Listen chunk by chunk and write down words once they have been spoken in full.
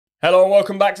Hello and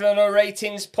welcome back to the No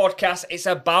Ratings podcast. It's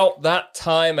about that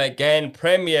time again.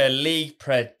 Premier League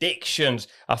predictions.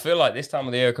 I feel like this time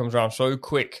of the year comes around so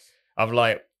quick.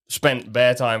 I've spent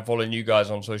bare time following you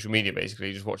guys on social media,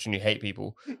 basically, just watching you hate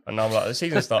people. And now I'm like, the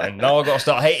season's starting. Now I've got to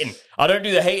start hating. I don't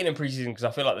do the hating in preseason because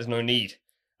I feel like there's no need.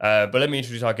 But let me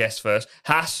introduce our guest first.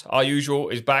 Hass, our usual,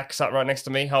 is back, sat right next to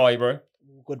me. How are you, bro?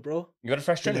 Good, bro. You got a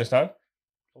fresh trim this time?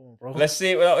 Come on, bro. Let's see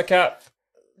it without the cap.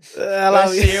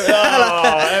 Let's see it.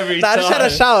 Every time. I just had a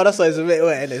shower, that's why it's a bit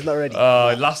wet and it's not ready.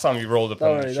 Last time you rolled up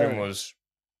on the Don't trim worry. was,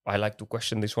 I like to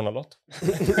question this one a lot.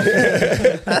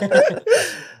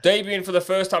 Debuting for the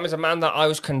first time is a man that I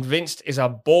was convinced is a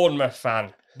Bournemouth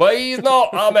fan. But he's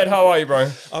not. Ahmed, how are you,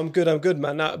 bro? I'm good,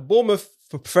 man. Now, Bournemouth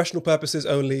for professional purposes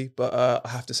only, but I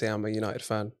have to say I'm a United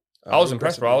fan. I was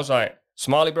impressed, bro. I was like,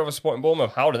 Somali brother supporting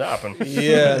Bournemouth. How did that happen?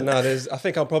 Yeah, I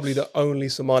think I'm probably the only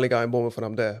Somali guy in Bournemouth when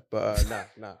I'm there, but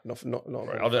not.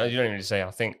 Right, you don't even need to say I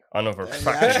think. I know for a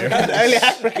fact. Only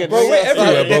African. Bro, we're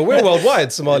everywhere, bro. We're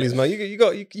worldwide Somalis, man. You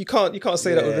can't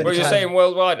say that with any. Bro, you're saying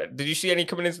worldwide. Did you see any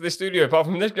coming into the studio apart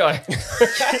from this guy?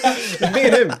 me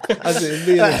and him. As in,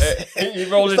 me and him.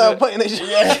 You rolled Start into putting it.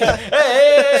 yeah.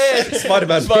 Hey.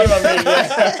 Spider-Man. Spider-Man.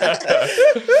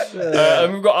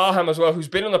 And we've got Arham as well, who's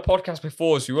been on the podcast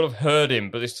before, so you will have heard him,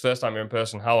 but this is the first time you're in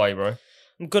person. How are you, bro?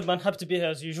 I'm good, man. Happy to be here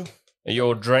as usual. Are you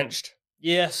all drenched?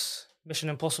 Yes. Mission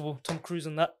Impossible. Tom Cruise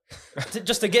and that.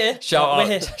 Just to get here. Shout We're out,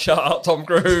 here. shout out Tom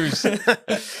Cruise.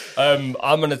 I'm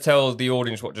going to tell the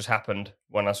audience what just happened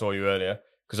when I saw you earlier,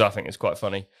 because I think it's quite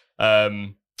funny.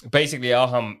 Basically,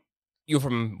 Arham, you're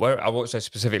from where? I won't say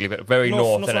specifically, but very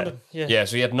north, innit? London. Yeah. Yeah,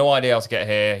 so he had no idea how to get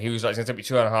here. He was like, it's going to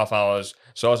take me 2.5 hours.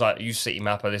 So I was like, use City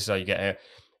Mapper, this is how you get here.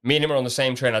 Me and him were on the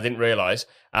same train, I didn't realise.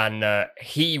 And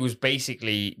he was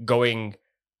basically going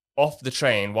off the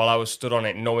train while I was stood on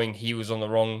it, knowing he was on the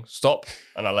wrong stop,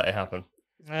 and I let it happen.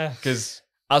 Because,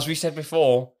 as we said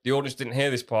before, the audience didn't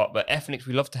hear this part, but ethnics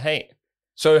we love to hate.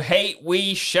 So hate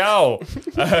we shall.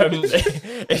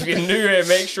 If you're new here,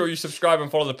 make sure you subscribe and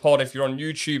follow the pod. If you're on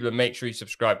YouTube, then make sure you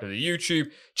subscribe to the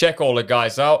YouTube. Check all the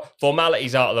guys out.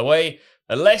 Formalities out of the way.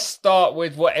 Let's start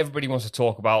with what everybody wants to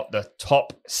talk about, the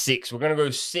top six. We're going to go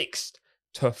sixth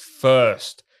to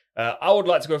first. I would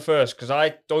like to go first because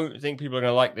I don't think people are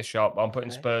going to like this shout, but I'm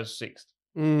putting Spurs sixth.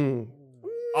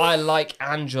 I like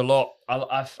Ange a lot.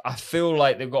 I feel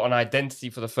like they've got an identity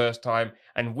for the first time,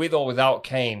 and with or without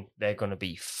Kane, they're going to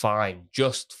be fine,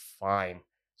 just fine.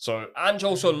 So Ange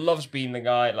also loves being the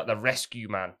guy, like the rescue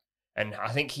man, and I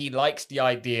think he likes the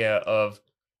idea of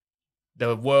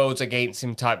the world's against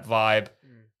him type vibe.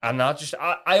 And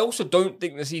I also don't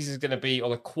think the season's going to be, or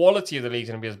the quality of the league's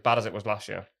going to be as bad as it was last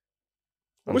year.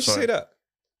 What makes you say that?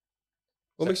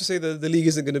 What makes you say the league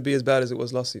isn't going to be as bad as it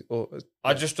was last season?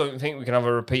 I just don't think we can have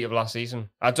a repeat of last season.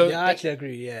 I actually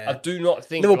agree, yeah. I do not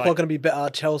think Liverpool are going to be better,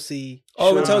 Chelsea.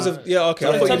 Oh, in terms of, okay.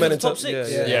 I thought you meant in top terms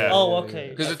six? Yeah. Oh, okay.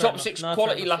 Because the top six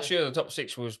quality last year, the top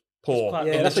six was poor. Quite-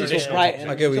 in Yeah, the that's what you saw traditional Brighton.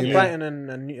 I get what you mean. Brighton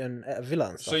and Villa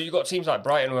and stuff. So you got teams like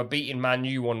Brighton who are beating Man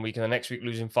U one week and the next week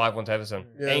losing 5-1 to Everton.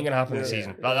 Yeah. Ain't gonna happen this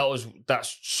season.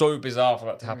 That's so bizarre for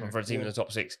that to happen for a team in the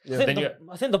top six. I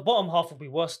think the bottom half will be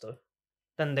worse, though,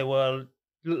 than they were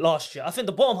last year. I think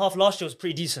the bottom half last year was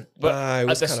pretty decent. But it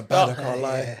was at the kind of bad, I start- can't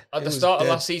lie. At It the was start of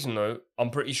dead. last season, though,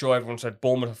 I'm pretty sure everyone said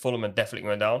Bournemouth and Fulham are definitely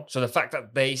going down. So the fact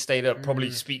that they stayed up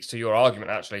probably speaks to your argument,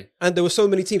 actually. And there were so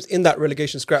many teams in that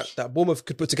relegation scrap that Bournemouth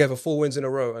could put together 4 wins in a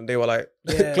row, and they were like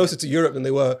closer to Europe than they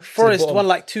were. to the Forest bottom. won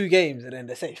like 2 games and then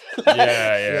they're safe.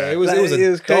 Yeah. It was It was a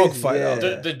crazy, dogfight yeah. out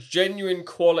there. The genuine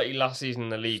quality last season in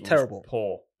the league was terrible.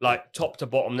 poor. Like, top to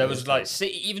bottom. There was like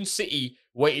City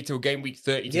waited till game week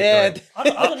 30 to Yeah. get I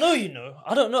don't know, you know.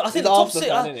 I don't know. I think He's the top Arsenal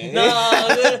six. fan,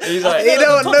 isn't he? He's like, You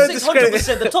don't know the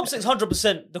discredit. top six,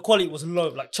 100%, the quality was low,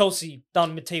 like Chelsea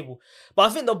down mid-table. But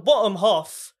I think the bottom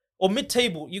half, or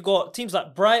mid-table, you got teams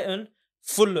like Brighton,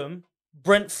 Fulham,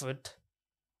 Brentford,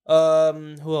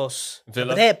 who else?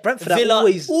 Villa. But Brentford are Villa.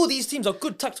 always... All these teams are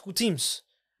good tactical teams.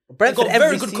 Brentford They've got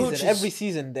very every good season, coaches. every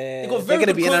season they're They got going very to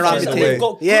good be in and around coaches the and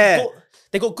table.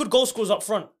 they got good goal scorers up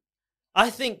front. I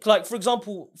think, like, for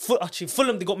example,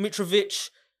 Fulham, they got Mitrovic.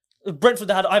 Brentford,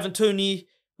 they had Ivan Toney.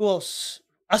 Who else?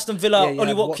 Aston Villa, Yeah, you Ollie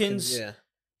had Watkins. yeah.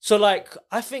 So, like,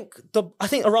 I think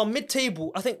around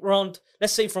mid-table, I think around,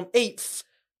 let's say from 8th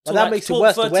But to that like makes it 12th,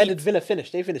 worse. Where 13th. did Villa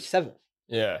finish? They finished 7th.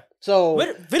 Yeah. So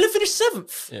Villa finished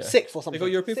 7th? Yeah. 6th or They something. got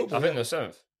European Sixth. football. I think they're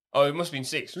 7th. Oh, it must have been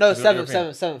 6th. No, because we got 7th,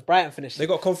 European. 7th. Brighton finished. They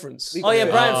got conference. Oh, yeah,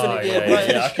 Brian Oh, finished. yeah, Yeah, Brian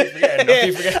I finished. keep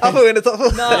forgetting. I thought we were in the top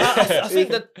 4. No, I think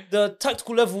that the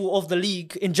tactical level of the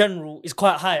league in general is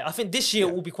quite high. I think this year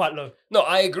it will be quite low. No,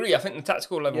 I agree. I think the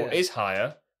tactical level Yeah. is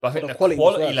higher, but I think the the quality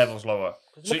quality was worse. level's lower.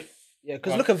 So, Yeah,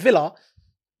 because look at Villa.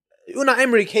 Unai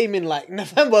Emery came in like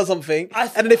November or something, I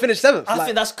and then they finished 7th. I like,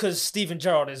 think that's because Steven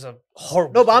Gerrard is a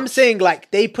horrible. no, but I'm coach. saying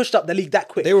like they pushed up the league that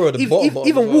quick. They were at the bottom Even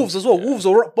as well. Wolves as well. Wolves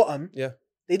were rock bottom. Yeah.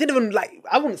 They didn't even like.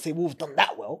 I wouldn't say Wolves done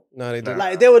that well. No, they didn't.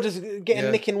 Like they were just getting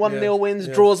Yeah, nicking 1-0 yeah, wins,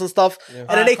 yeah. draws and stuff, and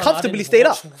then they comfortably stayed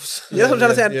up. You know what I'm trying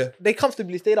to say? yeah. And they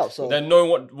comfortably stayed up. So Then no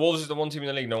one. Wolves is the one team in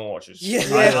the league no one watches. Yeah.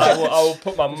 I will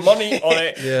put my money on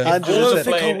it. Yeah. If Wolves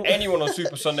are 100%. playing anyone on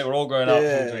Super Sunday, we're all going out.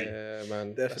 Yeah. for a treat. Yeah,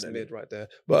 man, that's Definitely. mid right there.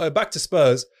 But back to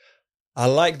Spurs. I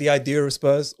like the idea of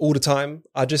Spurs all the time.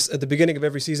 I just, at the beginning of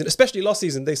every season, especially last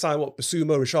season, they signed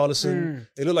Basuma, Richarlison.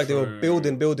 They looked like they were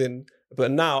building. But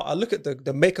now I look at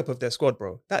the makeup of their squad,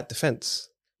 bro. That defense.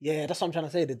 yeah, that's what I'm trying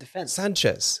to say. The defense.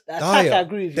 Sanchez, The attack, Dyer, I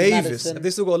agree with you, Davis. Maddison. Have they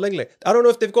still got Langley? I don't know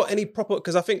if they've got any proper,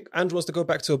 because I think Andrew wants to go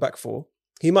back to a back 4.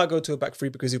 He might go to a back 3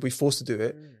 because he'll be forced to do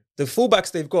it. The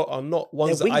fullbacks they've got are not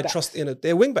ones They're that I wing-backs. trust in.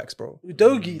 They're wing backs, bro.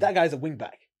 Udogie, that guy's a wing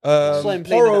back. saw him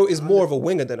playing Porro in that- is more of a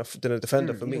winger than a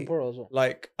defender for Even me. Porro as well.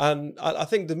 Like, and I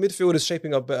think the midfield is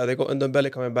shaping up better. They got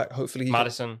Ndombele coming back. Hopefully,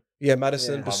 Madison.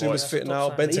 Madison. Yeah. Basuma's My fit boy. now. But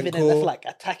But Benton even then, that's Core. like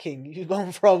attacking. You've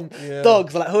gone from Yeah.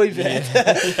 dogs like Højbjerg.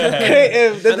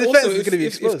 Creative. The And defense also, is going to be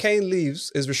exposed. if Kane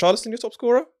leaves, is Richarlison your top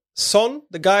scorer? Son,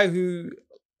 the guy who,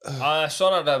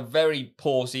 Son had a very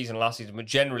poor season last season, but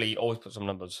generally always put some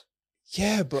numbers.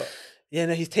 yeah, but Yeah,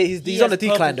 no, he's He on the has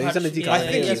decline purple though. He's on the patch. decline. I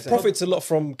Yeah, think yeah, he yeah. profits a lot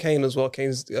from Kane as well.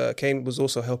 Kane was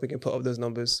also helping him put up those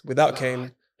numbers. Without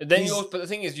Kane, And then but the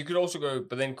thing is, you could also go.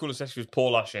 But then Kulusevski was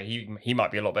poor last year. He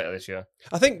might be a lot better this year.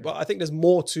 I think there's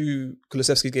more to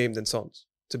Kulusevski's game than Son's.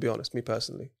 To be honest, me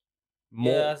personally,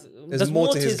 More. Yeah, there's more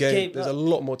to his game. There's a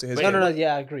lot more to his But game. No,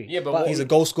 yeah, I agree. Yeah, but He's a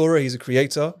goal scorer. He's a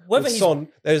creator. Whether With he's- Son,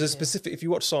 there's a specific. If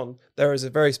you watch Son, there is a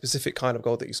very specific kind of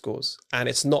goal that he scores, and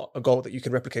it's not a goal that you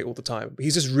can replicate all the time. But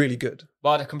he's just really good.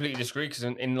 But I completely disagree because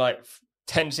in like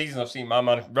 10 seasons, I've seen my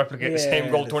man replicate the same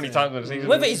Yeah, goal the 20 same. times in a season.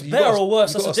 Whether he's You better gotta- or worse,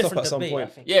 you that's a gotta stop different at some debate. I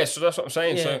point. think. Yeah, so that's what I'm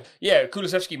saying. Yeah. So yeah,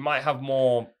 Kulusevski might have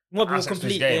more More assets to his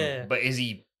complete. game, Yeah. but is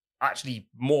he actually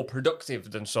more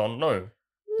productive than Son? No.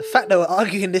 The fact that we're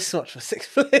arguing this much for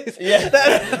sixth place. Yeah.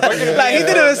 Like he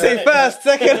didn't even say first,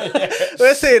 second.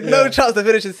 We're saying no chance to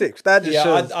finish in sixth. That just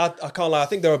shows. I can't lie. I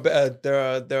think there are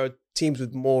better. There are teams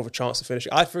with more of a chance of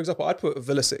finishing. For example, I'd put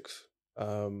Villa sixth.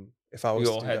 If I was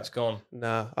Your to do head's that. gone.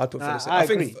 Nah, I'd put Nah, Villa sixth. I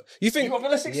think agree. you think You got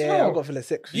Villa 6 Yeah, I've got Villa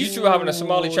sixth. You two were having a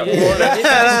Somali chat Yeah. before.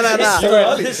 Nah. You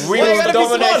went, This is we why you will gotta be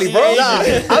dominate Somali, the bro.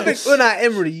 Asian." Nah, I think Unai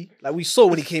Emery, like we saw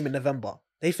when he came in November,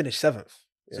 they finished seventh.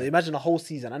 So Yeah. imagine the whole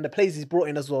season and the players he's brought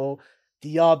in as well.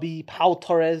 Diaby, Pau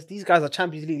Torres, these guys are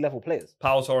Champions League level players.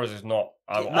 Pau Torres is not.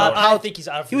 I think he's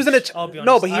average. He was in a I'll be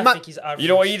no, honest. but he I might- think he's average. You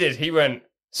know what he did? He went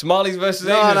Somalis versus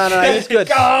No, Asians. no, he's good.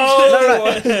 Go!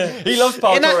 No. He loves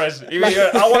Pau In a- Torres. He went,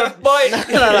 I want to fight.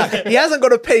 No. He hasn't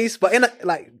got a pace, but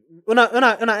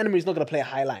Unai Emery's not going to play a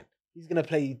high line. He's going to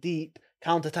play deep,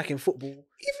 counter-attacking football.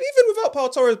 even without Pau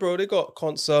Torres, bro, they got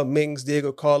Consa, Mings,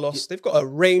 Diego Carlos. They've got a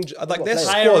range. Like got their players.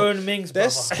 squad. Tyrone Mings, Their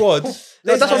brother. squad. No,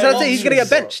 that's what I'm trying to say. He's going to get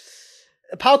benched.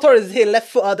 Pau Torres is here left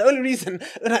footer. The only reason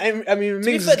Mings To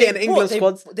be is fair, getting England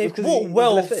squads. They is 'cause bought he's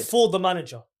well left-footed. for the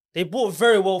manager. They bought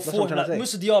very well That's for what him. I'm Like trying to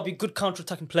Moussa Diaby, good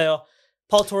counter-attacking player.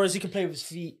 Pau Torres, he can play with his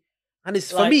feet. And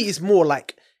it's for Like- me, it's more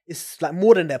like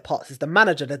more than their parts. It's the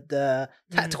manager, the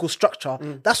tactical structure.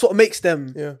 That's what makes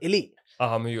them Yeah. elite.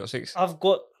 Who you got 6? I've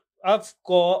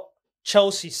got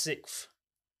Chelsea sixth.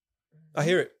 I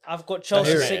hear it. I've got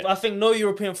Chelsea hear it. sixth. I think no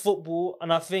European football,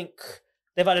 and I think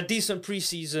they've had a decent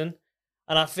preseason.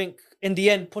 And I think in the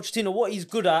end, Pochettino, what he's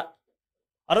good at,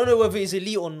 I don't know whether he's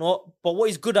elite or not, but what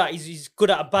he's good at is he's good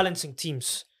at balancing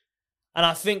teams. And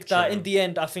I think that in the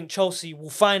end, I think Chelsea will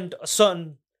find a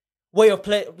certain way of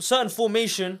play, certain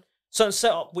formation, certain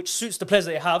setup which suits the players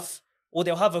they have, or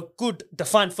they'll have a good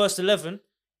defined first 11.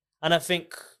 And I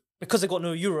think because they got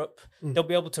no Europe, they'll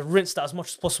be able to rinse that as much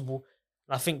as possible.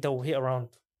 And I think they'll hit around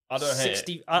I don't hate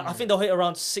 60. it. I think they'll hit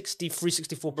around 63,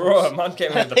 64 points. Bro, man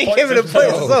came in with the He points. came in a as point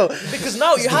well. as well. Because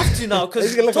now you have to now, because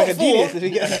He's gonna look top like a four, genius if he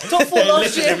gets. top four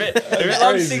last Listen, year. if it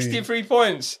lands 63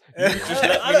 points, you just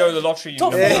let me know the lottery. You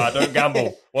Top know, four. I don't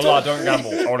gamble. Well, I don't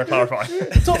gamble. I want to clarify.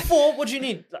 Top four, what do you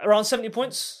need? Around 70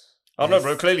 points? I don't know,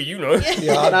 bro. Clearly, you know.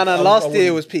 Yeah, No. Last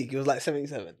year was peak. It was like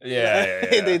 77. Yeah.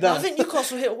 They I done. think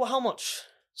Newcastle hit how much?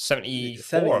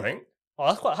 74, I think. Oh,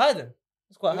 that's quite high then.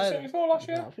 That's quite high. Then. 74 last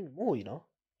No, year? I think more. You know,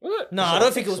 Was it? No, I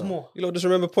don't think it was more. You lot just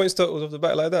remember points totals off the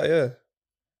back like that, yeah.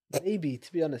 maybe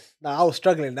to be honest. No, I was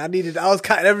struggling. I was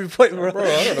counting every point, bro. Bro,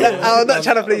 I don't know. I was not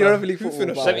trying to play Europa League Who football.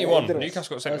 finished but 71. it didn't- Newcastle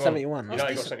got Oh, 71. 71. That's United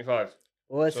got decent. 75.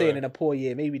 Well, we're saying So- in a poor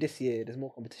year, maybe this year there's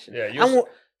more competition. Yeah, and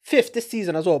fifth this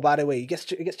season as well. By the way, it gets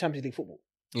Champions League football.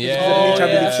 Yeah, new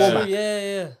Champions League format.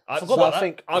 Yeah. I Forgot So about I that.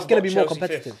 think I've it's going to got be more Chelsea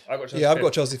competitive. fifth. I got Chelsea Yeah, I've fifth.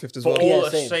 got Chelsea fifth as For well. all Yeah,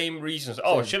 the same. same reasons.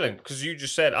 Oh, Same. chilling, because you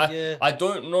just said Yeah. I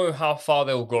don't know how far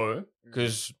they'll go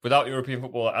because without European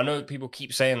football, I know people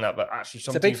keep saying that, but actually,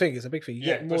 some It's a big teams, thing. It's a big thing. You yeah,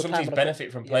 get but more some time teams on the benefit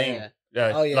pitch. from Yeah, playing.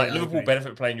 yeah. Oh, yeah, like I Liverpool agree. benefit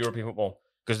from playing European football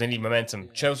because they need momentum.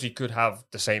 Yeah. Chelsea could have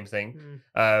the same thing,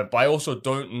 Mm. but I also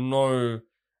don't know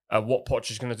what Poch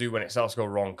is going to do when it starts to go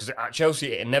wrong because at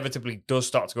Chelsea it inevitably does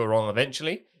start to go wrong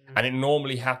eventually, and it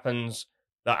normally happens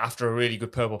that after a really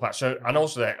good purple patch. So, and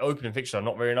also their opening fixtures are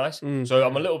not very nice. Mm. So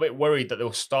I'm a little bit worried that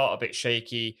they'll start a bit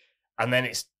shaky and then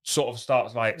it sort of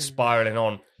starts like spiraling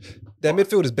on. Their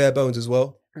midfield is bare bones as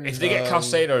well. If they get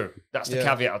Caicedo, that's the yeah,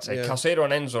 caveat I'd say. yeah. Caicedo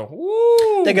and Enzo,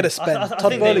 woo! They're going to spend. I Todd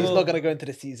think they Bowley's will. not going to go into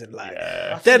the season. Like,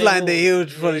 Yeah. deadline day, he would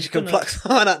probably he's just can gonna- pluck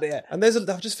someone out there. And I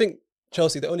just think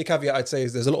Chelsea, the only caveat I'd say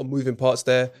is there's a lot of moving parts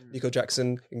there. Nico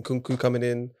Jackson and Nkunku coming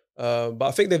in. But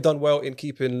I think they've done well in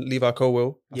keeping Levi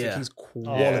Colwill. I think he's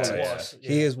quality. Yeah.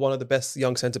 He is one of the best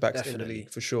young centre-backs in the Definitely. league,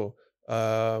 for sure.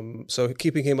 So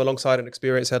keeping him alongside an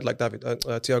experienced head like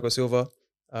Thiago Silva.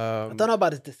 I don't know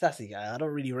about this Disassi guy. I don't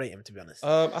really rate him, to be honest.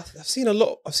 I've seen a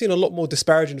lot more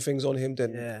disparaging things on him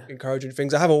than Yeah. encouraging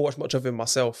things. I haven't watched much of him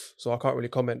myself, so I can't really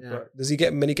comment. Yeah. But does he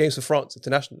get many games for France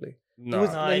internationally? No. He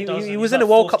was, No, he, he doesn't. he He's was in like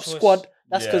the World fourth Cup choice. squad.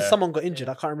 That's because Yeah. someone got injured.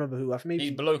 I can't remember who. I think maybe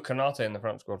He's below Kanate in the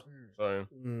front squad. So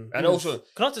Mm. and also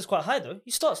Konate's quite high though.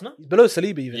 He starts, no? he's below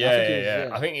Saliba even. yeah, I think he was, yeah.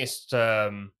 I think it's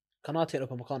Kanate and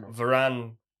Upamecano.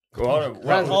 Varane.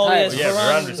 Varane's Oh, retired. yes, yeah,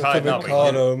 Varane. Varane's retired now. but he did-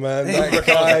 Ricardo, man. That Ricardo's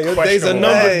guy, your days are questionable.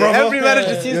 numbered, Hey, brother. every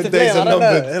manager seems Your to play days him. I are don't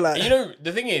numbered. know. Like, You know,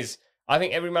 the thing is, I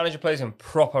think every manager plays in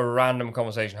proper random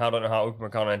conversation. I don't know how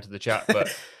Upamecano entered the chat,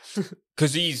 but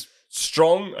because he's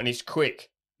strong and he's quick,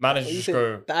 managers you just think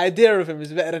go. the idea of him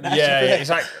is better than Yeah, actually it's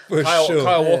like For Kyle sure.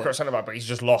 Walker Yeah. at centre back, but he's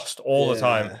just lost all the Yeah.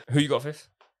 time. Who you got fifth?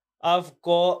 I've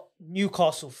got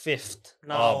Newcastle fifth.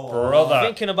 Now, Oh, brother.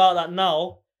 thinking about that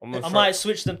now, I'm gonna I throw- might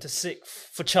switch them to sixth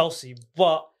for Chelsea.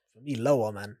 But For me,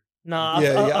 lower, man. nah,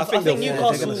 Yeah, I I think think they're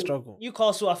Newcastle. gonna struggle.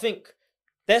 Newcastle, I think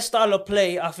their style of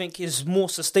play, I think, is more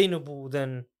sustainable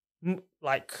than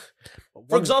like.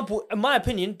 For example, in my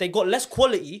opinion, they got less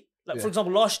quality. Like for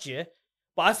example, last year,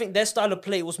 but I think their style of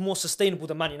play was more sustainable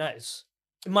than Man United's.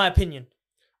 In my opinion,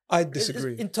 I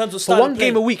disagree. in terms of For style one of play.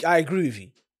 game a week, I agree with you.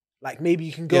 Like maybe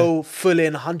you can go full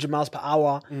in 100 miles per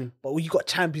hour, but when you got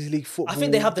Champions League football, I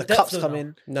think they have the depth cups though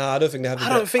coming. Nah, I don't think they have the I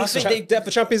don't depth. think I so. think they- Depth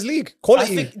for Champions League. I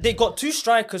Quality. think they got two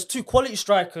strikers, two quality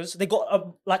strikers. They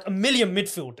got like a million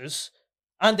midfielders,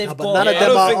 and they've No, but got none of I them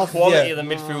don't are think off- quality yeah. of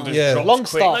the midfielders Yeah. drops Longstaff.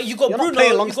 quick. Like you got You're not Bruno,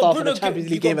 playing you Longstaff got in Bruno, the Champions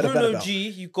you League got game at the Bruno Bernabeu. G,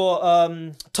 you got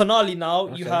Tonali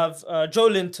now, you have Joe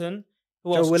Linton,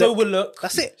 who else? Willock. Joe Willock.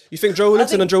 That's it. You think Joe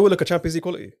Willinton and Joe Willock are Champions League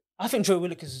quality? I think Joe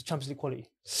Willock is Champions League quality.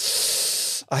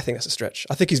 I think that's a stretch.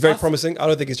 I think he's very promising. I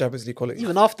don't think he's Champions League quality.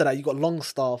 Even after that, you got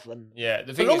Longstaff and Yeah, the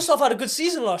But thing is, Longstaff had a good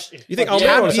season last year. You think But Almiron is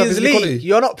Champions Champions League League. quality?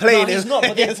 You're not playing. No, he's not.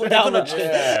 But they're gonna.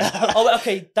 Yeah. Oh,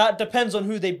 okay. That depends on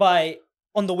who they buy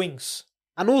on the wings.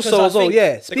 And also, 'Cause I as well, think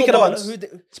yeah. got Speaking about balance.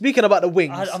 speaking about the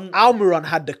wings, I'm- Almiron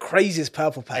had the craziest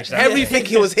purple patch. Exactly. Everything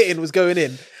he was hitting was going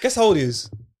in. Guess how old he is?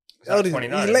 He's like Old is-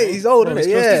 29, he's late. isn't He's old, Bro,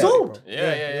 isn't he? he's close to Yeah.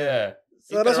 30, bro. Yeah.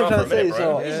 So that's what I'm trying to say.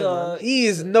 So Yeah, he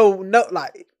is no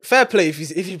like fair play if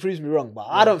he proves me wrong, but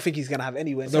I don't think he's gonna have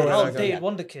anywhere. No, near right, that. right, Outdated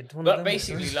Wonder Kid. One of But them.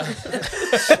 basically, like,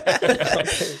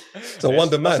 It's a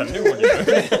wonder that's man. a new one, you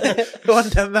know.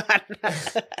 Wonder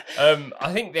man.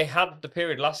 I think they had the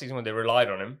period last season when they relied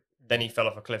on him. Then he fell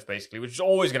off a cliff, basically, which is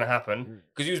always going to happen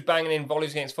because he was banging in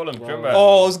volleys against Fulham. Do you remember?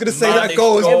 Oh, I was going to say Man, that they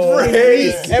goal was scored.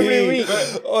 crazy. Every week.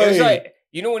 But Oi. it was like,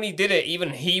 you know, when he did it,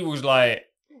 even he was like,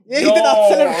 Yeah, he did that "No."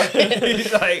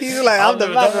 celebration. He's like, I'm the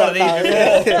never man done one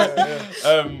right of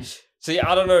now. these before. So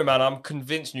yeah, I don't know, man. I'm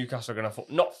convinced Newcastle are going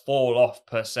to not fall off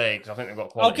per se because I think they've got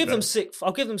quality. I'll give but- them sixth.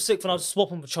 I'll give them sixth, and I'll swap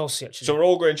them for Chelsea. Actually, So we're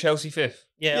all going Chelsea fifth.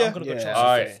 yeah, I'm gonna go Yeah. Chelsea. All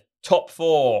right, fifth. top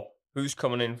four. Who's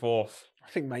coming in fourth?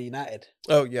 I think Man United.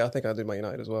 Oh, yeah, I think I did Man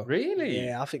United as well. Really?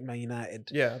 Yeah, I think Man United.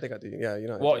 Yeah, I think I do. Yeah,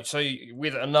 United. What? So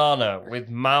with Onana, with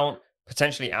Mount,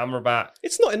 potentially Amrabat.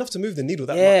 It's not enough to move the needle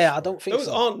that much. Yeah, I don't think Those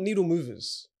so. aren't needle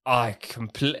movers. I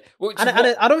completely. And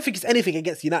I don't think it's anything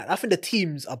against United. I think the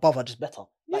teams above are just better.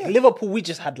 Like Liverpool, we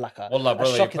just had like a, Well, like, a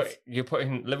brother, shocking. you're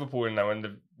putting Liverpool in now,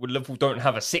 and Liverpool don't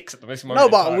have a six at the missing No,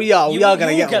 moment. but we are You going will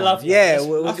to get get one. Lavia. Yeah, I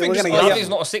we're think going just to Lavia get Lavia's one.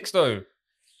 not a six though.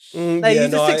 No,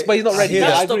 he's a six, but he's not ready. hear I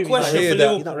that. That's agree the with you. question I hear for that.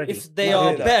 He's not Liverpool. ready. If they I are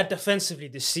hear that. better defensively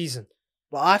this season,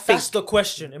 But I think that's the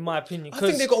question, in my opinion. I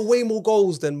think 'cause- they got way more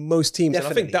goals than most teams, and I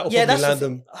Definitely. think that will Yeah, probably that's the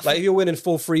land thing. them. Like if you're winning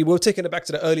 4-3, we're taking it back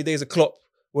to the early days of Klopp,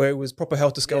 where it was proper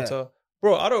helter skelter.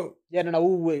 bro, I don't. Yeah,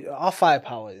 no, our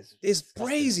firepower is It's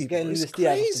crazy, bro. getting It's Luis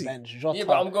Diaz off the crazy. bench. Jota. Yeah,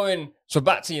 but I'm going. So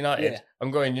back to United. Yeah.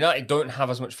 I'm going. United don't have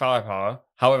as much firepower.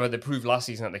 However, they proved last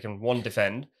season that they can one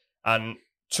defend and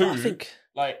two. I think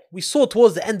like we saw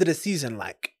towards the end of the season,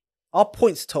 like our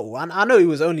points total, and I know it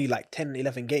was only like 10,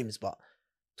 11 games, but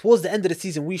towards the end of the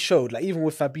season, we showed, like, even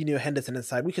with Fabinho, Henderson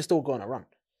inside, we can still go on a run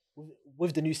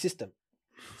with the new system.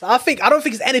 So I don't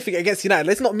think it's anything against United.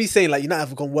 It's not me saying like United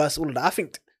have gone worse, all of that. I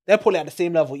think they're probably at the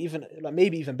same level, even like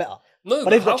maybe even better. no, But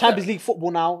they've got how Champions League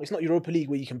football now. It's not Europa League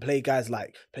where you can play guys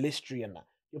like Pellistri and that.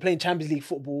 You're playing Champions League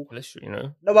football. Pellistri, you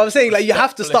know. No, but I'm saying like you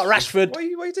have to start Rashford. Why are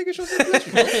you taking shots at this?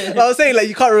 But I was saying like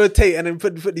you can't rotate and then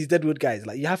put these deadwood guys.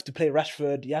 Like you have to play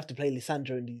Rashford, you have to play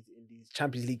Lisandro in these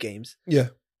Champions League games. Yeah.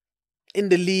 In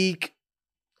the league,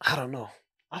 I don't know.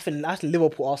 I think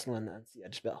Liverpool, Arsenal, and City are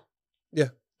just better.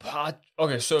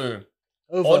 Okay, so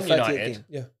Over On a 38 United,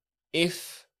 game.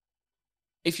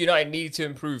 if United needed to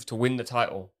improve to win the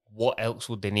title, what else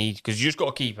would they need? Because you just got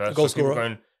a keeper. A goal so people scorer.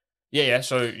 Going, yeah.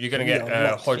 So you're going to get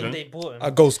Yeah, I think Højlund. they bought him.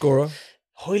 A goal scorer.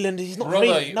 Hoyland, he's not Brother,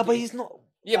 really. you- No, but he's not.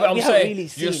 Yeah, like, but we I'm haven't saying really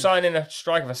you're seen- signing a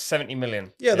striker for 70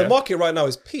 million. Yeah, the market right now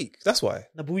is peak. That's why.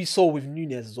 No, but we saw with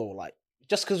Nunez as well. Like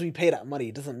just because we pay that money,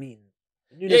 it doesn't mean.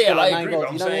 Yeah, Nunez scored, I like, 9 agree. goals, But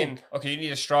I'm you know what I mean? saying, okay, you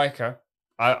need a striker.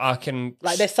 I can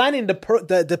Like they're signing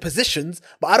the positions,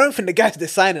 but I don't think the guys they're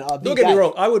signing are. Don't get me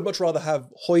wrong. I would much rather have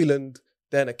Højlund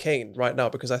than a Kane right now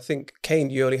because I think Kane,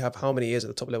 you only have how many years at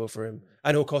the top level for him,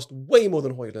 and it'll cost way more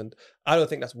than Højlund. I don't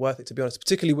think that's worth it, to be honest,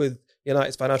 particularly with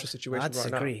United's financial situation I right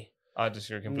disagree. I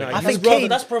disagree completely. now. I You'd think rather- Kane-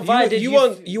 That's provided you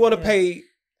you've- want to yeah.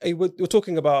 pay. We're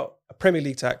talking about a Premier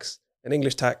League tax, an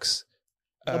English tax.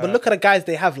 No, but look at the guys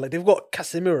they have. Like they've got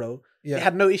Casemiro. Yeah. They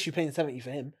had no issue paying 70 for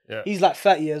him. Yeah. He's like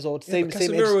 30 years old. Yeah, Same but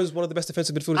same age. Casemiro is one of the best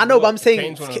defensive midfielders. I know, but I'm saying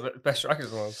Kane's one of the best strikers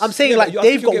in the world. I'm saying Yeah, like but I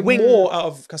they've think you'll got get wing. more out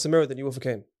of Casemiro than you will for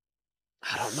Kane.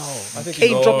 I don't know. I think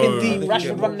Kane you- dropping No, I deep, think you Rashford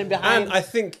get running in behind. And I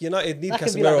think United need That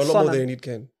can be Casemiro like a lot Son more than and- they need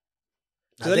Kane.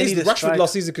 Nah, So at they least need a Rashford striker.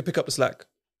 last season could pick up the slack.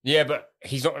 Yeah, but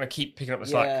he's not going to keep picking up the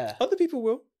slack. Yeah. Other people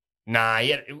will. Nah,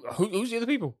 yeah. Who's the other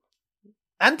people?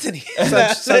 Anthony.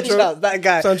 Sancho. That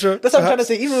guy. Sancho, That's what I'm trying to perhaps.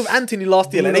 say. Even with Anthony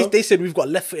last year, like, Bruno. they said we've got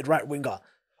left-footed right winger.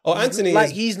 Oh, Anthony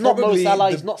Like is he's not Mo probably Salah,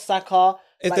 the- he's not Saka.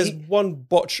 If Like, there's he- one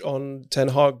botch on Ten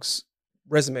Hag's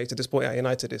resume to this point at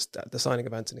United, it's the signing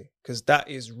of Anthony because that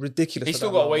is ridiculous. He's for still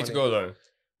that got a amount way of to money. go though.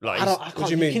 Like, I he's- can't. What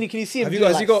do you mean? Can you see him? Have you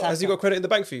doing got, like has he Saka? got credit in the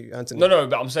bank for you, Anthony? no,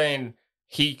 but I'm saying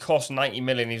he cost 90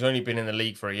 million. He's only been in the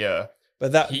league for a year.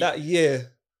 But that He- that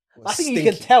year, was I think you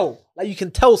stinky. can tell. Like you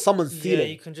can tell someone's Yeah,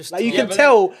 feeling. you can just Like you tell. can Yeah, but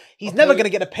tell he's never oppo- gonna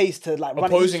get the pace to like run.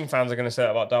 Opposing fans are going to say that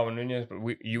about Darwin Nunez, but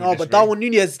you would No, but disagree. Darwin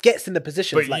Nunez gets in the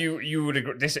positions. But like, you would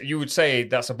agree. You would say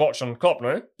that's a botch on Klopp,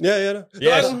 no? Yeah, no.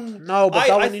 Yes. no, but I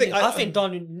Darwin think- Nunez.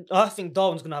 I think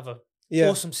Darwin's gonna have a Yeah.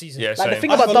 awesome season. Yeah, Like, the same. thing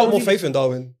I have about a lot Darwin more Nunez- faith in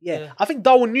Darwin. Yeah. Yeah. I think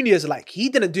Darwin Nunez, like, he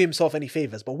didn't do himself any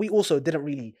favors, but we also didn't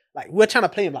really like. We're trying to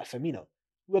play him like Firmino.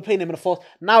 We were playing him in the fourth.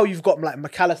 Now you've got like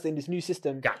McAllister in this new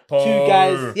system. Gakpo. Two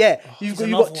guys, yeah. You've he's got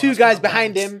another two one guys that's gonna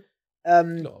behind bounce.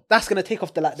 him. No. That's gonna take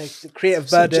off the creative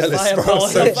So burden. jealous, bro. Firepower.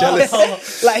 So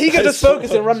jealous. Like he could just So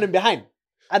focus and run them behind.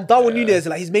 And Darwin Yeah. Nunez,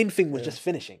 like his main thing was just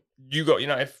finishing. You got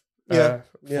United Yeah,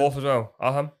 yeah. fourth as well.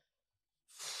 Arham.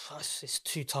 It's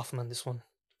too tough, man. This one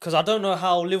because I don't know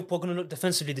how Liverpool are gonna look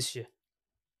defensively this year.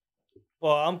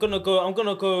 Well, I'm gonna go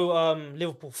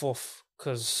Liverpool fourth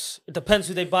because it depends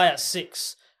who they buy at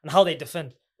 6 and how they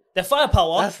defend. Their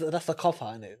firepower. That's the cop out,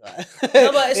 isn't it?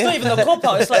 No, but it's not even the cop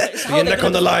out. It's like it's how Your they're neck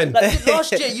on gonna the line. Like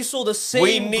last year, you saw the same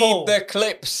We need goal. the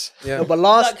clips. Yeah. No, but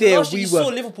last year last year, we you saw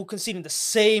were. Liverpool conceding the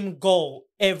same goal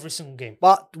every single game.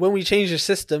 But when we changed the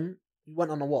system, we went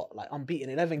on a what? Like unbeaten,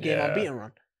 11-game Yeah. unbeaten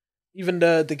run. Even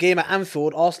the game at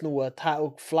Anfield, Arsenal were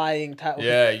title.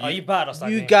 Yeah, Are you bad? Us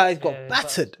that You game? guys got Yeah,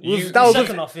 battered. You- With- that was second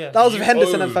with, off, yeah. that was with You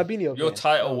Henderson and owe- Fabinho. Your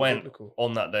title Oh, went biblical.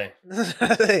 on that day.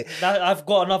 That, I've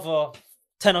got another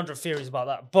 1,000 theories about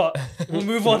that, but we'll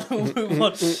move on. We'll move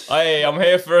on. Hey, I'm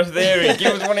here for a theory.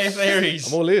 Give us one of your theories.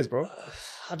 I'm all ears, bro.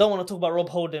 I don't want to talk about Rob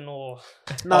Holding or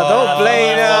No, don't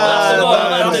blame that's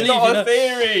not- him. that's not a believe,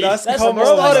 theory. That's That's come a- on,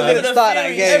 Rob that's didn't a start that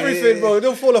theory. game. Everything, bro.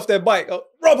 Don't fall off their bike. Oh,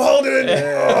 Rob Holding.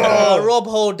 Rob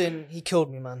Holding. He killed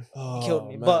me, man. Oh, He killed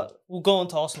me. man. But we'll go on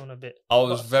to Arsenal in a bit. I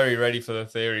was very ready for the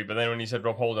theory, but then when you said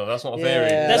Rob Holden, that's not a Yeah. theory.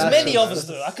 There's that's- many others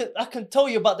though. I can tell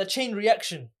you about the chain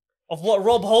reaction of what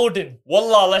Rob Holding.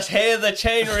 Wallah, let's hear the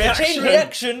chain The reaction. chain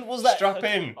reaction was that. Strap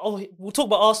in. Oh, we'll talk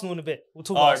about Arsenal in a bit. We'll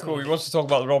talk about All right, Arsenal. cool. in He a wants to talk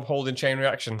about the Rob Holding chain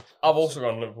reaction. I've also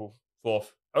gone Liverpool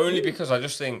fourth, only because I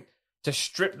just think to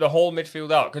strip the whole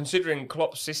midfield out, considering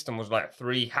Klopp's system was like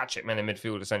 3 hatchet men in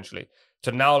midfield essentially,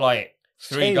 to now like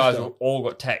 3 Changed guys though. who all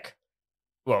got tech.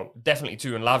 Well, definitely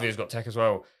 2, and Lavia's got tech as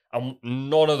well. and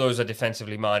none of those are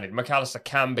defensively minded. McAllister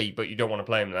can be, but you don't want to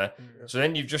play him there. So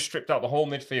then you've just stripped out the whole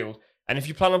midfield. And if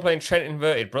you plan on playing Trent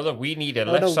inverted, brother, we need a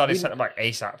left-sided centre-back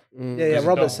ASAP. Yeah,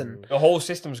 Robertson. The whole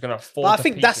system's going to fall But I to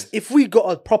think pieces. that's if we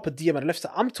got a proper DM on the left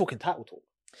side. I'm talking title talk.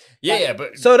 Yeah,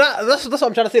 but... So that's what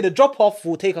I'm trying to say. The drop-off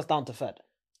will take us down to third.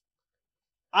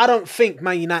 I don't think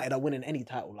Man United are winning any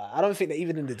title. Like, I don't think they're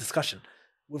even in the discussion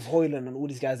with Højlund and all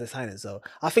these guys they're signing. So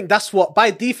I think that's what,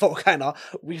 by default, kind of,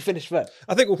 we finish third.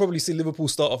 I think we'll probably see Liverpool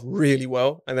start off really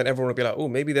well, and then everyone will be like, "Oh,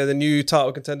 maybe they're the new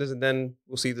title contenders," and then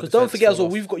we'll see the. Because don't forget as well,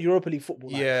 off. we've got Europa League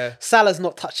football. Like, Yeah. Salah's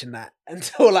not touching that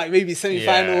until like maybe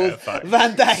semi-finals. facts.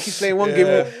 Van Dijk is playing one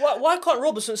game. Why can't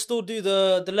Robertson still do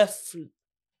the left?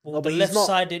 Or No, the but he's not-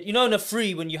 left-sided, you know, in a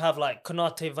free when you have like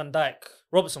Konate, Van Dijk,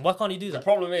 Robertson. Why can't he do The that?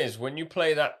 problem is, when you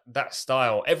play that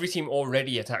style, every team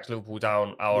already attacks Liverpool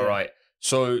down our right.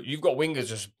 So you've got wingers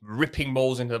just ripping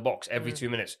balls into the box every 2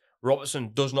 minutes. Robertson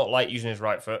does not like using his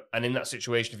right foot. And in that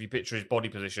situation, if you picture his body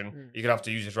position, you're going to have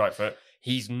to use his right foot.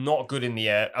 He's not good in the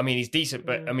air. I mean, he's decent,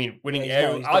 but I mean, winning he's the air.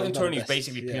 not- he's not- Ivan he's not the Toney's best.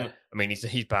 basically... Yeah. I mean,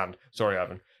 he's banned. Sorry,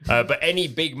 Ivan. But any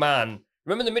big man...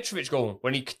 Remember the Mitrovic goal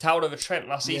when he towered over Trent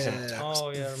last season?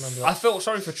 Oh yeah, I remember I that. felt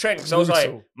sorry for Trent because I was like,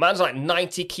 Brutal. man's like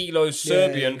 90 kilos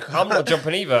Serbian. you I'm not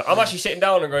jumping either. I'm actually sitting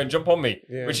down and going, jump on me,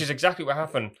 Yeah. which is exactly what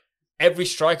happened. Every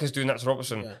striker's doing that to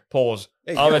Robertson. Pause.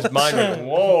 Hey. Ahmed's mind went,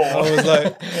 whoa. I was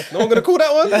like, "No one gonna call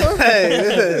that one." No?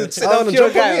 Hey, Sit down and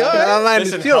jump on me. All right. My mind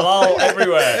Listen, is pure. halal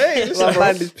everywhere. Hey, listen, My bro.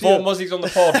 mind is Four pure. muzzies on the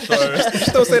pod. So.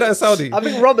 Just don't say that in Saudi. I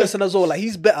think Robertson as well, like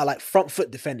he's better like front foot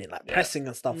defending, like pressing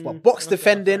and stuff. But box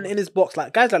defending in his box,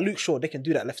 like guys like Luke Shaw, they can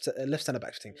do that left centre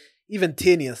back thing. Even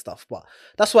Tierney and stuff. But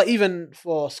that's why even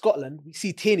for Scotland, we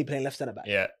see Tierney playing left centre back.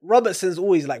 Yeah. Robertson's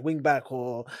always like wing back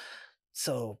or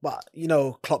so. But you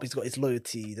know, Klopp, he's got his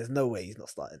loyalty. There's no way he's not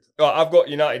starting. Right, I've got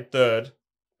United third.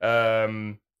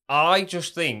 I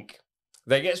just think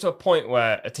there gets to a point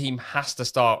where a team has to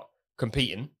start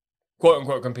competing, quote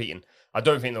unquote competing. I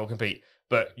don't think they'll compete,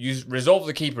 but you resolve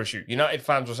the keeper issue. United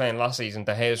fans were saying last season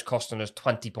De Gea's costing us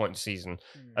 20 points a season.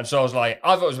 And so I was like,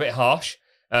 I thought it was a bit harsh.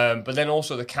 But then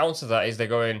also the counter to that is they're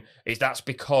going, that's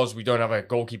because we don't have a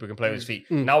goalkeeper who can play with his feet.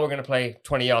 Now we're going to play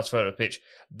 20 yards further up the pitch.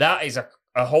 That is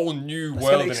a whole new It's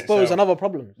world going in to expose itself. another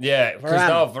problem. Yeah, because Varane.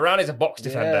 now Varane is a box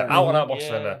defender, Yeah. out and out box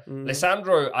Yeah. defender.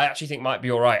 Lissandro, I actually think might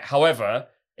be all right. However,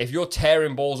 if you're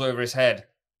tearing balls over his head,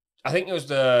 I think it was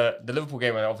the Liverpool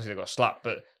game when obviously they got slapped,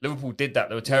 but Liverpool did that.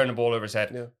 They were tearing the ball over his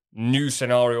head. Yeah. New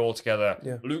scenario altogether.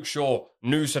 Yeah. Luke Shaw,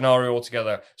 new scenario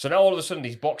altogether. So now all of a sudden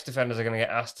these box defenders are going to get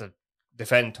asked to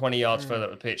defend 20 yards further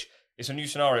up the pitch. It's a new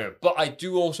scenario. But I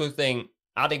do also think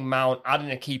adding Mount,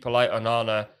 adding a keeper like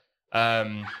Onana,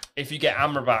 if you get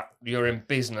Amrabat, you're in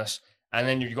business, and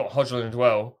then you've got Hodgson as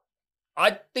well.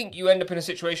 I think you end up in a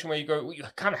situation where you go, well, you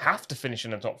kind of have to finish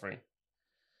in the top three.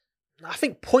 I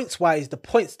think points wise, the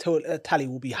points tally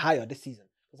will be higher this season.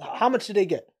 How much did they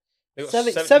get? They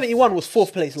got 71 was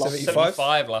fourth place last season.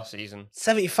 75 last season.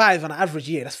 75 on an average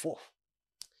year, that's fourth.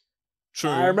 True.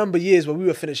 I remember years where we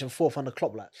were finishing fourth on the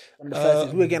club, like on the first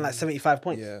season, we were getting like 75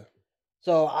 points. Yeah.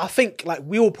 So I think like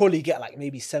we will probably get like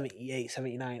maybe 78,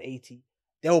 79, 80.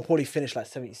 They will probably finish like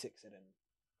 76 and then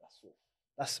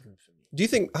that's for me. Do you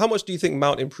think? How much do you think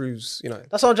Mount improves?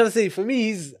 That's what I'm trying to say. For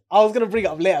me, I was gonna bring it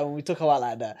up later when we talk about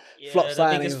like the flop the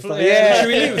signing and biggest stuff. flop.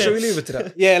 Yeah, Should we leave it to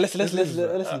that? yeah. Let's leave it.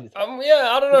 Yeah,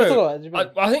 I don't We can talk know. about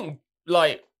it. I think,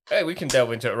 like, hey, we can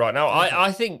delve into it right now.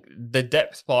 I think the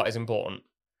depth part is important.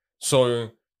 So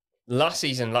last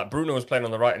season, like Bruno was playing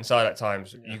on the right hand side at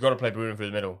times. You've got to play Bruno through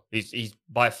the middle. He's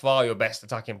by far your best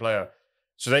attacking player.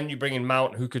 So then you bring in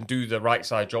Mount, who can do the right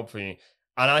side job for you.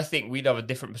 And I think we'd have a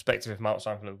different perspective if Mount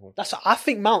signed for Liverpool. I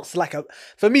think Mount's like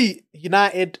for me,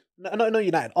 United, not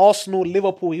United, Arsenal,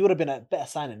 Liverpool, he would have been a better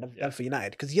signing than for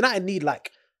United. Because United need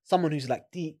like someone who's like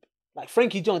deep. Like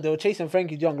Frankie John, they were chasing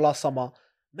Frankie John last summer.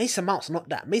 Mason Mount's not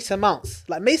that. Mason Mount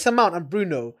and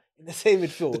Bruno in the same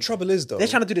midfield. The trouble is though, They're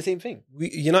trying to do the same thing.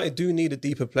 United do need a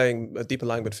deeper lying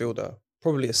midfielder,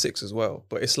 probably a 6 as well.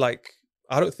 But it's like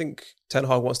I don't think Ten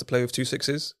Hag wants to play with 2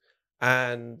 6s.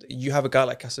 And you have a guy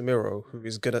like Casemiro who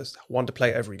is gonna want to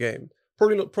play every game.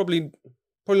 Probably not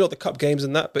the cup games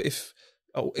and that. But if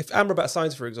Amrabat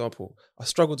signs, for example, I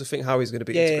struggle to think how he's going to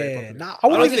be integrated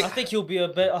properly. I think he'll be a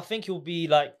bit. I think he'll be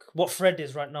like what Fred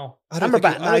is right now.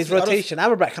 Amrabat, his rotation.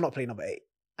 Amrabat cannot play number 8.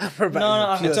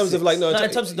 Amrabat in terms of like in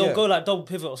terms of they'll go like double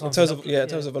pivot or something. In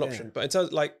terms of an option, but in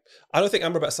terms like I don't think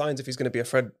Amrabat signs if he's going to be a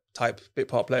Fred type bit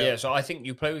part player. Yeah, so I think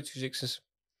you play with 2 6s.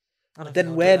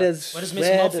 Then where does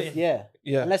Mason Mount fit in?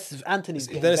 Yeah. Unless Anthony's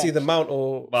Then it's either Mount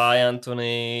or Bye,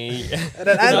 Anthony. and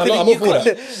then Anthony, I'm you up for that.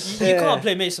 can't- You can't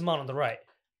play Mason Mount on the right.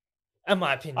 in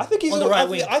my opinion. I think he's on the right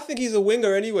wing. I think he's a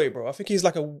winger anyway, bro. I think he's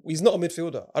not a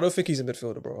midfielder. I don't think he's a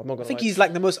midfielder, bro. I'm not gonna. I think he's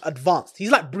like the most advanced.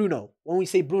 He's like Bruno. When we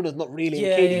say Bruno's not really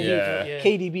Yeah, KDB, yeah.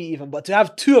 KDB even, but to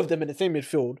have two of them in the same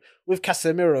midfield with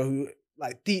Casemiro, who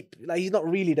like deep, like he's not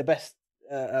really the best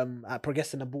at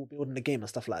progressing the ball, building the game and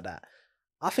stuff like that.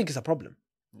 I think it's a problem.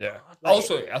 Yeah. Like-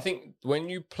 Also, I think when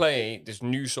you play this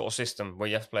new sort of system where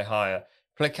you have to play higher,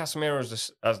 play Casemiro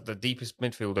as the deepest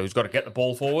midfielder who's got to get the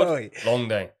ball forward. Right. Long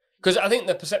day. Because I think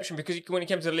the perception, because when he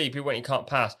came to the league, people went, he can't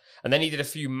pass. And then he did a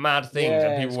few mad things, Yeah,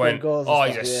 and people scored went, goals and oh,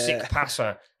 he's stuff, a yeah. sick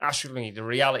passer. Actually, the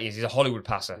reality is he's a Hollywood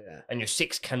passer. Yeah. And your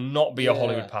six cannot be a Yeah,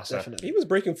 Hollywood passer. definitely. He was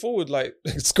breaking forward, like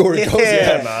scoring Yeah. goals.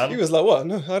 Yeah, man. He was like, "What?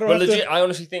 No, I don't." But have legit, to. I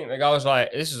honestly think the guy was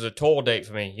like, this is a tour date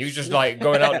for me. He was just like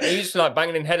going out, he was just like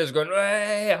banging in headers going,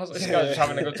 hey, how's this guy just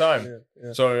having a good time?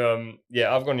 Yeah. So,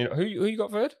 I've gone, who you got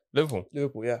third? Liverpool.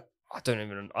 Liverpool, yeah. I don't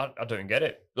even get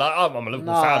it. Like, I'm a Liverpool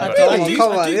Nah, fan. I But do- come I on, do-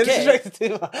 come I on. do You're get it. distracted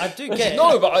too much. I do get it.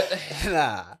 no, but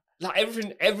Nah. like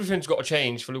everything's got to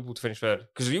change for Liverpool to finish third.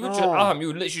 Because you would, No. you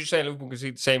would literally just say Liverpool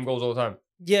concede the same goals all the time.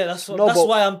 Yeah, that's No, but-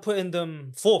 why I'm putting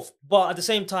them fourth. But at the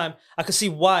same time, I can see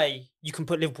why you can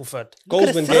put Liverpool third. Goals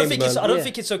at win the I don't games, think man. it's I don't Yeah.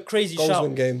 think it's a crazy Goals shout.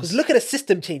 win games. Because look at the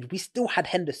system change. We still had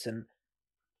Henderson.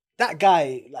 That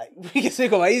guy, like we can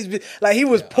speak about, he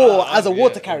was poor as a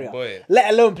water carrier, boy.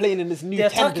 let alone playing in this new. The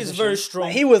 10 attack is position. very strong.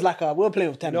 Like, he was like we were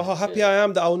playing with 10. You know how happy I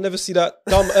am that I will never see that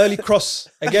dumb early cross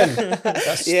again.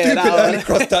 That stupid Yeah, that one. early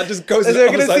cross that just goes. As to we're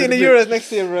the gonna other see side in the of the Euros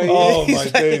next year, bro. Oh, He's my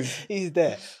like- days. He's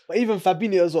there. But even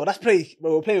Fabinho as well. That's play.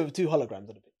 Bro, we're playing with two holograms on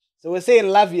the pitch. So we're saying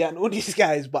Lavia and all these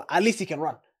guys, but at least he can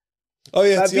run. Oh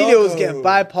yeah, Fabinho was Thiago. getting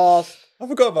bypassed. I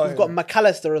forgot about We've him. got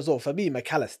McAllister as well. For me,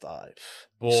 McAllister.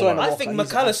 Ball, Sorry, man. I Walker, think he's an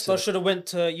McAllister absolute- should have went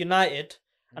to United,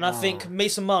 and I Nah. think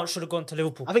Mason Mount should have gone to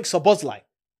Liverpool. I think Szoboszlai.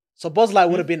 Szoboszlai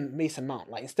would have been Mason Mount.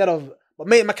 Like instead of, but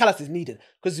McAllister is needed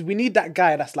because we need that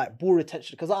guy that's like ball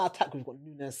retention. Because our attack, we've got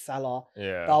Nunes, Salah,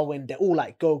 Yeah. Darwin. They're all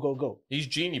like go, go, go. He's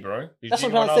genie, bro. He's That's what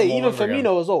I'm genie trying to say. all Even over again.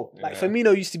 Firmino as well. Like Yeah.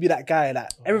 Firmino used to be that guy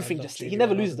that everything love just he Junior, never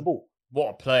I love loses him. the ball. What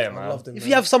a player, I man. loved him. If man.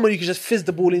 you have someone you can just fizz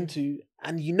the ball into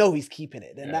and you know he's keeping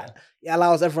it, then Yeah. that it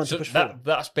allows everyone So to push forward.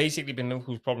 that's basically been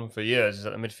Liverpool's problem for years, is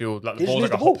that the midfield, like the They just ball's lose like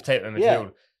a the hot ball. potato in Yeah.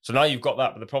 midfield. So now you've got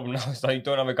that, but the problem now is that you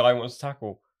don't have a guy who wants to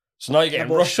tackle. So now you're Yeah, getting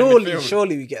but rushed in surely, midfield.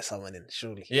 surely we get someone in.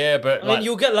 Surely, Yeah, but I mean, like,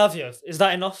 you'll get Lavia. Is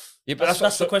that enough? yeah, but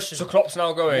that's the question. So Klopp's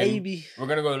now going, maybe. we're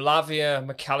going to go Lavia,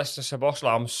 McAllister,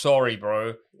 Szoboszlai. I'm sorry,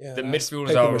 bro. Yeah, The that's midfielders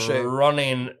paper are mache.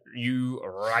 running you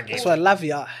ragged. That's why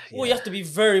Lavia. Well, you have to be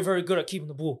very, very good at keeping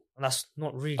the ball, and that's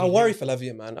not really. I worry for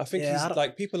Lavia, man. I think Yeah, I he's don't-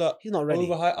 like people are He's not ready.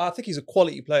 overhyped. I think he's a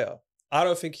quality player. I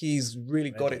don't think he's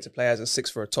really got Ready. it to play as a six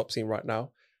for a top team right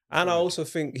now. And I Ready. also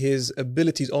think his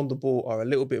abilities on the ball are a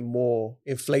little bit more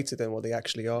inflated than what they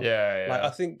actually are. Yeah, yeah. Like I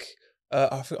think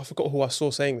I forgot who I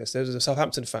saw saying this. There was a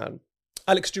Southampton fan,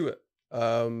 Alex Stewart.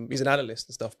 He's an analyst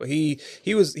and stuff, but he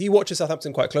watches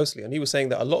Southampton quite closely, and he was saying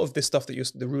that a lot of this stuff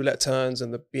that the roulette turns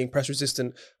and the being press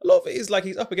resistant, a lot of it is like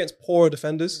he's up against poorer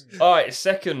defenders. All right,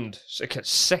 second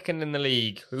in the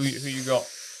league. Who you got?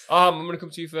 I'm going to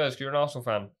come to you first. 'Cause you're an Arsenal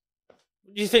fan.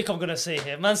 What do you think I'm gonna say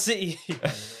here? Man City.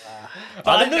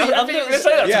 I know knew you- you I'm were not- going to say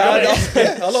that.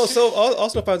 Yeah, a lot of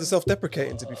Arsenal fans are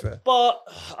self-deprecating. To be fair, But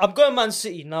I'm going Man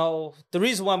City. Now, the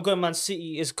reason why I'm going Man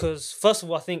City is because, first of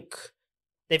all, I think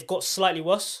they've got slightly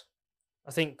worse.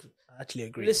 I think, I actually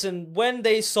agree. listen, when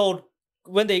they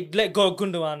let go of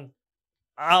Gundogan,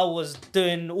 I was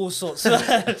doing all sorts.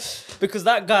 Because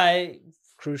that guy,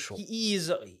 Crucial. he's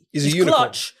a unicorn.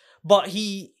 clutch, but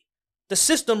the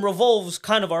system revolves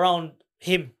kind of around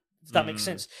him, if that makes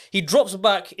sense. He drops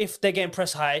back if they're getting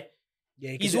pressed high.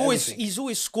 Yeah, he can He's do always everything. he's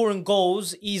always scoring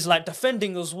goals. He's like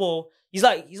defending as well. He's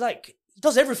like he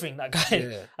does everything, that guy.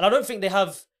 Yeah. And I don't think they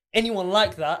have anyone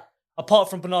like that apart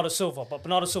from Bernardo Silva. But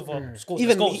Bernardo Silva scores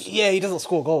Even goals. he doesn't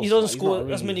score goals. He doesn't Like, he's score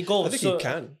not as really- many goals. I think so- he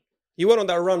can. He went on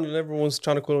that run, and everyone was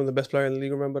trying to call him the best player in the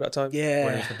league. Remember that time? When he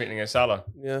Yeah. was competing against Salah.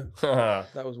 Yeah, Where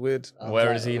that was weird.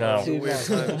 is he now? That was a Too weird much.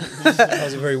 time. That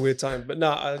was a very weird time. But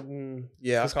nah,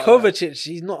 yeah, I can't lie. Kovacic,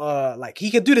 he's not like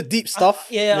he can do the deep stuff.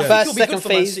 Yeah, I think First, he'll be second good for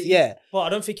Man phase, City, yeah. But I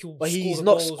don't think he'll. But score he's the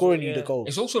not goals, scoring you yeah. the goals.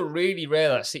 It's also really rare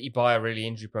that City buy a really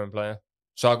injury-prone player.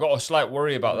 So I got a slight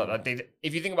worry about that. Like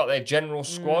if you think about their general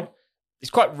squad,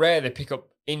 it's quite rare they pick up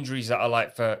injuries that are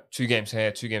like for 2 games here,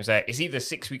 2 games there. It's either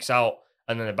 6 weeks out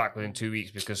and then they're back within 2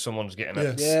 weeks because someone's getting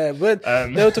it. Yeah, but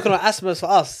Um, they were talking about asthma for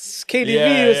us. KDB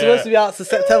Yeah, was supposed yeah. to be out to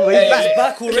September. He's Hey, back.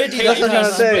 back already. That's what I'm trying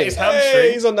to say. Split his Hey,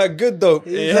 hamstring. he's on that good dope.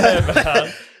 Yeah,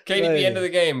 man. KDB, end of the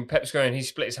game, Pep's going, he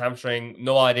split his hamstring,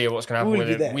 no idea what's going to happen We'll with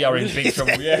be him. there. We are in We'll big be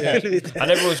trouble. there. Yeah. We'll be there.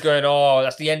 And everyone's going, oh,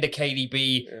 that's the end of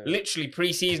KDB. Literally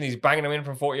pre-season, he's banging them in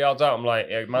from 40 yards out. I'm like,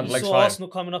 yeah, man's You legs saw fine. Arsenal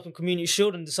coming up in Community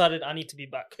Shield and decided I need to be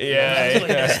back. Yeah, That's what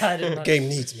he yeah. decided, The man. game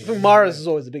needs me. I think Mahrez is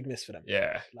always a big miss for them.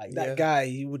 Yeah. Like that Yeah. guy,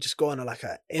 he would just go on like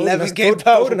a Foden 11 has- game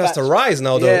Foden has to rise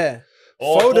now, though. Yeah.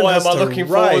 Oh, Foden boy, has am I to looking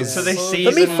forward rise. to this For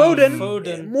season. For me, Foden,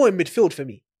 Foden. more in midfield for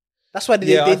me. That's why they,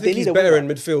 Yeah, they, I they think need he's a better winger.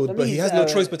 in midfield, For but me, he he's, has no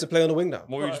choice but to play on the wing now.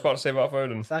 What were you just about to say about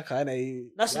Foden? Saka, innit?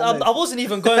 That's, Yeah, I wasn't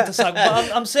even going to Saka,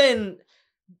 but I'm saying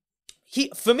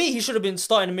for me, he should have been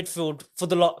starting in midfield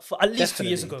for at least 2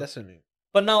 years ago. Definitely.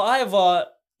 But now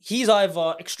he's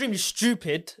either extremely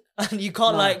stupid and you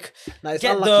can't Nah, it's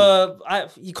get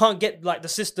unlucky. you can't get like the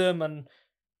system and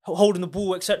holding the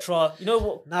ball, etc. You know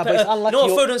what? Nah, but it's unlucky You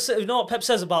know what you're- Foden said, you know what Pep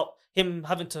says about him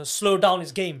having to slow down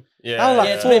his game. Yeah. That was like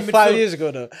Yeah, to 4 or play 5 midfield. years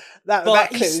ago, though. That But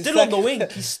clip he's is still like- on the wing.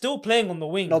 He's still playing on the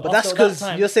wing. No, but after that's that because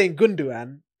time. you're saying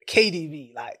Gundogan,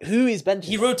 KDB, like who is benching?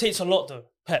 He rotates a lot though,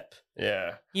 Pep.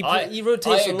 Yeah. He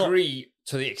rotates a lot. I agree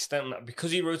to the extent that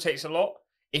because he rotates a lot,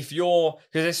 because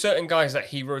there's certain guys that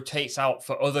he rotates out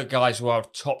for other guys who are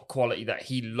top quality that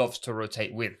he loves to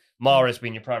rotate with. Mahrez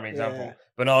being your primary example. Yeah.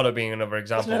 Bernardo being another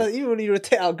example. Even when you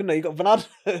rotate out Gundogan, you got Bernardo.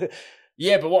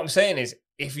 Yeah, but what I'm saying is,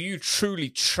 if you truly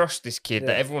trust this kid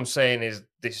that Yeah. everyone's saying is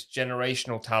this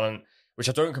generational talent, which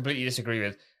I don't completely disagree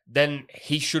with, then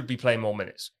he should be playing more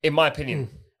minutes, in my opinion.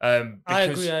 I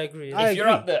Because agree. I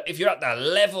if you're at the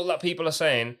level that people are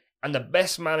saying, and the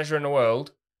best manager in the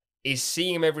world is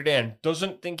seeing him every day and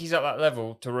doesn't think he's at that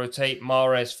level to rotate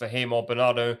Mahrez for him or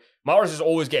Bernardo, Mahrez is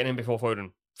always getting in before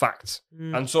Foden. Facts.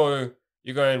 And so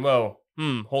you're going, well,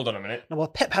 hold on a minute. No, well,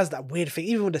 Pep has that weird thing,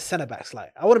 even with the centre backs.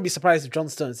 Like, I wouldn't be surprised if John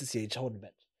Stones this year holding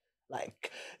bench.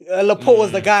 Like, Laporte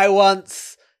was the guy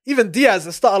once. Even Diaz,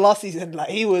 the starter last season, like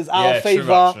he was out of true,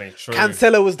 favour. actually, true.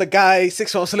 Cancelo was the guy.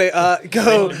 6 months later,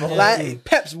 go. Yeah. Like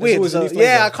Pep's weird. always a So, new flavour.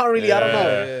 yeah, I can't really. I don't know.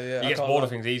 Yeah, He I gets can't bored lie. of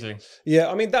things easily.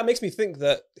 Yeah, I mean, that makes me think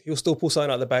that he'll still pull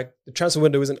something out of the bag. The transfer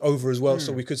window isn't over as well,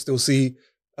 so we could still see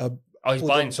Oh, he's pull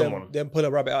buying them- someone. Them pull a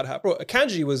rabbit out of the hat. Bro,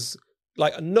 Akanji was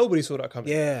like, nobody saw that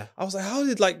coming. Yeah. I was like, how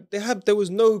did, like, there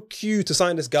was no queue to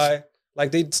sign this guy.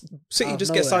 Like, City Out of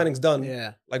just get nowhere. signings done.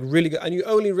 Yeah. Like, really good. And you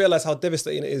only realize how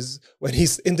devastating it is when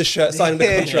he's in the shirt signing the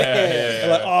Yeah. contract. Yeah. You're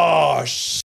like,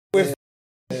 oh,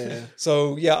 Yeah.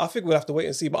 So, yeah, I think we'll have to wait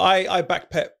and see. But I back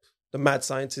Pep, the mad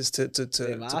scientist, to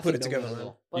Yeah, man, I put it think they'll together, win as man.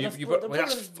 well.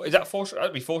 But Is that 4 straight?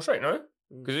 That'd be 4 straight, no?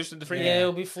 Because it's the 3. Yeah,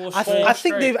 it'll be 4 I, straight. I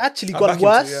think straight. they've actually I got back him too,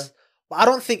 worse. yeah. But I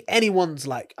don't think anyone's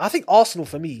like. I think Arsenal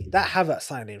for me, that Havertz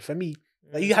signing for me,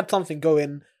 like you had something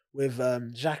going with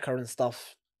Xhaka and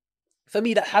stuff. For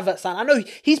me, that Havertz sign, I know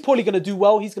he's probably going to do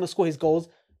well. He's going to score his goals.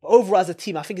 But overall, as a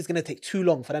team, I think it's going to take too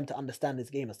long for them to understand this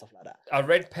game and stuff like that. I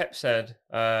read Pep said,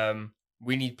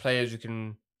 we need players who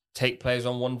can take players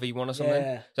on 1v1 or something.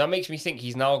 Yeah. So that makes me think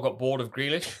he's now got bored of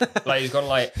Grealish. Like he's gone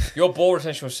like, your ball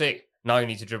retention was sick. Now you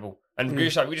need to dribble. And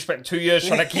Grealish like, we just spent 2 years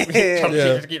trying to keep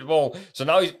to keep the ball. So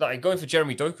now he's like going for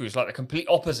Jeremy Doku. It's like the complete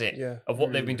opposite of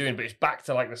what they've been doing. But it's back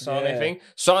to like the Sane Yeah. thing.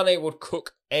 Sane would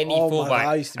cook any Oh my God, I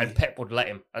fullback used to and be. Pep would let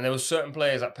him. And there were certain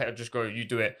players that Pep would just go, you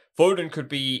do it. Foden could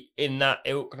be in that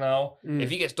ilk now. If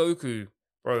he gets Doku, That's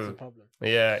bro. the problem.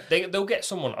 Yeah, they'll get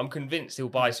someone. I'm convinced he'll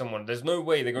buy someone. There's no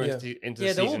way they're going into the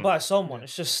Yeah, they will season. buy someone.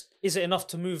 It's just, is it enough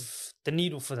to move the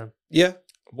needle for them? Yeah.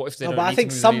 What if they No, don't but I need think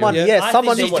to move the someone, needle? yeah, I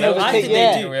someone think needs they to do. I overtake. think they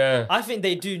Yeah. do. Yeah. I think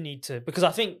they do need to, because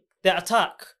I think their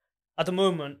attack at the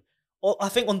moment, or I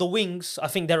think on the wings, I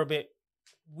think they're a bit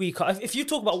weaker. If you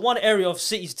talk about one area of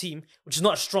City's team which is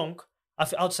not as strong,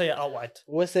 I'd say it out wide.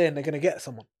 We're saying they're going to get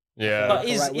someone. Yeah, But the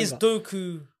is right is winger.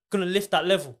 Doku gonna lift that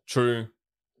level? true.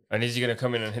 And is he going to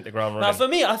come in and hit the ground Now, running? for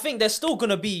me, I think they're still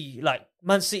gonna be like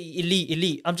Man City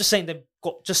elite. I'm just saying they've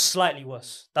got just slightly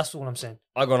worse. That's all I'm saying.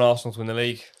 I got Arsenal to win the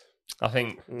league. I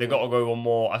think they've got to go one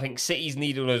more. I think City's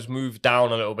needle has moved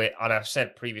down a little bit. And I've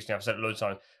said previously, I've said it loads of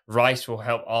times, Rice will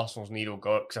help Arsenal's needle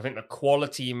go up. Because I think the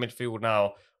quality in midfield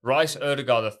now, Rice,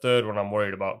 Erdegaard, the third one I'm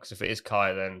worried about. Because if it is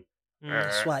Kai, then...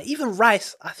 That's why even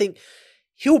Rice, I think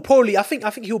he'll probably. I think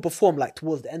he'll perform like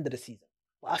towards the end of the season.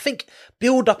 But I think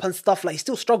build up and stuff like he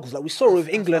still struggles. Like we saw with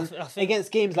England I think-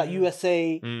 against games like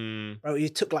USA. Mm. Bro, he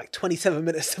took like 27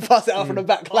 minutes to pass it out from the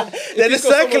back. Like they're he's just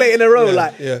got someone- circulating in a row.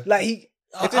 Yeah, yeah. Like he.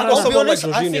 If they've I'll got be someone like honest,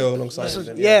 I think- Jorginho alongside him,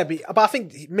 then Yeah, but I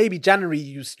think maybe January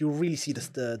you'll really see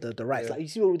the Rice. Like you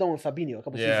see what we've done with Fabinho a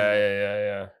couple of seasons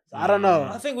ago. Yeah. I don't know.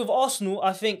 I think with Arsenal,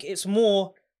 I think it's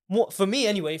more for me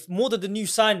anyway. More than the new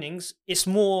signings, it's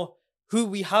more who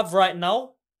we have right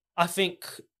now. I think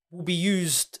will be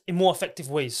used in more effective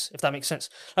ways, if that makes sense.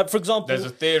 Like, for example, There's a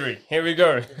theory. Here we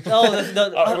go. I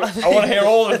I want to hear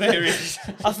all the theories.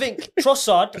 I think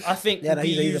Trossard. I think Yeah, will be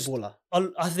he's a used. baller.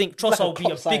 I think Like Trossard a will be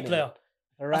top a signing. big player.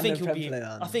 A I random think he'll Prem be.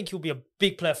 player. I think he'll be a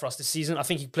big player for us this season. I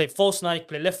think he can play false nine, he can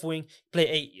play left wing, play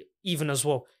 8 even as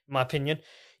well. In my opinion,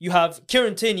 you have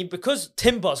Kieran Tierney because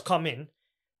Timber's come in.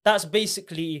 That's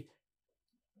basically,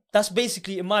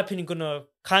 in my opinion, gonna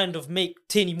kind of make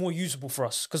Tierney more usable for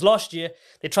us. Because last year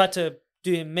they tried to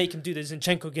make him do the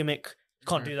Zinchenko gimmick.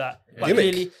 Can't do that. But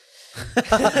Gimmick? clearly,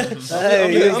 Hey, he's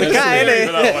the listening. guy, innit?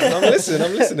 For that one.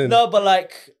 I'm listening. no, but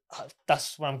like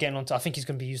that's what I'm getting onto. I think he's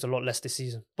gonna be used a lot less this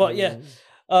season. But yeah,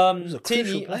 He's a crucial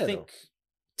Tierney, player, I think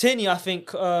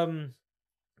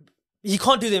he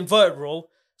can't do the inverted role.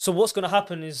 So what's gonna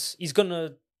happen is he's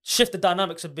gonna shift the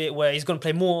dynamics a bit, where he's gonna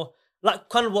play more like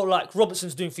kind of what like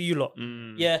Robertson's doing for you lot,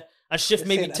 yeah, and shift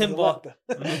maybe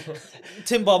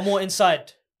Timber more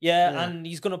inside, yeah, and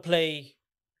he's gonna play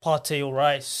Partey or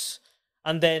Rice,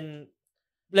 and then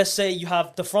let's say you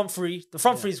have the front three. The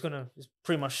front three is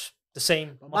pretty much the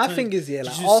same. My thing is, like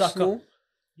Jesus, Arsenal, Saka.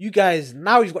 you guys,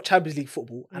 now you've got Champions League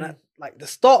football, and at, like the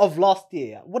start of last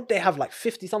year, what did they have, like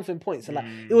 50-something points? And, like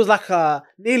it was like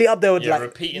nearly up there with like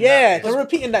repeating that. that. The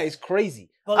repeating that is crazy.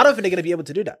 But- I don't think they're gonna be able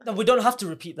to do that. No, we don't have to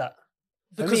repeat that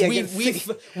because me, we against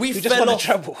City, we just fell won the off.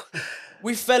 treble.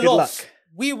 We fell Good off. luck.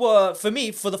 We were, for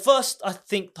me, for the first, I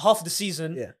think, half of the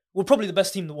season, Yeah. we're probably the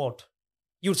best team in the world.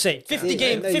 You would say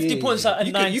 50 points at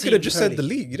You 19. could have just said the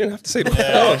league. You didn't have to say the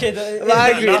Oh, okay, I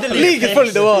agree. The league is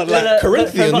probably the world. Like,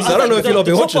 Corinthians, but I don't know if you've not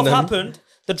been watching drop-off them. happened.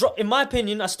 The drop, in my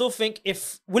opinion, I still think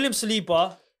if William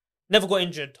Saliba never got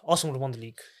injured, Arsenal would have won the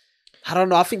league. I don't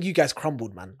know. I think you guys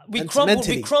crumbled, man. We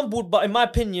Mentally. crumbled, but in my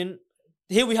opinion,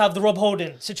 here we have the Rob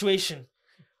Holding situation.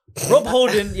 Rob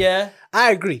Holding, yeah.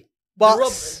 I agree. But I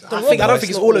don't think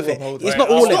it's all of it. It's not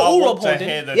all of it. all Rob Holding.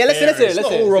 Yeah, let's hear it. Let's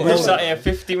hear it. We've sat here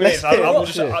 50 minutes. Let's hear I'm it.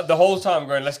 just, the whole time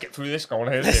going, let's get through this. I want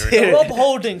to hear the Let's theory. hear The it. Rob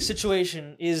Holding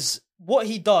situation is what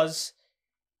he does.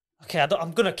 Okay,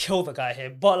 I'm gonna kill the guy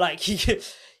here, but like he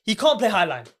can't play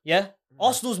highline. Yeah,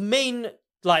 Arsenal's main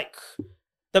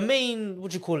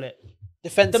what do you call it?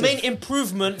 Defensive. The main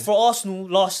improvement for Arsenal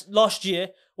last year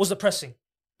was the pressing.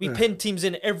 We pinned teams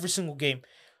in every single game.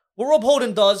 What Rob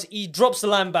Holding does, he drops the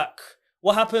line back.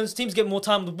 What happens? Teams get more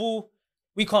time with the ball.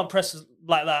 We can't press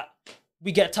like that.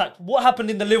 We get attacked. What happened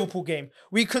in the Liverpool game?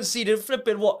 We conceded 4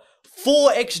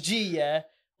 XG, yeah,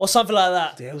 or something like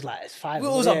that. Yeah, it was like it's 5. It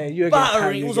was yeah, a you were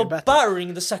battering. It was a battered. battering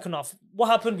in the second half. What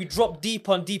happened? We dropped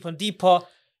deeper and deeper and deeper.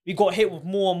 We got hit with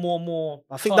more and more and more.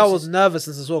 I think that was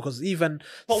nervousness as well, because even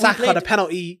But we Saka, played- the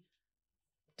penalty,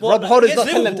 Well, Rob Holding's against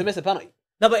not telling them Liverpool- to miss a penalty.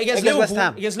 No, but against against West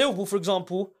Liverpool, Ham. for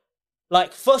example,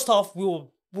 like first half we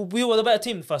were the better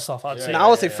team in the first half. I'd say. Now I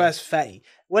would say first 30.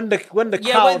 When the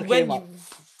crowd came up,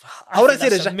 I wouldn't say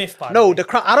that's the a myth. By no, the the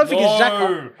crowd. I don't think it's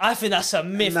Xhaka. No. I think that's a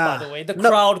myth. Nah. By the way, the No.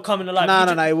 crowd coming alive. Nah, You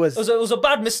no, ju- no, it was. It was a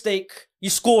bad mistake. You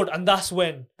scored, and that's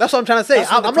when. That's what I'm trying to say. That's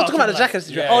when I'm the not crowd talking about the came alive. Xhaka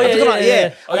situation. Yeah. I'm Oh, talking about yeah.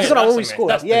 I'm Oh, talking yeah, about when that's we a scored.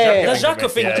 myth. That's the Yeah, Xhaka Xhaka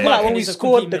myth, thing, yeah. I'm talking about when opinion we is a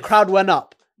scored, complete the myth. crowd went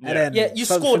up. Yeah. And then Yeah, you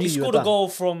for scored. me, You were scored a done. goal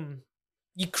from.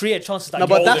 You create chances that. No, you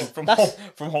but don't. that's-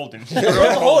 From Holding.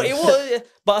 It was,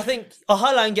 but I think our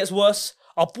high line gets worse.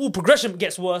 Our ball progression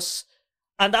gets worse,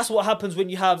 and that's what happens when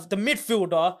you have the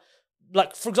midfielder.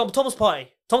 Like for example, Thomas Partey.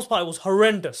 Thomas Partey was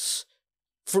horrendous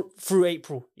through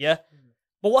April. Yeah,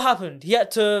 but what happened? He had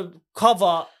to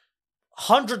cover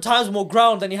 100 times more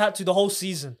ground than he had to the whole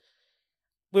season.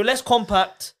 We're less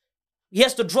compact. He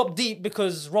has to drop deep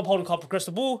because Rob Holding can't progress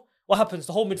the ball. What happens?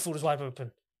 The whole midfield is wide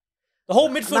open. The whole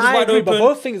midfield Nah, is I wide agree, but open.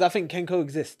 both things I think can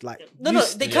coexist. Like No,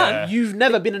 they can. Yeah. You've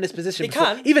never been in this position. They before.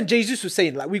 can. Even Jesus was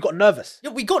saying like we got nervous.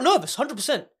 Yeah, we got nervous, 100%. I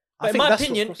But in think my that's what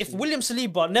opinion, crossed if me. William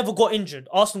Saliba never got injured,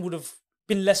 Arsenal would have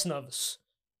been less nervous.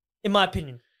 In my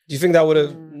opinion. Do you think that would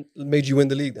have made you win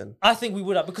the league then? I think we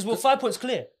would have, because we're 5 points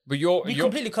clear. But We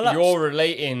completely collapsed. You're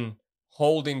relating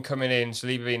Holding coming in,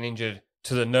 Saliba being injured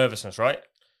to the nervousness, right?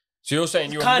 So you're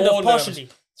saying you're Kind more of partially.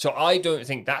 nervous. So I don't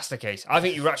think that's the case. I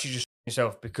think you were actually just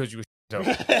yourself because you were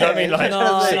yourself. Do you know what I mean? Like,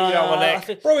 sitting on my I neck.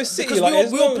 think- Bro, it's City. Because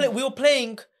Like, we were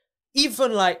playing,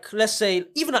 even like, let's say,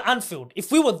 even at Anfield,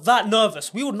 if we were that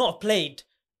nervous, we would not have played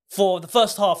for the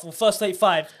first half or first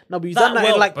 35. No, but you've that done that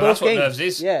well. in like But both that's what games. nerves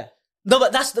is. Yeah. No,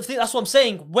 but that's the thing. That's what I'm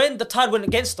saying. When the tide went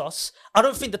against us, I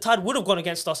don't think the tide would have gone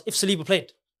against us if Saliba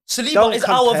played. Saliba Don't is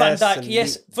our Van compare Dijk. Saliba.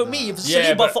 Yes, for me, if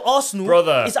Yeah, Saliba but for Arsenal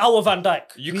brother, is our Van Dijk.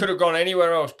 You could have gone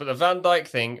anywhere else, but the Van Dijk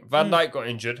thing, Van Dijk got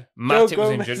injured, Matip was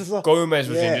Gomez injured, as well. Gomez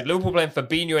was Yeah. injured, Liverpool playing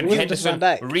Fabinho and It wasn't just Henderson,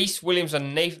 Van Dijk. Reece Williams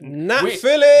and Nathan. Nat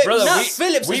Phillips. Brother, Nat we-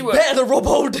 Phillips we is were- better than Rob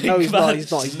Holding. No, he's man. not.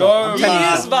 He's not. He's No, not. I'm He telling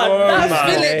you. is, man. No, Nat man.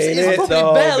 Phillips Ain't is it, probably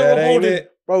dog? better than That Rob ain't Holding.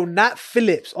 it. Bro, Nat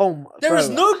Phillips. Oh, my, There is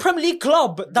no Premier League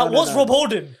club that was Rob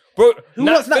Holding. Bro, Who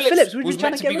was Nat Phillips? We've been was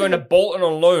trying meant to to get be going rid to of Bolton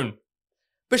on loan.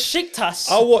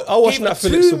 Besiktas I'll watch gave Nat a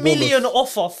Phillips for $2 million Bournemouth.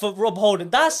 offer for Rob Holding.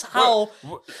 That's how,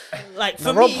 like,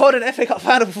 for Rob me, Holding FA Cup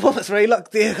final performance where he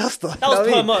looked the Augusta. that was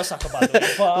per Mertesacker, by the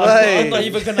way. But I'm not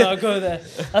even going to go there.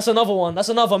 That's another one. That's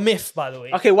another myth, by the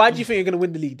way. Okay, why do you think you're going to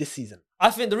win the league this season?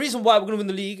 I think the reason why we're going to win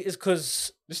the league is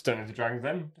because... Just don't know the Dragons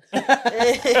then.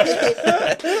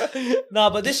 Nah,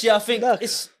 but this year I think Look.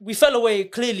 we fell away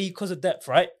clearly because of depth,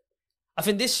 right? I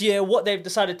think this year what they've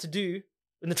decided to do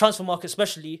in the transfer market,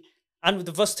 especially, and with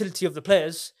the versatility of the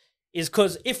players, is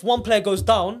because if one player goes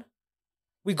down,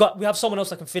 we have someone else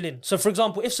that can fill in. So, for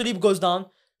example, if Saliba goes down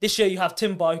this year, you have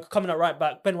Timber who can come in at right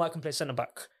back. Ben White can play centre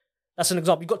back. That's an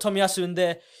example. You got Tomiyasu in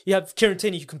there. You have Kieran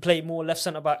Tierney who can play more left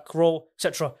centre back role,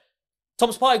 etc.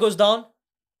 Thomas Partey goes down.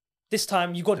 This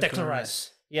time you got Declan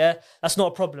Rice. Yeah, that's not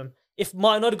a problem. If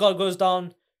Martin Odegaard goes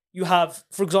down, you have,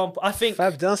 for example, I think...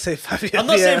 Don't say Fabio. I'm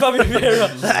not saying Fabio Vieira.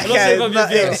 I'm not saying Fabio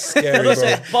Vieira. Scary, I'm not bro.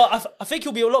 saying, but I think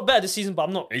he'll be a lot better this season, but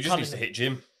I'm not... He just needs to hit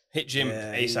Jim. Hit Jim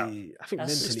ASAP. I think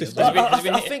That's- mentally. as Has well. he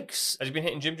been I hitting- think Has he been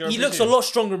hitting Jim during he looks a lot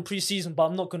stronger in pre-season, but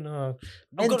I'm not gonna.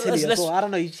 Mentally as well. I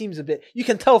don't know. He seems a bit. You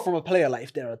can tell from a player like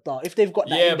if they're a dart, if they've got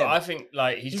that. Yeah, in but them. I think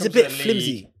like he's He's come a to bit the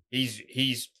flimsy. league. He's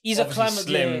a obviously climate-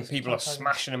 slim. yeah, People are climate-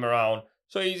 smashing him around,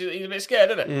 so he's a bit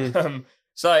scared, isn't it?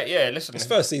 So yeah, listen. His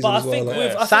first season But I as well. think like-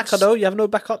 with I Saka think though, you have no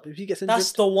backup if he gets injured.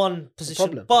 that's the one position.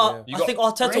 problem. But You I got think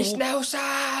Arteta Grace will. Nelson.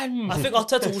 I think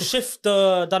Arteta will shift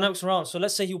the dynamics around. So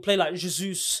let's say he'll play like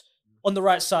Jesus on the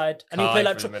right side, and he'll Kai play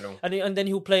like through the middle. and then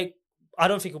he'll play. I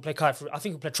don't think he'll play Kai through. I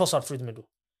think he'll play Trossard through the middle.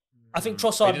 I think He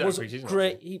did Trossard that was pre-season,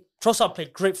 great. Trossard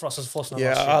played great for us as a false nine.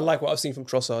 Yeah, last I year. like what I've seen from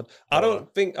Trossard.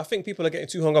 I think people are getting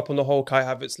too hung up on the whole Kai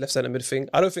Havertz left centre mid thing.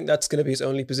 I don't think that's going to be his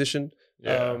only position.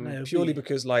 Yeah. Purely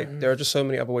because there are just so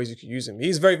many other ways you could use him.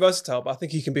 He's very versatile, but I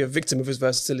think he can be a victim of his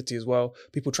versatility as well.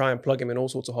 People try and plug him in all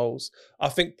sorts of holes. I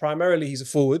think primarily he's a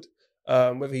forward,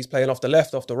 whether he's playing off the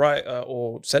left, off the right,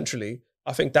 or centrally.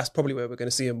 I think that's probably where we're going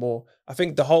to see him more. I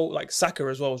think the whole Saka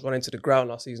as well was running to the ground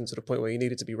last season to the point where he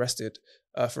needed to be rested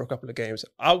for a couple of games.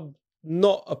 I'm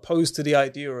not opposed to the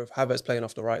idea of Havertz playing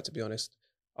off the right, to be honest.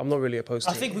 I'm not really opposed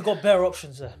to I think it. we got better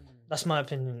options there. That's my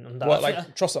opinion on that. What, I think-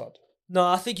 like Trossard? no,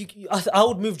 I think I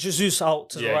would move Jesus out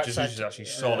to the Yeah, right Jesus side. is actually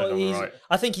solid on the right.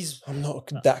 I think he's. I'm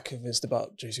not that convinced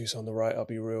about Jesus on the right, I'll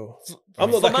be real. I'm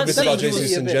not For that Man convinced City, about he was-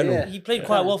 Jesus in a bit, general. yeah. He played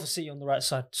quite well for City on the right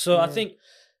side. So I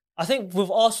think with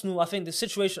Arsenal, I think the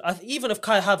situation, even if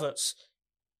Kai Havertz,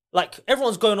 like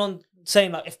everyone's going on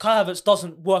saying like if Kai Havertz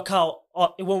doesn't work out,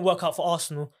 it won't work out for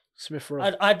Arsenal. Smith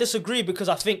Rowe. I disagree because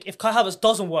I think if Kai Havertz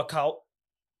doesn't work out,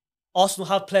 Arsenal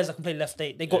have players that can play left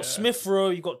eight. They got Smith Rowe,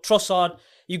 you got Trossard,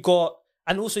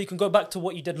 and also you can go back to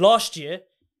what you did last year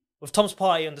with Thomas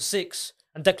Partey on the 6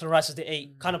 and Declan Rice as the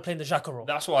 8, kind of playing the Xhaka role.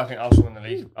 That's why I think Arsenal win the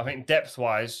league. I think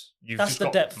depth-wise, you've That's just the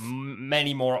got depth.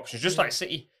 many more options. Just like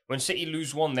City. When City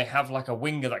lose one, they have like a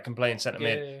winger that can play in centre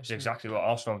mid, Yeah. which is exactly what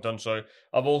Arsenal have done. So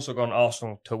I've also gone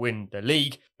Arsenal to win the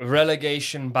league.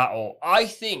 Relegation battle. I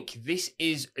think this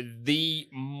is the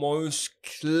most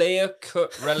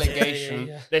clear-cut relegation.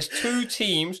 Yeah. There's two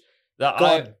teams that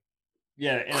God.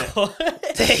 Yeah,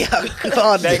 innit? Damn,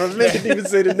 God, They- from I me. didn't even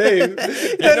say the name.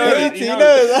 He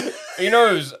knows, knows. He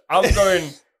knows. I'm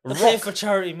going They're playing rock, for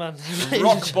charity, man.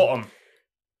 rock bottom.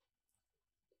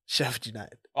 Sheffield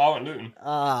United. I want Luton.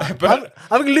 I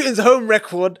think Luton's home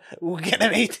record will get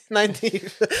them 18th,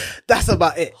 19th. That's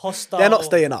about it. Hostile. They're not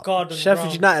staying up. Garden Sheffield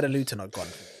ground. United and Luton are gone.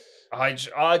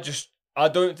 I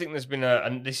don't think there's been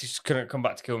and this is going to come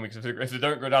back to kill me because if they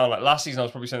don't go down, like last season I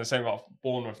was probably saying the same about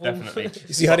Bournemouth, definitely.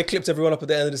 You see how they clipped everyone up at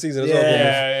the end of the season as well?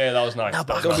 Yeah. Yeah, that was nice. No,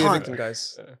 but Don't be a Can't. victim,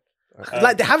 guys.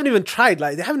 Like they haven't even tried.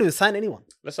 Like they haven't even signed anyone.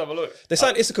 Let's have a look. They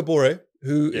signed Issa Kabore,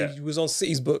 who Yeah. was on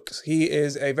City's books. He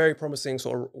is a very promising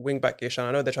sort of wing-back-ish, and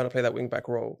I know they're trying to play that wing-back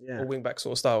role, Yeah. or wing-back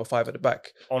sort of style, 5 at the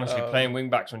back. Honestly, playing wing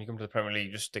backs when you come to the Premier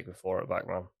League, just stick with 4 at the back,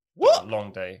 man. What?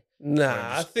 Long day.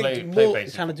 Nah, Just I think play more... They're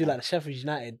basic trying to do football. like the Sheffield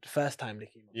United first time they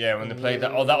came. Yeah, when they played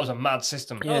that. Oh, that was a mad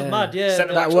system. That was mad, yeah.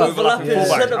 Centre That backs worked. overlapping Yeah.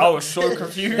 fullbacks. Centre I back- was so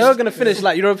confused. They were going to finish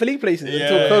like Europa League places until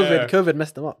Yeah, COVID. yeah. COVID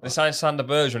messed them up. They signed Sander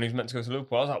Berge when he was meant to go to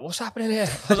Liverpool. I was like, what's happening here? I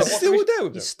was He's like, what still do we- there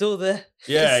with them. He's still there.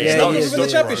 Yeah, Yeah, still- he he's is still in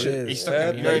the there, championship. bro. He's stuck Yeah,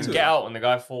 in, you know, play you to get it. out and the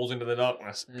guy falls into the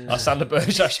darkness. That's Sander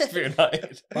Berge at Sheffield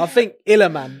United. But I think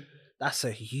Illerman, that's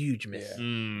a huge miss.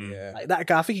 Mm. Yeah. Like that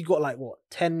guy, I think he got like what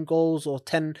 10 goals or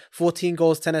 14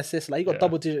 goals, 10 assists. Like he got Yeah.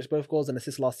 double digits, both goals and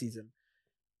assists last season.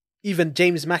 Even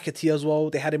James McAtee as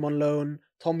well. They had him on loan.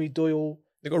 Tommy Doyle.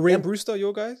 They got Ryan Brewster,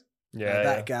 your guys? Yeah,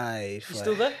 That guy. He's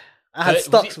still there? I had 30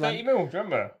 stocks, 30 man. mil, do you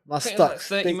remember? My I think it was like stocks.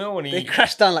 30 mil when They he...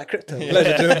 crashed down like crypto. Yeah.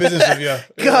 Pleasure doing business with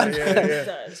you. God. Yeah.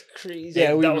 That's crazy.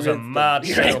 Yeah, we that was a rinsed them. mad We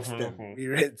sale rinsed from them. Liverpool. We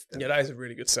rinsed them. Yeah, that is a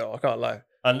really good sell. I can't lie.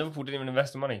 And Liverpool didn't even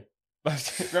invest the money.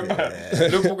 Remember? Yeah.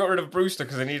 Liverpool got rid of Brewster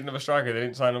because they needed another striker. They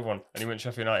didn't sign another one. And he went to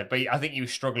Sheffield United. But I think he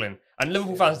was struggling. And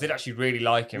Liverpool fans did actually really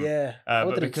like him. Yeah. I But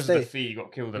wanted him to because of the stay. fee, he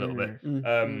got killed a little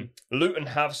Mm. bit. Luton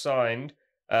have signed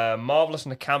Marvellous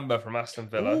Nakamba from Aston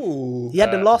Villa. Ooh. He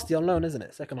had them last year on loan, isn't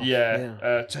it? Second half.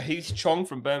 Yeah. Tahith Chong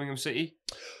from Birmingham City.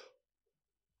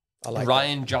 I like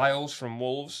Ryan Giles from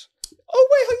Wolves. Oh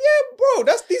wait, yeah,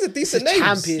 bro. These are decent This is names.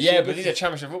 Championship. Yeah, but these are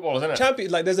championship footballers, isn't it?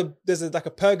 Champion, like there's a like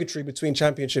a purgatory between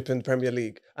Championship and Premier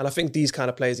League, and I think these kind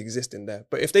of players exist in there.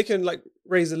 But if they can like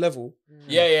raise the level,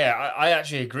 Yeah. I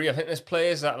actually agree. I think there's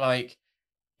players that like,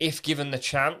 if given the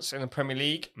chance in the Premier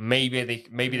League, maybe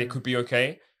they could be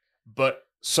okay. But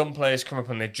some players come up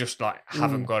and they just like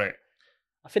haven't got it.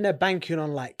 I think they're banking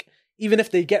on like, even if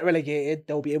they get relegated,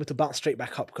 they'll be able to bounce straight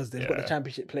back up because they've got the Yeah.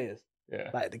 Championship players. Yeah.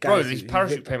 Like the guys Bro, who- these who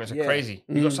parachute hit- payments are yeah. crazy.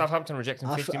 You got Southampton rejecting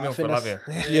I 50 th- I mil for think Lavia.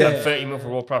 that's- Yeah. And 30 mil for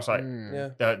Raw Price. Like, yeah.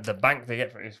 the bank they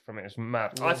get from it is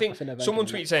mad. Yeah, I I think think they're someone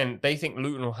banking on tweeted saying they think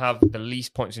Luton will have the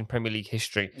least points in Premier League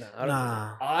history.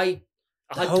 Nah. I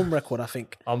The home record, I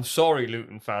think. I'm sorry,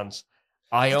 Luton fans.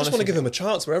 I I just honestly want to give him a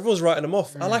chance where everyone's writing them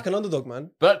off. I like an underdog,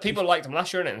 man. But people liked them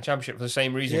last year in the Championship for the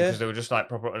same reason, Yeah. because they were just like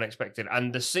proper unexpected.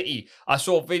 And the City, I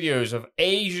saw videos of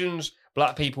Asians,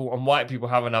 black people, and white people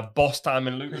having a boss time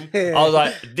in Luton. I was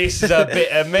like, this is a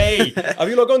bit of me. Have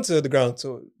you not gone to the ground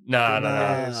tour?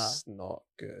 Nah. It's not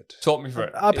good. Talk me through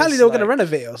it. Apparently It's they were going to like-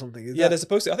 renovate it or something. Is Yeah, that- they're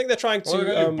supposed to. I think they're trying What are we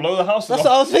to gonna do, blow the house that's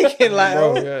what I was thinking. Like,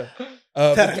 bro, oh,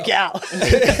 yeah. get out.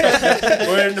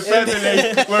 We're in the Premier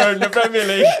League. We're in the Premier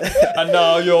League. And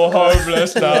now you're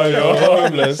homeless. Now you're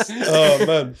homeless. Oh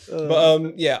man,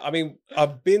 but yeah, I mean,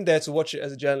 I've been there to watch it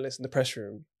as a journalist in the press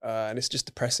room, and it's just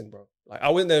depressing, bro. Like I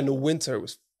went there in the winter; it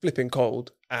was flipping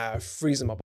cold, freezing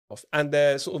my butt off, and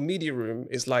their sort of media room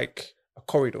is like a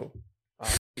corridor.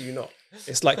 You know,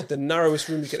 it's like the narrowest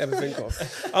room you could ever think of.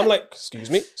 I'm like, excuse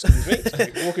me,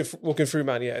 walking through,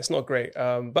 man. Yeah, it's not great.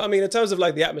 But I mean, in terms of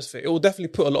like the atmosphere, it will definitely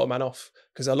put a lot of man off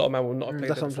because a lot of man will not have played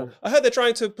that's there what I'm before. I heard they're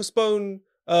trying to postpone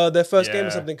their first game or Yeah.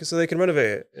 something so they can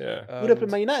renovate it. Yeah. Would have been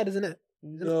Man United, isn't it?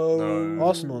 No.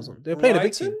 Arsenal or something. They're playing a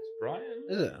big Brighton? team. Brighton?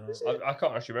 Is it? I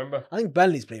can't actually remember. I think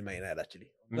Burnley's playing Man United actually.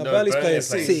 No, Burnley's playing are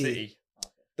City.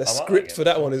 The I like script that for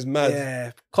that one is mad.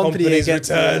 Yeah, Company's against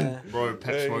return. Bro,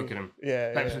 Pep's smoking him.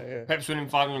 Yeah, Pep's, yeah, yeah. Pep's winning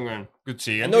 5-0 going, good to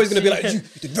see you. I know he's going to be like, you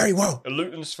did very well.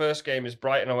 Luton's first game is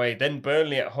Brighton away, then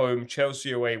Burnley at home,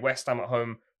 Chelsea away, West Ham at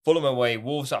home, Fulham away,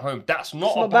 Wolves at home. That's not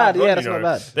That's a not bad bad. run, Yeah, that's you know.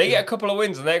 not bad. They get a couple of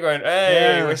wins and they're going,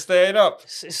 hey, Yeah. we're staying up.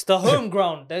 It's the home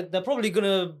ground. They're probably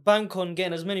gonna bank on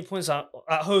getting as many points at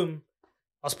home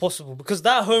as possible because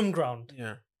that home ground.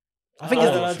 Yeah. I think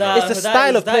Oh, it's that- the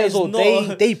style of that players. is All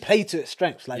not- they play to its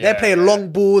strengths. Like Yeah, they're playing yeah.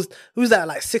 long balls. Who's that?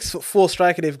 Like 6'4"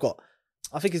 striker they've got.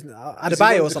 I think it's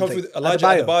Adebayo or something. Elijah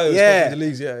Adebayo Yeah. the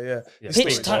leagues, yeah. Yeah, Pitch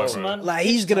big tax, ball, man. Like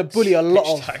he's Pitch gonna tax. bully a lot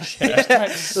Pitch of.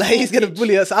 tax, yeah. Like he's gonna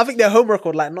bully us. I think their home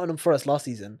record, like Nottingham Forest last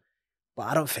season, but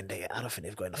I don't think they've got enough.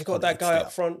 They got quality that to guy stay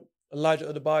up front, Elijah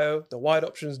Adebayo, the wide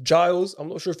options, Giles. I'm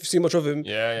not sure if you've seen much of him.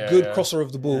 Yeah, Good yeah. crosser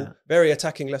of the ball, Yeah. very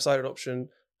attacking left-sided option.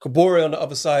 Kabore on the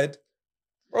other side.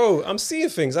 Bro, I'm seeing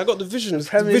things. I got the visions. The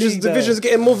Premier visions, League, the visions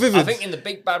getting more vivid. I think in the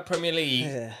big bad Premier League,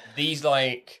 Yeah. these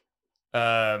like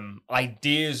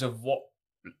ideas of what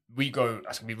we go,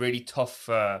 that's gonna be really tough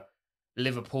for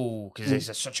Liverpool because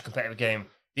it's such a competitive game.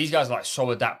 These guys are like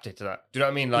so adapted to that. Do you know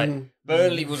what I mean? Like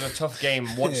Burnley was a tough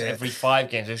game once Yeah. every 5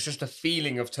 games. It's just a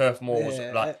feeling of Turf Moor was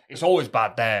Yeah. like it's always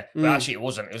bad there, but actually it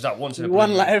wasn't. It was that once in a We won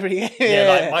blue like moon. every game. Yeah,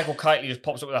 like Michael Kitely just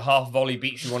pops up with a half volley,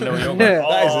 beats you 1-0. You're Yeah. like,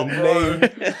 That is oh,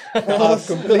 a bro. name. I've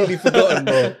completely forgotten,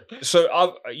 bro.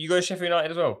 So you go to Sheffield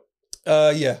United as well?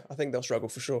 Yeah, I think they'll struggle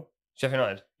for sure. Sheffield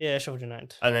United, Yeah, Sheffield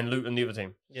United. and then Luton, the other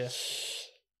team. Yeah.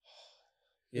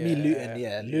 Me Luton,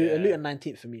 Luton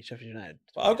 19th for me, Sheffield United.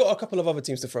 But I've got a couple of other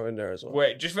teams to throw in there as well.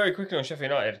 Wait, just very quickly on Sheffield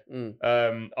United.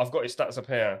 I've got his stats up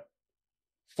here.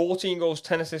 14 goals,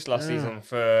 10 assists last season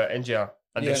for NGR,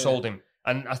 and Yeah. they sold him.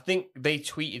 And I think they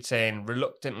tweeted saying,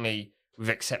 reluctantly, we've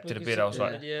accepted a bid. I was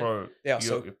like, Yeah. bro, Yeah, you're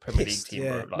so a Premier League Pissed, team, yeah.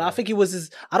 bro. Like, No, I think he was.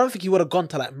 I don't think he would have gone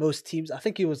to like most teams. I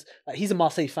think he was. Like, he's a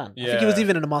Marseille fan. I think he was Yeah.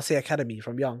 even in the Marseille academy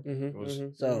from young. Mhm, was-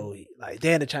 mhm. So like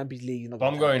they're in the Champions League. but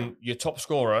I'm going, your top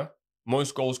scorer,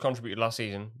 most goals contributed last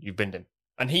season, you've binned him.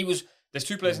 And he was, there's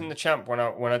 2 players in the champ when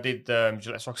I did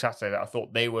Gillette Soccer Saturday that I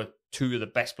thought they were 2 of the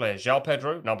best players. João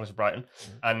Pedro, now plays for Brighton,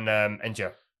 and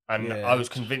Engia. And Yeah. I was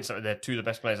convinced that they're 2 of the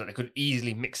best players, that they could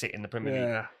easily mix it in the Premier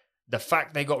League. The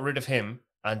fact they got rid of him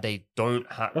and they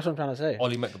don't have. That's what I'm trying to say.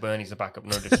 Ollie McBurney's the backup,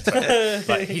 no disrespect.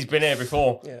 Like, he's been here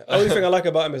before. Yeah. Only thing I like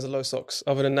about him is the low socks.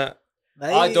 Other than that,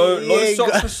 I don't. Low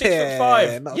socks for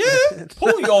 6'5". yeah.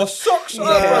 Pull your socks up,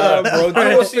 Yeah, brother. bro, I do don't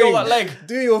your want to see all thing. that leg.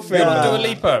 Do your thing. Yeah, man. do a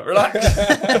leaper. Relax.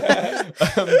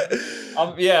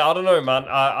 Yeah, I don't know, man.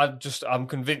 I'm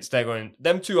convinced they're going.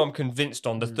 Them two, I'm convinced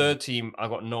on. The third team, I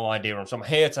got no idea on. So I'm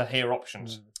here to hear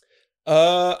options.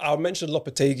 I mentioned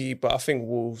Lopetegui, but I think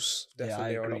Wolves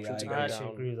definitely are an agree, option to I go I actually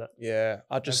down. agree with that. Yeah,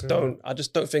 I just agree.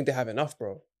 don't think they have enough,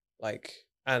 bro. Like,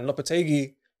 and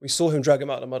Lopetegui, we saw him drag him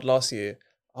out of the mud last year.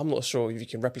 I'm not sure if you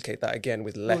can replicate that again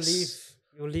with less.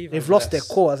 You'll leave. They've him. lost their less.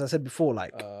 core, as I said before.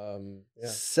 Like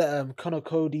Yeah. Connor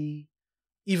Cody,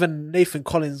 even Nathan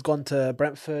Collins gone to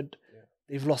Brentford. Yeah.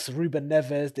 They've lost Ruben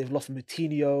Neves. They've lost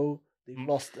Moutinho. They've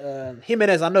lost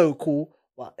Jimenez. I know, cool,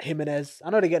 but Jimenez. I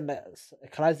know they're getting that.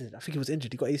 Kalajdzic, I think he was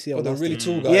injured. He got ACL. Oh, the last really year.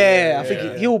 tall guy. Yeah, I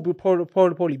think he'll be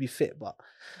probably be fit, but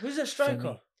Who's the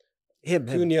striker? him.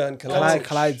 Cunha and Kalajdzic.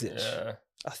 Kalajdzic. Yeah.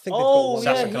 I think Oh they've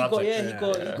got yeah, one. he Sasa got. Kalajdzic. Yeah, he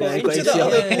got. Yeah. He got. Yeah, he got Who's injured. that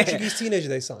other Yeah. Portuguese teenager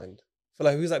they signed for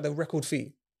like who's like the record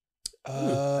fee?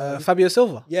 Fabio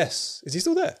Silva. Yes, is he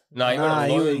still there? Nah, he went Nah, on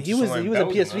he loan was to somewhere in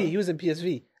Belgium, PSV. man. He was in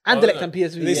PSV. Oh, Anderlecht really? and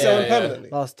PSV. Did they sell him yeah. permanently?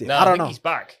 Last year. Nah, I don't think know. he's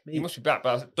back. He Maybe. must be back,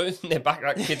 but I don't think they're back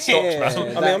like kid stocks, Yeah, man. I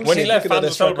mean, I'm When he just left, looking at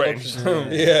fans their were striker celebrating.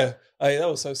 options. Yeah, that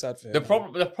was so sad for him.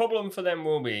 The problem for them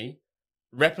will be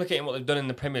replicating what they've done in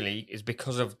the Premier League is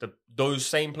because of those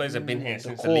same players have been here the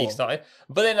since the league core. started.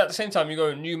 But then at the same time, you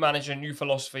go new manager, new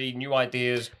philosophy, new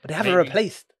ideas. But they haven't maybe-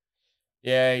 replaced.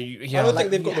 Yeah, I yeah. don't like-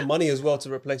 think they've got the money as well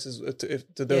to replace to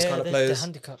those kind of The players.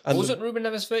 handicap. And Wasn't Ruben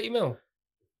Neves 30 mil?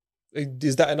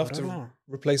 is that enough I to don't know.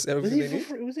 replace Was everything he they for need?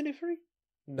 free? Wasn't it free?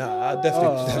 Nah, definitely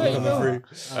Oh, definitely not free.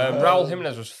 Raul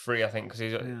Jimenez was free, I think, because he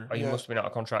Yeah. must have been out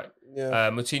of contract. Yeah.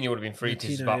 Moutinho would have been free because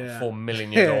he's Moutinho, about yeah. 4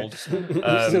 million years old.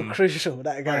 He's so crucial,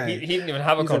 that guy. He didn't even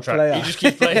have a He's a contract. player. He just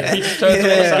keeps playing. He just turns Yeah.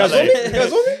 up on You guys Saturday. You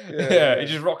guys want me? Yeah, he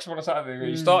just rocks him on a Saturday.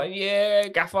 You starting? Yeah,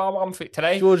 Gaffer, I'm fit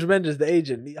today. George Mendes, the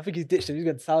agent. I think he's ditched him. He's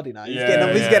going to Saudi now. He's Yeah, getting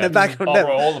he's yeah. getting it back on Oh, them.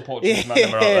 bro, all the Portuguese men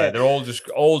are out there. Yeah. They're all just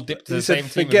all dipped to He the said, same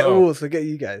team as forget well. rules, forget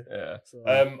you guys. Yeah. So,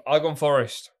 I gone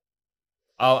Forest.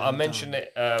 I mentioned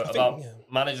it about yeah.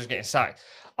 managers getting sacked.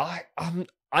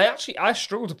 I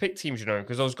struggle to pick teams,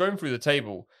 because I was going through the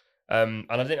table, and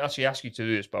I didn't actually ask you to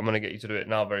do this, but I'm going to get you to do it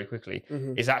now very quickly.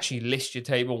 Mhm. Is actually list your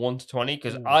table 1 to 20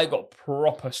 because I got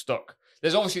proper stuck.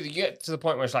 There's obviously you get to the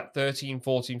point where it's like 13,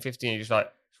 14, 15, and you're just like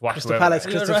whack Crystal whoever. Palace,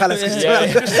 Yeah, Crystal right, Palace,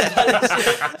 yeah. Crystal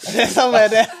Palace. There's somewhere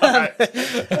there.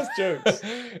 That's jokes.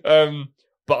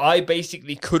 But I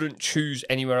basically couldn't choose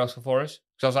anywhere else for Forest.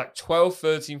 So I was like 12,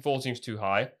 13, 14 is too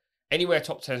high. Anywhere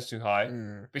top 10 is too high.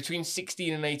 Between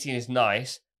 16 and 18 is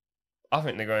nice. I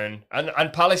think they're going...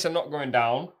 And Palace are not going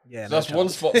down. Yeah, So that's no one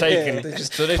chance. spot taken. They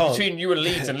just So there's can't. between you and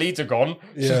Leeds are gone.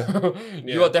 Yeah. So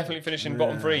you Yeah. are definitely finishing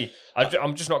bottom three.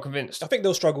 I'm just not convinced. I think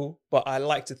they'll struggle, but I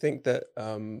like to think that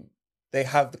they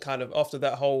have the kind of, after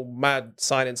that whole mad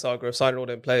signing saga of signing all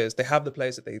them players, they have the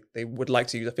players that they would like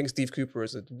to use. I think Steve Cooper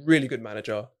is a really good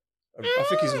manager. I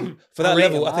think he's, for that I rate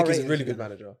level, him. I think I he's a rate really him. good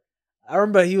manager. I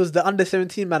remember he was the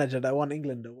under-17 manager that won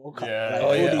England the World Cup. Yeah. Like, Oh,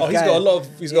 all Oh yeah, these he's got a guys.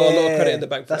 lot of credit in the Yeah,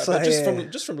 bank for that's that. But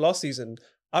what- just from last season,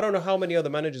 I don't know how many other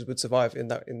managers would survive in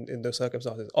those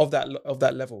circumstances of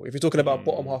that level. If you're talking about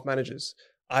bottom half managers,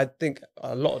 I think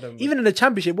a lot of them. Even in the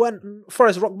Championship, weren't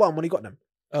Forest rock bottom when he got them?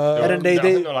 uh, And then they I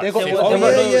think got they're like they fifth. got- oh they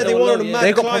were- yeah, they they were were on a low, mad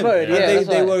they got climb. promoted, And yeah, they, that's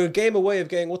they right. were a game away of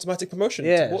getting automatic promotion.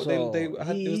 Yeah, What so they came down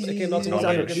to he's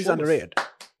knowledge. he's underrated.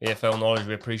 EFL knowledge,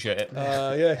 we appreciate it.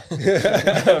 Yeah,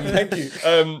 thank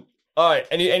you. All right.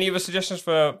 Any other suggestions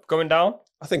for going down?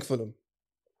 I think Fulham.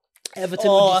 Everton,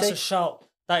 Oh, would that's you a say? shout.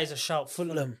 That is a shout.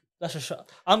 Fulham. Fulham. That's a shout.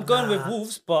 I'm going with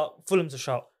Wolves, but Fulham's a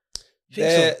shout. You think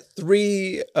Their so?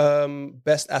 three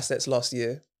best assets last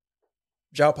year: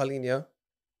 João Palhinha,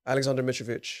 Alexander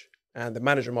Mitrovic, and the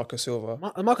manager Marco Silva.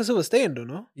 Marcus Silva's staying though,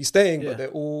 no? He's staying, Yeah. but they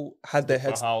all had their For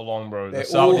heads. how long, bro? They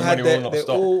The all Saudi had money their. will not They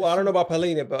stop. all. I don't know about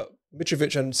Palhinha, but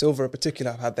Mitrovic and Silva in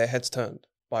particular have had their heads turned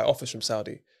by offers from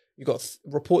Saudi. You got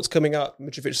reports coming out.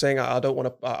 Mitrovic saying, "I don't want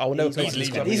to. I will never play He's for this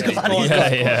leaving. club." He's again."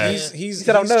 gone. Yeah. He's He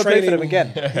said, "I'll never play for them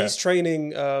again." He's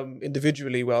training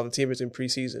individually while the team is in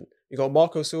pre-season. You got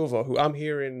Marco Silva, who I'm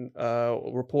hearing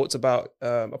reports about.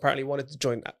 Apparently, wanted to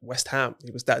join West Ham.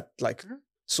 He was that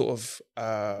sort of.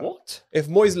 What? If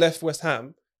Moyes left West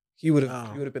Ham, he would have.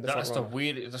 Oh. He would have been the That's front the runner.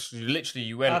 weird. That's literally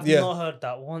you went. I've Yeah. not heard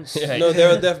that once. Yeah. No,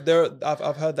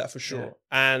 I've heard that for sure.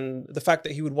 And the fact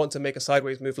that he would want to make a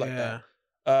sideways move like that.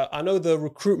 I know the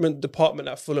recruitment department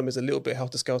at Fulham is a little bit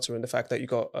helter-skelter in the fact that you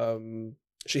got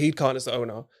Shahid Khan as the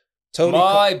owner. Tony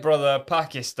My brother,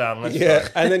 Pakistan. Let's Yeah, go.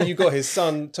 and then you got his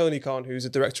son, Tony Khan, who's a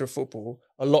director of football.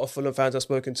 A lot of Fulham fans I've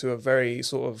spoken to are very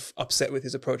sort of upset with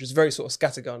his approach. It's very sort of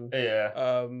scattergun.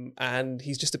 Yeah. And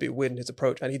he's just a bit weird in his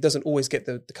approach. And he doesn't always get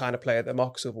the kind of player that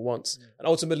Marcus Silva wants. And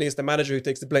ultimately, it's the manager who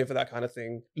takes the blame for that kind of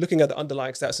thing. Looking at the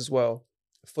underlying stats as well,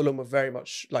 Fulham were very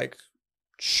much like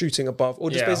shooting above, or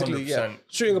just Yeah, basically, 100%.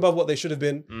 shooting above what they should have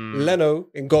been. Leno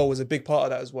in goal was a big part of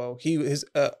that as well. His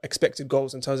expected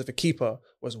goals in terms of a keeper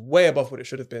was way above what it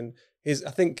should have been.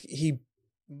 I think he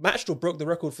matched or broke the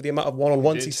record for the amount of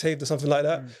one-on-ones he saved or something like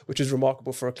that, which is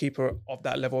remarkable for a keeper of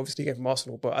that level. Obviously, he came from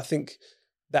Arsenal, but I think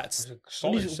that's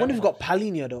When you've got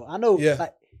Paulinho though, I know Yeah.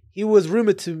 like he was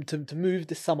rumored to move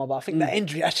this summer, but I think that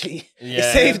injury actually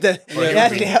Yeah. saved them. Well, It he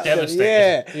actually was helped them.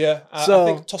 devastated. Yeah. I So-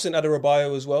 think tossing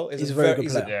Adebayo as well is He's a a very very good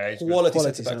he's a player. Yeah, he's good. quality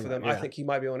Quality centre back for centre them. back, I yeah. think he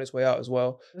might be on his way out as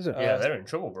well. Yeah, they're in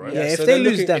trouble, bro. Yeah, if so they they're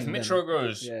lose looking- them, If then- Mitro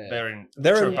goes, Yeah. they're in.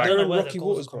 They're Mitro in- back. they're I don't in know where rocky the goals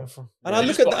waters, are coming bro. from. And They I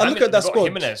just look at bought that They squad. bought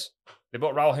Jimenez. They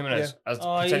bought Raul Jimenez as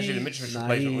potentially the Mitrovic's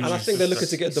replacement. he's- And I think they're looking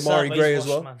to get He's Damari sad, but Gray he's as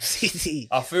well. washed, man. CT.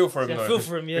 I feel for him Yeah, I though. feel 'cause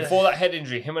for him, yeah. Before that head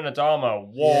injury, him and Adama,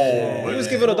 whoa. Yeah. He was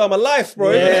giving Adama life,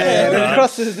 bro. Yeah, man. the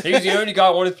crosses. He was the only guy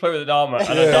who wanted to play with Adama, and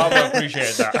Adama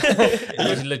appreciated that. He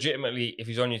was legitimately, if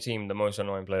he's on your team, the most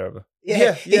annoying player ever.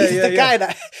 Yeah, he's yeah, the guy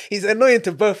that he's annoying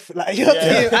to both, like your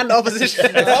Yeah. team and the opposition.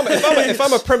 If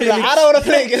I'm a Premier Like, League, I don't want to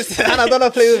play against him, and I don't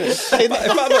want to play with him.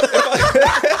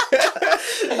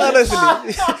 Honestly,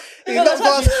 he's not That's actually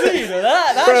passing. true, you know,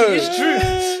 that Bro. actually is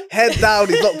true. Head down,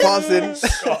 he's not passing.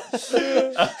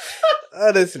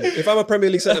 Honestly, if I'm a Premier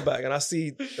League centre back and I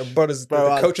see the brothers,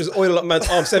 Bro, the coaches oil up man's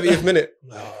arm 70th minute,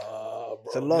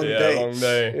 it's a long Yeah, day. long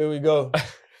day. here we go.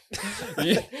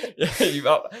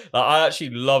 I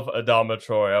actually love Adama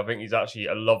Troy. I think he's actually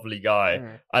a lovely guy,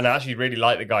 and I actually really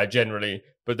like the guy generally.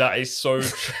 But that is so.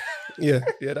 Yeah,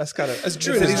 that's kind of, it's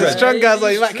true in Listen, his he's a dread. strong guy, so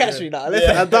he might catch me now.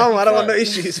 Listen, I don't want no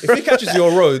issues. If he catches you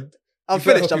on road, I'm you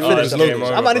better finished. I'm hope you finished. always I'm load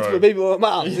finished. it. I might need to Bro. put baby oil in my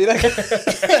arms. You know,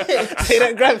 so you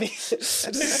don't grab me.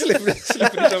 slipping each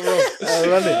other off. I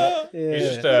run it. He's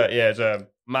Yeah. just it's a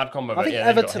mad combo. I but think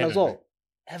yeah, they got Everton him, as well.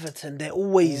 Everton, they're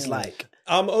always like,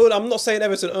 I'm not saying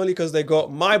Everton only because they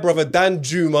got my brother Dan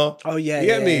Juma. oh yeah, You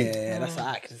get yeah, me? yeah, that's an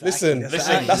act. That's Listen, an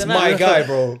listen, act. that's He's my an guy,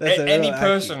 bro. That's a Any real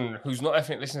person who's not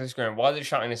ethnic listening to this going, why are they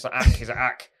shouting it's an ack? It's an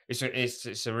ack.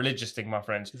 It's a religious thing, my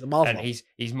friends. He's a Muslim. And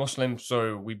he's Muslim,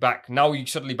 so we back now. We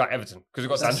suddenly back Everton because we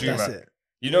got Dan That's Juma. it.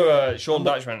 You know, Sean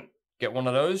Dyche went, get one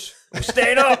of those. We're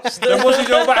staying up. The Muslims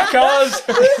don't back us.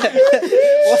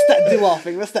 What's that dua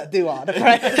thing? What's that dua? The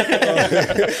prayer.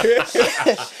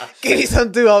 Give me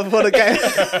some dua before the game.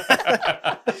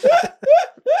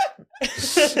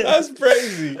 That's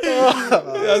crazy.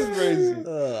 That's crazy.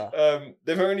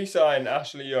 They've only signed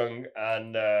Ashley Young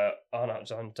and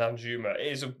Dan Juma.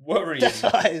 It is worrying. That's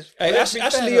why it's Hey,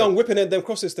 Ashley Young whipping in them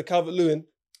crosses to Calvert-Lewin.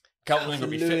 Calvin got to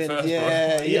be fit Lewin, first,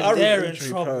 yeah, bro. yeah, They're in injury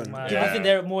trouble, prone. man. Yeah. I think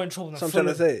they're more in trouble than So I'm trying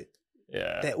to Fulham. say.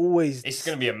 Yeah. They're always. It's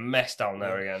going to be a mess down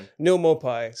there again. Neil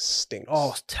Mopai stinks.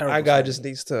 Oh, it's terrible. That guy just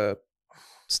needs to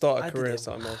start I a did career it.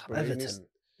 something else, bro. He Everton. needs-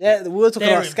 Yeah, we were talking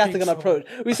They're about in scatting big and trouble. approach.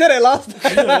 We said it last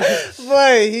time.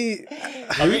 Boy,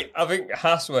 I think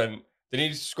Haas went, they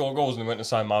needed to score goals and they went to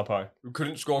sign Marpai, who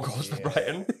couldn't score goals for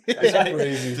Brighton. That's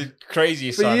crazy. It's the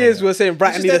craziest for signing. years we were saying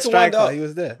Brighton He's need a just there to wind striker. up. He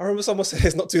was there. I remember someone said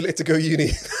it's not too late to go uni.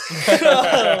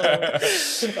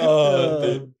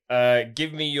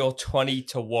 Give me your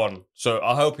 20-1. So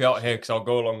I hope you're out here because I'll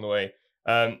go along the way.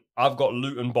 I've got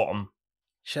Luton bottom.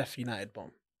 Sheffield United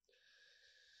bomb.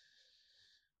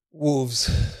 Wolves.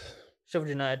 Sheffield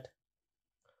United.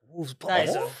 Wolves That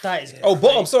is, bottom. that is. Oh,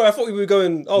 bottom. Sorry, I thought we were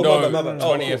going. Oh, no, my bad.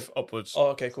 Oh, 20th upwards. cool. Oh,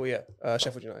 okay, cool. Yeah,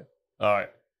 Sheffield United. All right.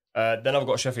 Then I've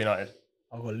got Sheffield United.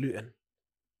 I've got Luton.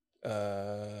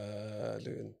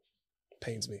 Luton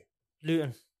pains me.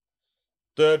 Luton.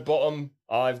 Third bottom,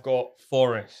 I've got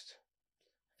Forest.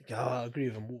 Yeah, I agree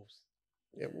with them. Wolves.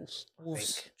 Yeah, Wolves.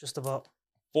 Wolves. Just about.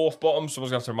 Fourth bottom,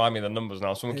 someone's going to have to remind me of the numbers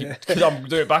now. Someone Yeah. keep, because I'm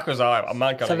doing it backwards. A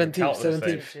man can't even 17th, count at this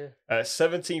 17th. stage. Yeah.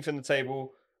 17th in the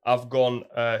table. I've gone.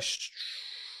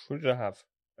 Who did I have?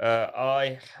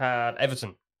 I had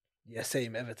Everton. Yeah,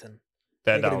 same Everton.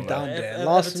 They're They're down down there. there. Everton,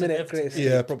 Last minute, Everton. great.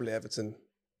 Yeah, probably Everton.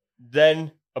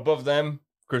 Then above them,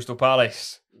 Crystal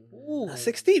Palace. Ooh.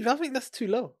 16th. I think that's too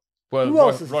low. Well, Who Roy,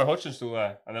 else is- Roy Hodgson's still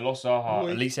there, and they lost Zaha.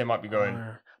 Roy- At least they might be going.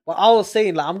 But I was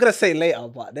saying, like, I'm gonna say later,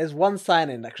 but there's one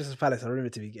signing that Crystal Palace are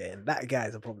rumored to be getting. That guy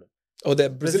is a problem. Oh,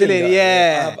 that Brazilian, Brazilian, guy.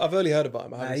 yeah. I've only heard about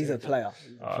him. I haven't He's seen a him. player.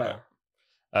 He's a player.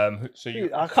 So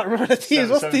you. I can't remember the teams.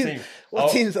 What 17th. teams?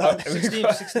 What teams are there?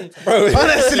 16th. Bro,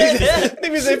 Honestly,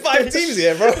 let me say 5 teams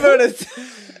here, bro. bro,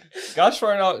 there's- Guys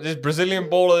throwing out this Brazilian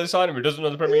baller they signed him who doesn't know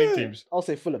the Premier League teams. I'll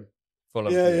say Fulham.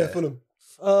 Fulham. Yeah, Fulham.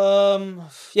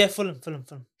 Yeah, Fulham.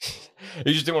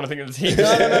 You just didn't want to think of the team.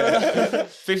 No.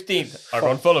 15th, I've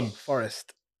gone Fulham.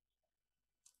 Forest.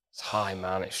 It's high,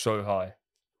 man. It's so high.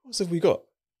 What else have we got?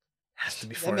 Has to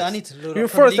be I Forest. mean, I need to load You're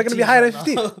up Forest, Premier they're gonna be League higher teams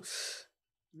than right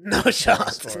now. No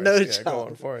chance. Forest, No yeah, chance. Go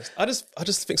on, Forest. I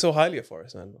just think so highly of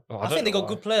Forest, man. Oh, I don't think they know got why.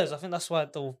 good players. I think that's why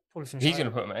they'll probably finish. He's higher.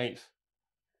 going to put him at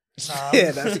 8th. Nah,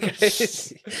 Yeah, that's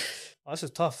crazy. Oh, this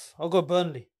is tough. I'll go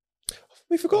Burnley.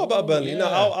 We forgot about Burnley. No,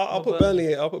 yeah. I'll put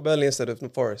Burnley. I'll put Burnley instead of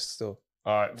Forest. Still,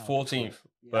 All right, 14th,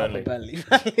 Burnley. Burnley.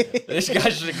 This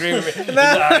guy's just agreeing with me.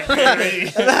 Nah. He's like, agree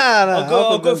with me. I'll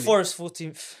go Burnley. Forest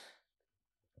 14th.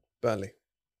 Burnley.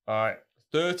 All right,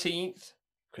 13th.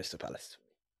 Crystal Palace.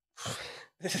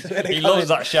 This is where they He come loves in.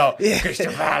 that shout. Yeah.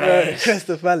 Crystal Palace.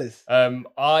 Crystal Palace.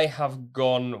 I have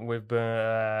gone with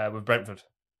Brentford.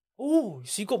 Oh,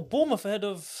 so you got Bournemouth ahead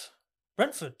of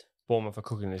Brentford. Bournemouth for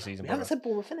cooking this season. We haven't brother. said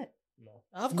Bournemouth, innit?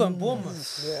 I've gone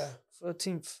Bournemouth. Yeah.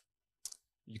 13th.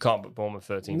 You can't put Bournemouth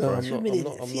 13th No, for I'm us. not. 2 minutes.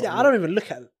 I'm See not, that? I'm I don't even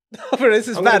look at. This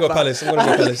is I'm bad. gonna go but- Palace. I'm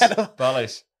gonna go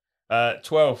Palace. Palace.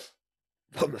 12th.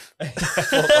 Bournemouth.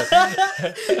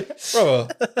 Bro,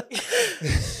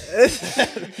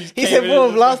 He said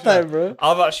Bournemouth last time, bro.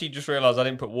 I've actually just realised I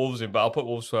didn't put Wolves in, but I'll put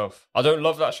Wolves 12th. I don't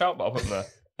love that shout, but I'll put them there.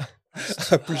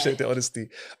 I appreciate the honesty.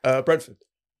 Brentford.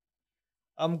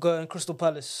 I'm going Crystal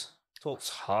Palace. It's 12th.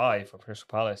 high for Crystal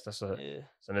Palace. That's Yeah.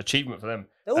 it's an achievement for them.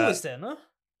 They're always there, no?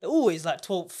 They're always like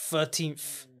 12th,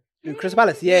 13th. Crystal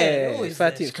Palace, Yeah, yeah. always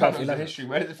there. 13th, Can't 12th, believe the 11th. history.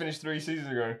 Where did they finish 3 seasons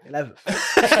ago? 11th.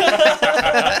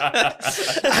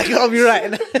 I gotta be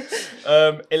right.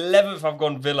 11th, I've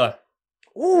gone Villa.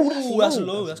 Ooh, that's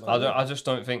low. That's quite low. I just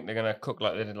don't think they're gonna cook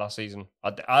like they did last season.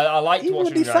 I liked Even with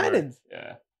watching these January. signings?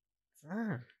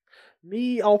 Yeah,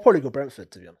 Me, I'll probably go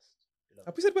Brentford, to be honest.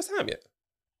 Have we said West Ham yet?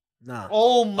 Nah.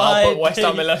 Oh my. I'll put West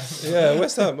Ham days. 11th. Yeah,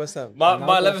 West Ham. West Ham. My I'll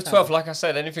 11th, go West 12th, Ham. like I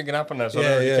said, anything can happen there, so I Yeah,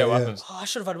 don't really yeah, care what yeah. happens. Oh, I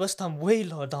should have had West Ham way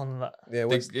lower down than that. Yeah,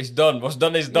 West. It's done. What's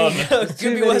done is done. Give Too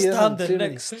me many, West yeah, Ham then too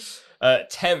many. next.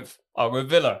 10th, I'll go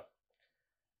Villa.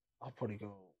 I'll probably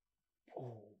go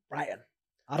Brighton.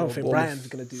 I don't Oh, think Bournemouth. Brighton's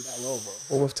gonna do that well, bro.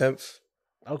 Bournemouth 10th.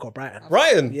 I'll go Brighton.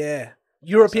 Brighton. Yeah.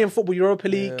 European football, Europa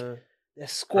League. Yeah. Their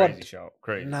squad. Crazy shout.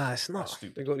 Crazy. Nah, it's That's not.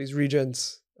 stupid. They got these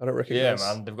regens. I don't Yeah, recognize.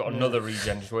 man. They've got another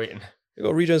regen just waiting. They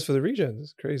got regens for the regens.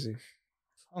 It's crazy.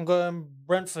 I'm going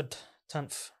Brentford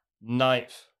 10th.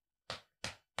 9th.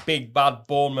 Big bad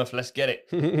Bournemouth. Let's get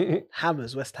it.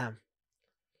 Hammers, West Ham.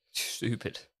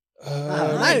 Stupid.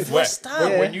 Nice. When- West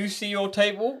Ham. When you see your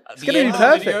table, at It's the gonna be end of the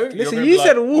perfect. video, you're Listen, gonna you be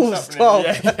said like, Wolves what's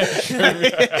happening? 12.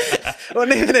 Yeah.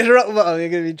 Well, even in rock bottom, you're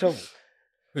gonna be in trouble.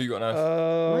 Who you got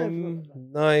now?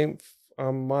 9th.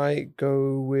 I might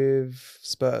go with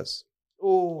Spurs.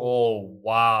 Oh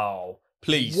wow!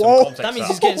 Please, Whoa. some context. That means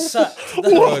to he's getting sacked.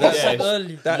 Bro, That's yeah, sacked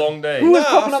early. that- long day. Who was Nah,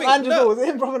 propping I up think- Ange? no. Was it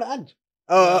him propping up Ange?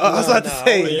 Oh, I was about to Nah,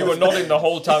 say. You were nodding the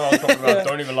whole time I was talking about.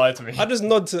 Don't even lie to me. I just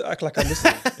nod to act like I'm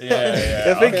listening. Yeah.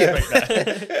 You're I thinking.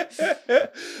 respect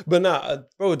that. But nah,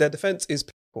 bro, their defense is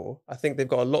poor. I think they've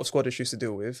got a lot of squad issues to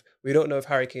deal with. We don't know if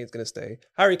Harry Kane's going to stay.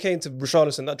 Harry Kane to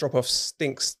Richarlison, that drop off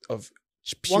stinks of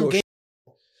pure One game. shit.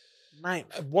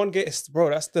 Ninth. One game, bro.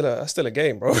 That's still a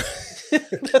game, bro.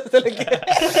 That's still a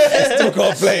game. Still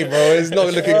can't play, bro. It's not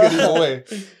looking good either way.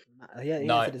 Yeah, he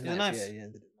Ninth. ended his Yeah, ninth. ninth. Yeah, he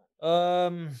ended it.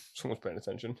 Someone's paying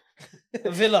attention.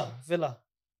 Villa.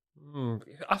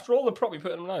 After all the prop, you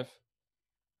put in a knife.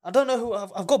 I don't know who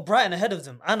I've got Brighton ahead of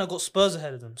them, and I've got Spurs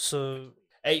ahead of them. So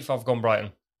 8th, I've gone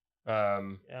Brighton. yeah,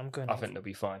 I'm going. I think they'll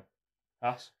be fine.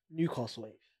 Pass. Newcastle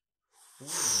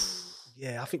 8th.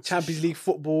 Yeah, I think Champions League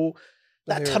football,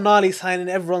 that hear it. Tonali signing,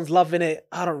 everyone's loving it.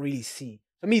 I don't really see.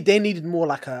 For me, they needed more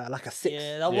like a 6.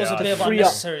 Yeah, that was Yeah, a bit of free up.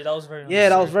 unnecessary. That was very. Yeah,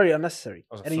 that was unnecessary. very unnecessary.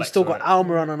 was a And then you flex, still got right?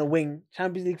 Almiron on the wing.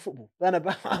 Champions League football.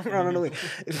 Bernabeu, Almiron on the wing.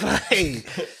 It's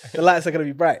like, the lights are going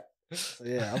to be bright. So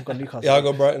yeah, I've got Newcastle. Yeah, I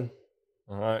got Brighton.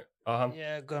 All right.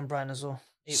 Yeah, going Brighton as well.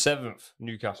 7th,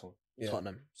 Newcastle. Yeah.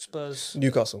 Tottenham. Spurs.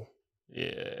 Newcastle.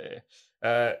 Yeah.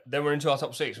 Then we're into our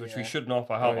top 6, which we Yeah. should know if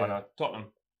I help Oh, by yeah. now.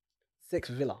 Tottenham. 6th,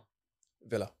 Villa.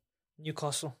 Villa.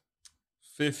 Newcastle.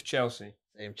 5th, Chelsea.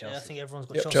 Same Yeah, I Chelsea. think everyone's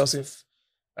got Yep, Chelsea. Chelsea.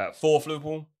 4th,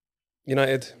 Liverpool.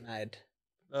 United. United.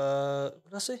 What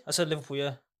did I say? I said Liverpool.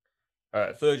 Yeah.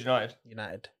 3rd, United.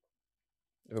 United.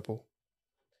 Liverpool.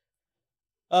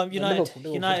 United.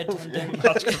 Liverpool. United. Liverpool.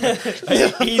 And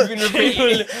then He's been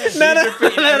repeating. No,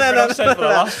 everything I've said for the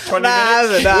last 20 Nah,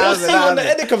 minutes. nah, see when the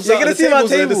edit comes You're out, gonna the see my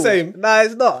tables are table. the same. Nah,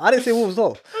 it's not. I didn't say Wolves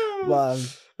off. But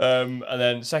And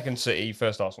then 2nd, City.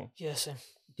 1st, Arsenal. yeah, same.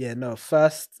 yeah, no.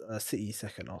 First, City.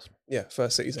 Second, Arsenal. Yeah,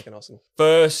 first City, second Arsenal.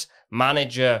 First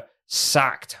manager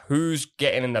sacked. Who's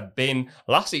getting in the bin?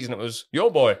 Last season it was your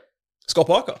boy. Scott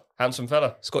Parker. Handsome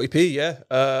fella. Scotty P, yeah.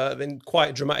 In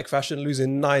quite dramatic fashion,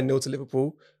 losing 9-0 to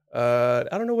Liverpool. I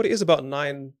don't know what it is about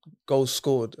 9 goals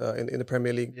scored in the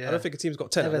Premier League. Yeah. I don't think a team's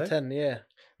got 10. have they? Never 10, yeah.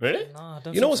 Really? No, I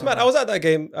don't You know think what's so. mad? I was at that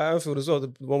game at Anfield as well,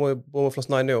 the one where Bournemouth lost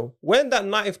 9-0. When that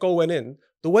 9th goal went in,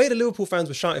 the way the Liverpool fans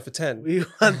were shouting for 10. We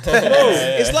want Bro,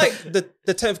 it's like the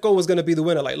 10th goal was going to be the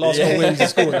winner, like last goal wins the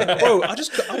score. Bro, I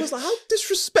was like,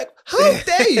 how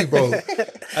dare you, bro?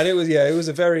 And it was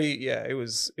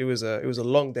a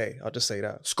long day. I'll just say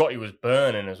that. Scotty was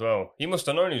burning as well. He must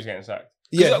have known he was getting sacked.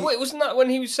 Yeah, Wait, wasn't that when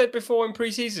he said before in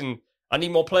pre-season, I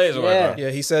need more players or Yeah. whatever? Yeah,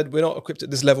 he said we're not equipped at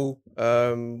this level.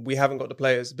 We haven't got the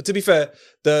players. But to be fair,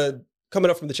 coming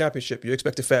up from the Championship, you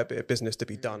expect a fair bit of business to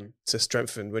be done to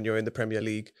strengthen when you're in the Premier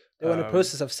League. They were in the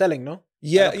process of selling, no?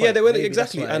 Yeah, At that yeah, point, they were maybe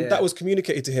exactly, that's why, and yeah. that was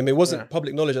communicated to him. It wasn't Yeah.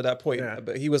 public knowledge at that point, Yeah.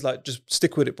 but he was like, "Just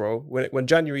stick with it, bro. When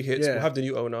January hits, Yeah. we'll have the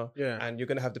new owner, Yeah. and you're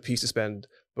gonna have the piece to spend."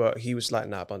 But he was like,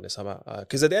 "Nah, bun this, I'm out."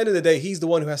 Because at the end of the day, he's the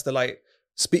one who has to like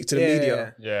speak to the Yeah.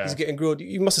 media. Yeah. He's getting grilled.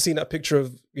 You must have seen that picture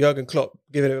of Jurgen Klopp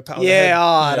giving him a pat on the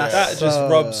Yeah, head. that's That just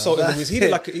rubbed salt in the that- wounds. He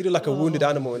looked like a wounded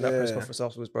animal in that press Yeah. conference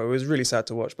afterwards, bro. It was really sad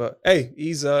to watch. But hey,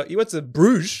 he went to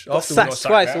Bruges Got afterwards. sacked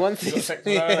twice, yeah. one He got thing. sacked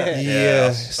Yeah. Yeah,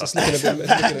 that's- it's looking a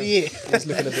bit. Yeah. It's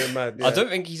looking a bit mad. Yeah. I don't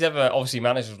think he's ever, obviously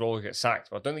managers will always get sacked,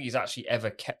 but I don't think he's actually ever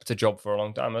kept a job for a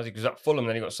long time, has he? Because at Fulham,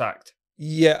 then he got sacked.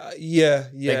 Yeah.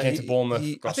 Then came to Bournemouth,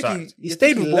 I got think sacked. He I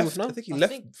stayed think with left- Bournemouth, no? I think he I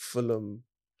left think- Fulham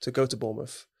to go to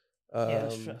Bournemouth. Yeah,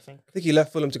 that's true, I think. I think he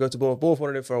left Fulham to go to Bournemouth. Bournemouth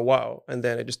wanted him for a while, and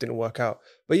then it just didn't work out.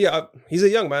 But yeah, he's a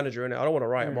young manager, innit? I don't want to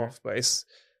write him off, but it's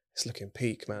looking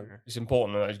peak, man. It's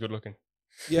important that he's good looking.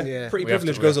 Yeah, Yeah. pretty We have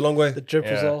privilege to- goes a long way. The drip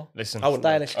was Yeah. all Listen. I wouldn't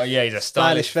stylish. Oh yeah, he's a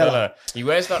stylish fella. fella. He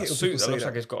wears that hate when suit people that say looks that.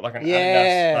 like it's got like an Yeah.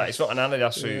 Adidas. Like, it's not an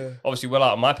Adidas suit. Yeah. Obviously, well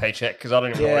out of my paycheck because I don't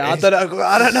even know Yeah, I what it don't know.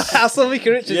 I don't know how some Mickey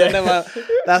Richards. Yeah.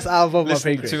 That's out above my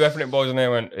Listen, pay the grade. two ethnic boys on there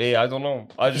went, hey, I don't know.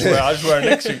 I just wear a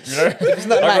neck suit, you know?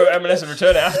 not I go like- M&S and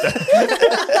return it after.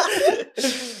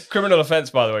 Criminal offence,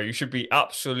 by the way. You should be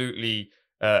absolutely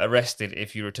arrested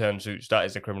if you return suits. That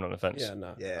is a criminal offence. Yeah,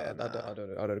 no. Yeah, I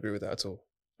don't agree with that at all.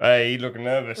 Hey, you looking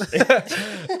nervous.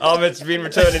 Ahmed's been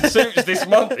returning suits this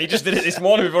month. He just did it this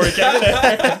morning before he came in.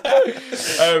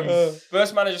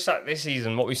 First manager sacked this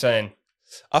season. What we saying?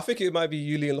 I think it might be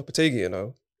Julian Lopetegui, you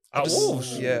know. At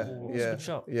Wolves. Yeah, Ooh, that's a yeah, good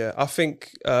shout. yeah. I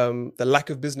think the lack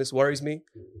of business worries me.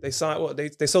 They signed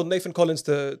they sold Nathan Collins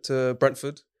to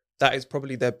Brentford. That is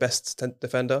probably their best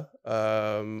defender.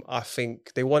 I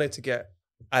think they wanted to get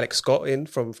Alex Scott in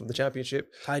from the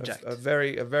Championship, Hijacked. a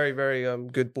very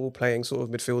good ball playing sort of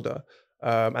midfielder.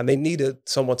 And they needed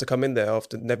someone to come in there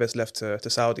after Neves left to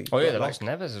Saudi. Oh, yeah, But, they like, lost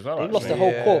Neves as well. They lost the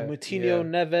actually. whole core. Yeah,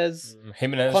 Moutinho, yeah. Neves,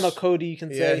 Jimenez. Connor Cody, you can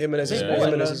Yeah, say. Jimenez is Yeah. gone. Yeah.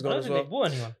 Jimenez is I gone don't as think well. they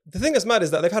bought anyone. The thing that's mad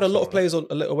is that they've had a lot of players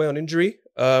away on injury,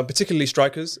 particularly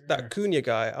strikers. Mm. That Cunha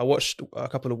guy, I watched a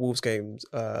couple of Wolves games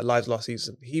live last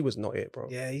season. He was not it, bro.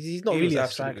 Yeah, he's not He really was a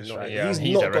absolutely striker. not striker. Yeah, He's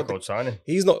he's not a got the- record signing.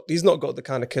 He's not got the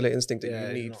kind of killer instinct that Yeah,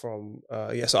 you he's need not. from.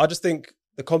 So I just think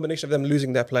the combination of them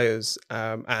losing their players,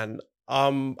 and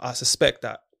I suspect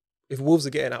that if Wolves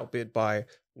are getting outbid by,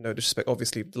 no disrespect,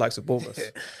 obviously the likes of Bournemouth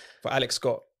for Alex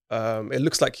Scott, it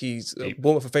looks like he's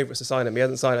Bournemouth are favourites to sign him. He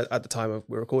hasn't signed at the time of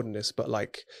we're recording this, but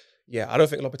like, yeah, I don't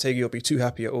think Lopetegui will be too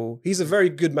happy at all. He's a very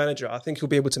good manager. I think he'll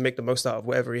be able to make the most out of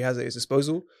whatever he has at his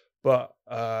disposal. But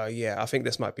yeah, I think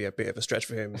this might be a bit of a stretch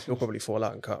for him. He'll probably fall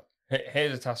out and cut.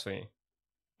 Here's a task for you.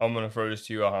 I'm going to throw this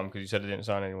to you, Arham, because you said they didn't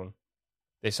sign anyone.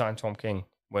 They signed Tom King.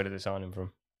 Where did they sign him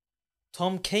from?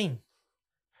 Tom Kane.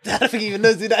 I don't think he even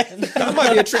knows who that is. That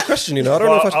might be a trick question, you know. I don't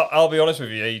know if I'll be honest with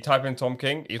you. You type in Tom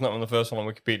King, he's not on the first one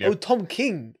on Wikipedia. Oh, Tom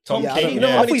King. Tom I King, don't you know.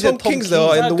 know I how thought many he said Tom Kings there King.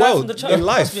 are Is that in a the guy world, from the in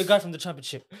life. Must be a guy from the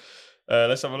Championship.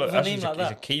 Let's have a look. With a Actually, name like he's a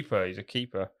that. keeper. He's a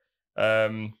keeper.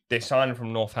 They signed him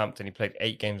from Northampton. He played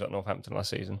 8 games at Northampton last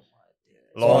season.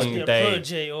 So must Long be a day.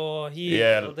 protege or he.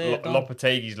 Yeah, or they're done.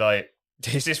 Lopetegui's like,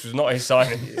 this was not his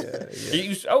signing. Yeah. He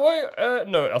was, oh, wait,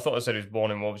 no, I thought I said he was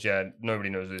born in Wolves. Yeah, nobody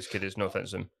knows who this kid is. No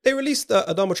offense to him. They released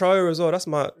Adama Traore as well. That's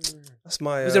my.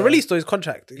 Was it released or his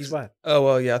contract expired? Oh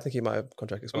well, yeah, I think he might have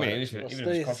contract I expired. mean, even Well, if his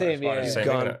still contract same, expired, yeah. it's the He's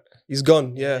same, gone. innit? He's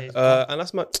gone, yeah. he's gone. And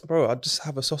that's my bro. I just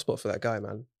have a soft spot for that guy,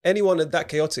 man. Anyone that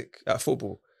chaotic at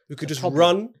football who could just problem.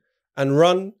 run and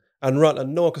run and run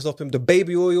and no one can stop him. The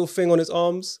baby oil thing on his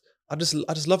arms. I just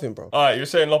love him, bro. All right, you were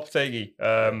saying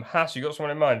Lopetegui. Haas, you got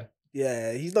someone in mind?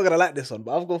 Yeah, he's not gonna like this one,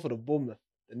 but I've gone for the Bournemouth,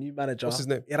 the new manager. What's his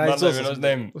name? Man, don't Iraizos or even know his something.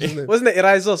 name. What's his name? Wasn't it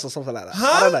Iraizos or something like that?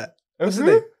 Huh? I don't know. What's his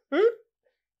name? Who?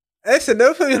 Listen,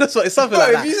 don't put me on the spot. It's something Bro,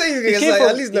 like if that. you say he's He gonna came say, from,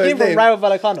 at least know he his came from name. Rayo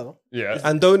Vallecano. Yeah.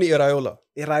 Andoni Iraola.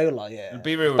 Iraola, yeah.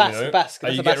 Be real with Basque, me, though. Basque, Are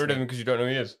that's you a getting Basque rid of name. him because you don't know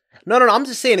who he is? No, I'm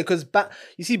just saying it because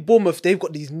you see Bournemouth, they've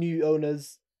got these new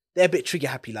owners. they're a bit trigger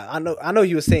happy. Like I know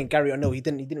you were saying Gary O'Neill, he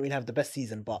didn't really have the best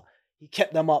season, but he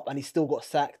kept them up and he still got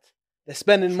sacked. They're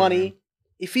spending money.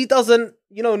 If he doesn't,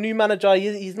 new manager,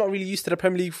 he's not really used to the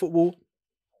Premier League football.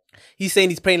 He's saying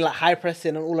he's playing like high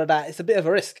pressing and all of that. It's a bit of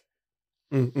a risk.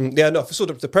 Yeah, no, for sure,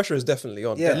 the pressure is definitely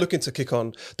on. Yeah. They're looking to kick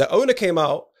on. The owner came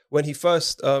out when he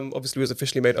first, obviously was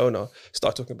officially made owner,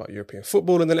 started talking about European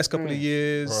football in the next couple of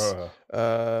years.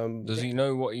 Does he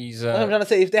know what he's... I'm trying to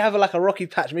say, if they have a rocky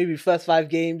patch, maybe first 5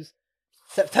 games,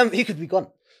 September, he could be gone.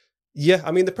 Yeah,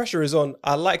 I mean, the pressure is on.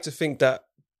 I like to think that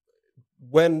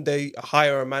when they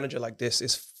hire a manager like this,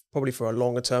 it's probably for a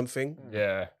longer term thing.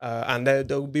 Yeah. And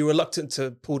they'll be reluctant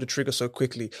to pull the trigger so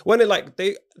quickly. When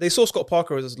they saw Scott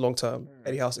Parker as long term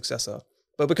Eddie Howe's successor,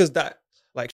 but because that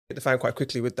hit the fan quite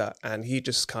quickly with that, and he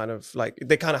just kind of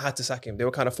they kind of had to sack him. They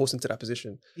were kind of forced into that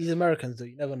position. These Americans, though,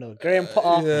 you never know. Graham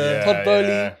Potter, Todd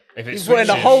Bowley, he's putting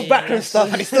the switches- whole backroom stuff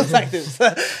and he still sacked him.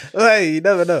 So, hey, you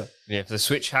never know. Yeah, if the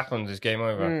switch happens, it's game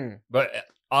over. But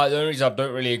the only reason I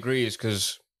don't really agree is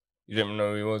because you didn't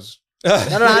know who he was. No,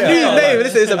 I knew his name.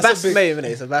 Listen, it's a That's Basque name, isn't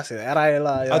it? It's a Basque name.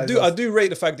 I do rate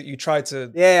the fact that you tried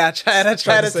to. Yeah, I tried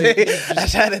to to say- think. I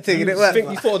tried to think. It didn't work.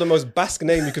 You thought of the most Basque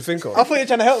name you could think of. I thought you were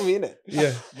trying to help me, innit?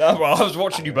 Yeah. No, bro, I was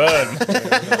watching you burn.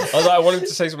 I was like, I wanted to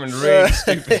say something really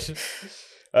stupid.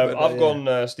 I've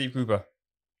gone Steve Cooper.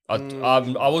 I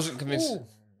wasn't convinced.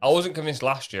 I wasn't convinced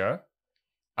last year,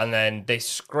 and then they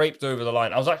scraped over the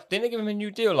line. I was like, didn't they give him a new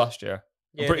deal last year?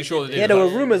 I'm pretty sure they did. Yeah, there were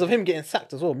rumours of him getting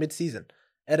sacked as well mid-season.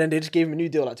 And then they just gave him a new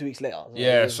deal 2 weeks later.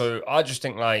 Yeah, so I just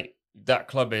think that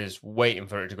club is waiting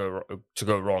for it to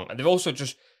go wrong, and they've also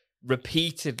just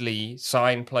repeatedly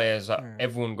signed players that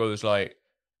everyone goes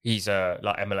he's a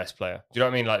MLS player. Do you know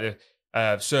what I mean? Like the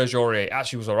Serge Aurier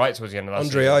actually was alright towards the end of that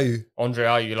season. Andre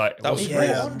Ayew, That was what's- great.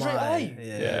 Andre Ayew.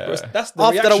 Yeah. That's the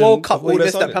After the reaction World Cup, of all we their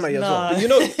missed that signings. penalty as well.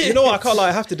 Nah. You know, I can't lie.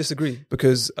 I have to disagree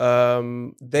because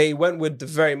they went with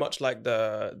very much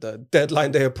the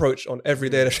deadline day approach on every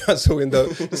day of the transfer window,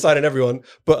 deciding everyone.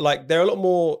 But they're a lot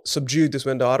more subdued this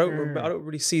window. I don't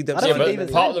really see them. I don't Yeah, think they but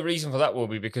even part signed- of the reason for that will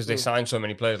be because they signed so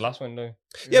many players last window.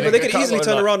 Yeah, but they could can't easily go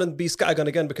turn like- around and be scattergun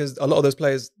again because a lot of those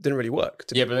players didn't really work.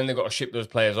 Yeah, but then they've got to ship those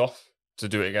players off to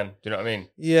do it again. Do you know what I mean?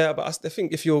 Yeah, but I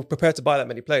think if you're prepared to buy that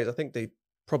many players, I think they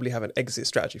probably have an exit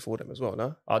strategy for them as well,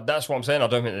 no? That's what I'm saying. I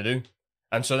don't think they do.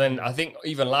 And so then I think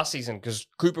even last season, because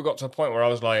Cooper got to a point where I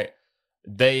was like,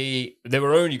 they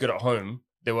were only good at home.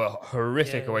 They were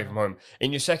horrific away from home.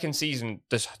 In your second season,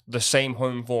 the same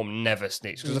home form never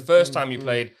sneaks. Because the first time you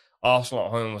played Arsenal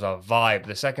at home was a vibe.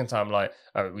 The second time,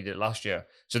 we did last year.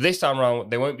 So this time around,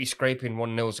 they won't be scraping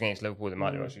 1-0 against Liverpool. They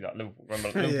might do actually.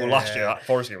 Liverpool last year, that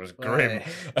Forest game was grim.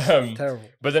 Terrible.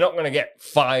 But they're not going to get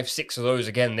 5-6 of those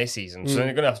again this season. So they're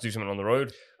going to have to do something on the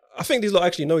road. I think these lot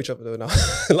actually know each other though now.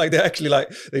 They actually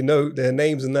they know their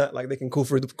names and that. They can call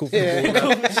through the ball. Yeah. You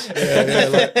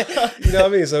know what I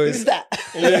mean? So it's Who's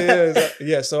that?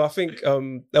 yeah. So I think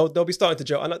they'll be starting to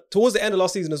gel. And towards the end of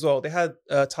last season as well, they had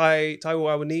Taiwo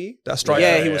Awoniyi, that striker.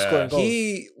 Yeah, he was scoring goals.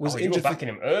 He was You were injured. backing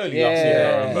him early Yeah. last season. I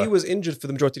Yeah, remember. he was injured for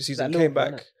the majority of the season. That Came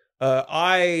little back.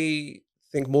 I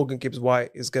think Morgan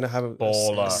Gibbs-White is going to have a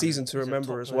Baller. season to He's a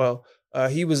remember top as player. well.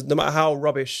 He was, no matter how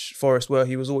rubbish Forest were,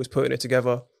 he was always putting it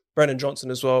together. Brennan Johnson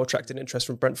as well, attracting interest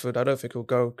from Brentford. I don't think he'll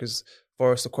go because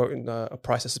Forest are quoting a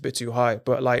price that's a bit too high.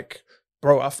 But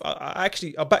bro,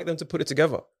 I back them to put it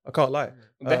together. I can't lie.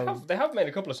 They have made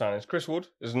a couple of signings. Chris Wood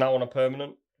is now on a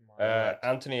permanent.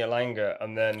 Anthony Elanga,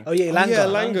 and then Oh yeah, Elanga.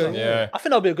 Elanga. yeah, I think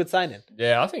that'll be a good signing.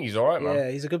 I think he's all right, man. Yeah,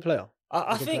 he's a good player.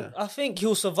 I Good think player. I think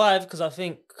he'll survive because I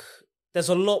think there's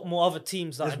a lot more other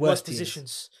teams that There's are in worse worse teams.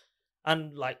 positions,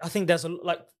 and I think there's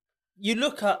you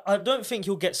look at. I don't think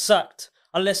he'll get sacked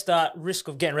unless they're at risk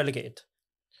of getting relegated,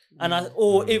 and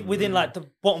within the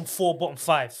bottom 4, bottom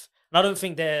 5. And I don't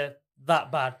think they're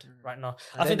that bad right now.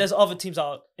 I think there's other teams that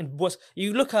are in worse.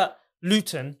 You look at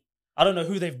Luton. I don't know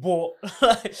who they've bought.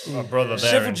 My brother,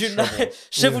 they're in trouble.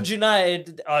 Sheffield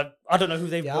United. I don't know who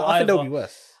they've Yeah, bought. I think they'll either. be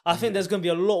worse. I think there's going to be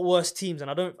a lot worse teams,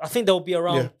 and I think they'll be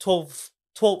around 12th,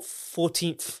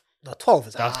 14th. No, 12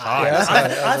 is That's high. high. Yeah, that's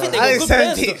I think they got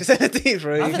good players. 17,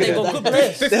 bro. I think they got good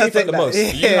players. 15th They'll at take the that. most.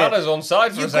 You had us on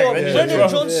side for You a second. got didn't you? Brennan Yeah.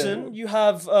 Johnson. You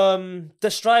have the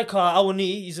striker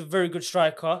Awoniyi. He's a very good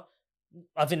striker.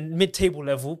 I think mid-table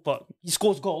level, but he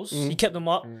scores goals. He kept them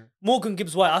up. Morgan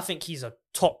Gibbs-White. I think he's a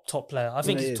top player. I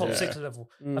think Yeah, he's top yeah. 6 level.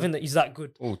 I think that he's that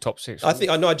good. Oh, top 6. I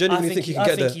genuinely think he can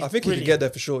get there. he's I think he can brilliant. get there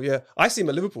for sure. Yeah, I see him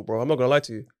at Liverpool, bro. I'm not gonna lie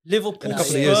to you. Liverpool, a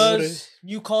couple of years. Spurs,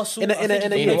 Newcastle. In a I think he year.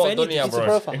 can In play for what anything. dunya, It's a bro?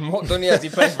 profile. In what dunya has he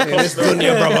played for? This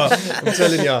dunya, brother. I'm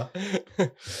telling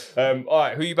ya. All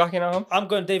right, who you backing, Arham? I'm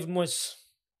going David Moyes.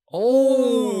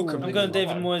 Oh, I'm going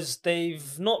David Moyes.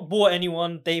 They've not bought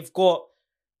anyone. They've got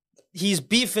he's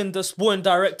beefing the sporting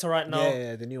director right now.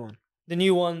 Yeah, the new one. The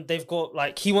new one, they've got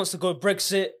like he wants to go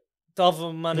Brexit. The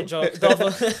other manager,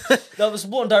 the other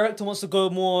sporting director wants to go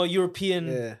more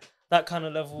European, that kind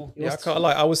of level. Yeah, I can't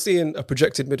lie. I was seeing a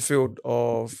projected midfield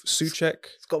of Suchek,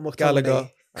 Scott McTominay. Gallagher,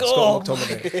 and Scott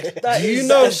McTominay. That Do you is-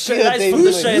 know that is from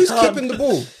who's the shaitan. keeping the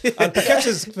ball? And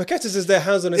Paqueta's is their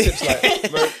hands on his hips like,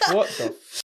 bro, what the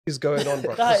f*** is going on,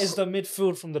 bro? That is the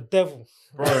midfield from the devil.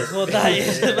 Bro. That's what that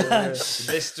is, man. This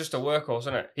is just a workhorse,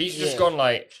 isn't it? He's just gone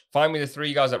like, find me the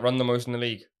 3 guys that run the most in the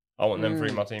league. I want them 3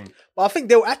 in my team. But I think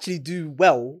they'll actually do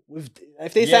well with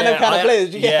if they sign them kind of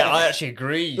players. I actually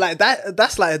agree. Like that.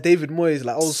 That's like a David Moyes,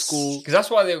 like old school. Because that's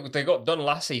why they got done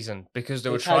last season, because they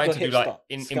were tried trying to to do go like hipster,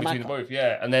 in between the Scamacca. both,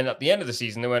 and then at the end of the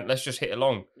season they went, let's just hit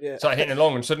along. Yeah. Started hitting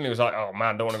along, and suddenly it was like, oh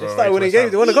man, don't want to go. They away started to winning West games.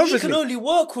 Ham. They won a You conference can league. only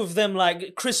work with them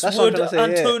like Chris That's what I'm Wood, trying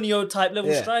to say, Antonio type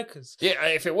level Yeah. strikers. Yeah,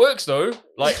 if it works though,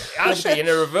 like actually in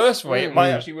a reverse way, it might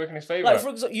actually work in his favour. Like for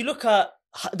example, you look at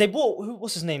they bought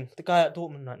what's his name, the guy at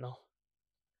Dortmund right now,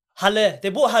 Haller. They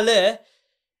bought Haller.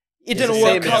 It didn't the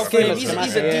work same out as for him. Scamacca.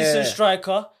 He's a Yeah. decent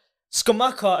striker.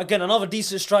 Scamacca, again, another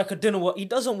decent striker, didn't work. He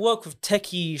doesn't work with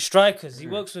techie strikers. He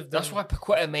works with them. That's why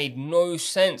Paqueta made no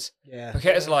sense. Yeah.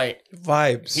 Paqueta's like,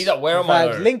 Vibes. he's like, where am I?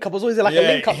 Vibes. though? Link up was always like Yeah. a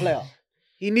link up player.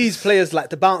 He needs players like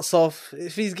to bounce off.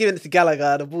 If he's giving it to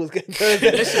Gallagher, the ball's going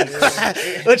to Listen,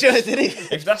 what you want to do?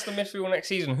 if that's the midfield next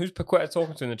season, who's Paqueta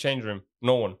talking to in the change room?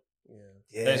 No one.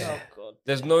 Yeah. Oh, God.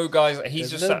 There's no guys. He's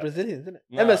There's just no sat- Brazilians, isn't it?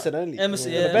 Nah. Emerson only.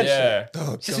 Emerson, On the yeah. bench. Yeah.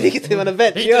 Oh, Just God. speaking to him on the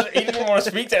bench. He yeah. doesn't want to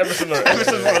speak to Emerson though.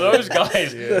 Emerson's one of those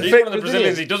guys. He's Fake one of the Brazilian.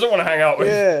 Brazilians he doesn't want to hang out with.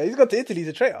 Yeah, he's gone to Italy. He's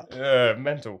a traitor. Yeah,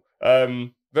 mental.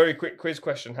 Very quick quiz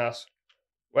question, Haas.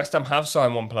 West Ham have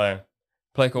signed one player.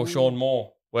 A player called Sean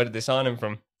Moore. Where did they sign him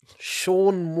from?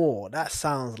 Sean Moore. That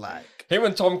sounds like Him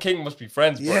and Tom King must be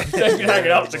friends, bro. Yeah. They've been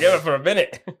hanging out together for a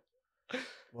minute.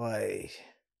 boy.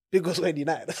 Big was Wayne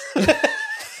United.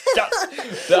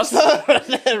 That's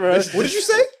What did you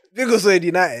say? Big was Wayne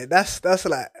United. That's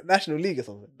like National League or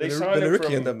something. they signed him Benariki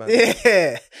and from. them, man.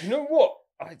 Yeah. You know what?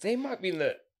 They might be in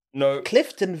the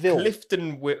Cliftonville.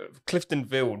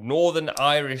 Cliftonville, Northern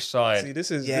Irish side. See,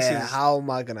 this is How am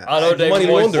I gonna? I know David money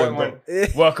Moyes laundering,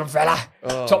 went, welcome, fella.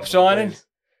 oh, Top my signing. days.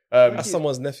 Um, That's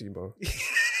someone's nephew, bro.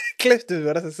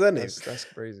 Cliftonville. That's a surname. That's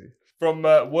crazy. from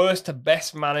worst to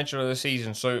best manager of the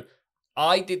season. So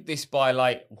I did this by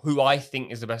like who I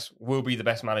think is the best, will be the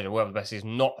best manager, whoever the best is,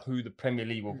 not who the Premier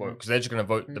League will vote, because they're just going to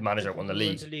vote the manager that won the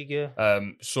league. Yeah.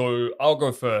 So I'll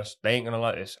go first. They ain't going to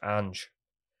like this. Ange.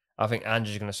 I think Ange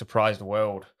is going to surprise the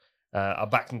world. I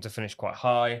backed him to finish quite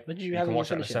high. What did You have can him watch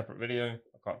that in a finishing? separate video.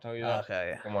 I can't tell you that.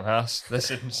 Okay, yeah. Come on, Haas.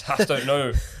 Listen, Haas don't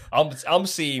know. I'm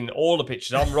seeing all the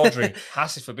pictures. I'm Rodri.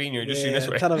 Haas is Fabinho. Just seen this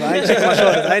way. Ton of- I ain't checking my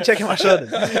shoulders. I ain't checking my shoulders.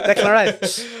 Declan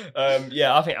Rice.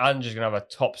 Yeah, I think Ange is going to have a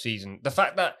top season. The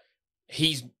fact that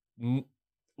he's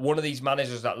one of these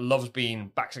managers that loves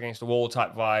being backs against the wall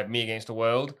type vibe, me against the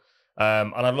world.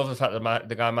 And I love the fact that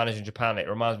the guy managing Japan, it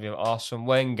reminds me of Arsene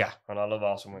Wenger. And I love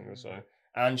Arsene Wenger. So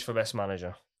Ange for best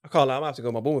manager. I can't lie, I'm going to have to go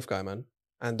with my Bournemouth guy, man.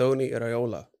 Andoni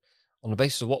Iraola. On the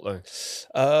basis of what, though?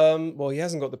 Well, he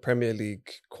hasn't got the Premier League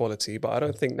quality, but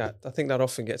I think that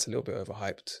often gets a little bit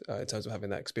overhyped in terms of having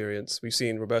that experience. We've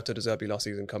seen Roberto De Zerbi last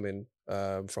season come in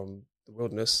from the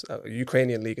wilderness,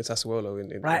 Ukrainian league at Sassuolo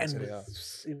in Brighton Serie A.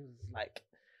 was, it was like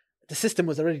the system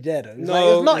was already there though. It was, No, like,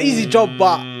 it was not an easy job,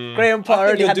 but Graham Potter I think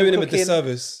already you're had doing them him a cooking.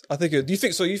 disservice. I think. Do you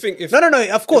think so? You think if No.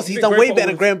 Of course, you he's think done way Graham better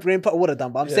Potter than Graham Potter would have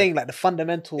done. But I'm saying like the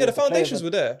fundamental. the foundations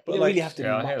were there, But but it like, really have to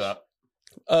Yeah, be I hear much.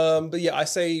 that. But yeah, I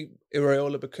say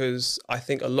Iraola because I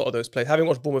think a lot of those players, having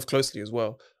watched Bournemouth closely as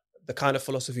well, the kind of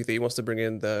philosophy that he wants to bring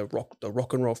in, the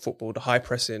rock and roll football, the high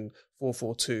pressing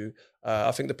 4-4-2.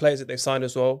 I think the players that they've signed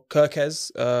as well,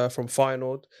 Kirkes from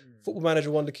Feyenoord, Football Manager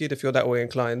wonder kid if you're that way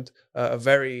inclined. I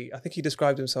think he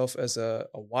described himself as a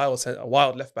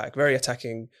wild left back, very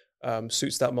attacking.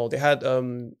 Suits that mold. They had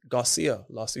Garcia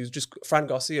last year. Fran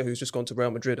Garcia, who's just gone to Real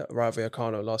Madrid at Rayo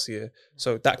Vallecano last year.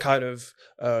 So that kind of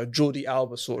Jordi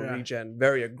Alba sort of regen,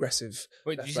 very aggressive.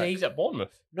 Wait, did left you say back. he's at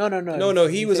Bournemouth? No.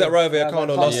 He was at Rayo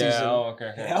Vallecano last season.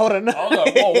 okay. Yeah, hold on. I was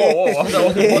like,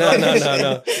 whoa.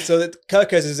 No. So that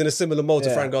Kirkes is in a similar mold to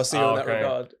Yeah. Fran Garcia in that Okay.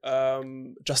 regard.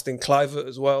 Justin Kluivert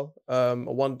as well.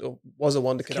 Was a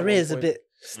wonder kid. at one Career's a point. bit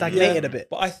stagnated a bit.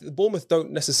 But Bournemouth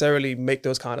don't necessarily make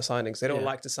those kind of signings. They don't Yeah.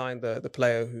 like to sign the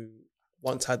player who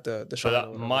once had the So shine. that or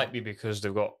whatever. might be because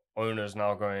they've got owners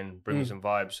now going, bring me some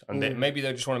vibes. And maybe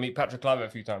they just want to meet Patrick Kluivert a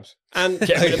few times. And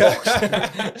Get him in the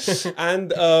box.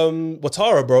 and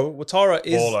Ouattara, bro. Ouattara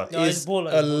Baller. No, he's is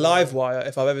baller. a live wire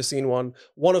if I've ever seen one.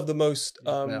 One of the most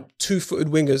two-footed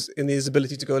wingers in his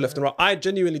ability to go left and right. I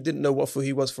genuinely didn't know what foot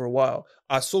he was for a while.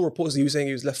 I saw reports that he was saying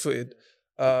he was left-footed.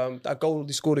 That goal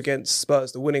he scored against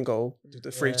Spurs, the winning goal, the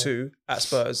 3-2 at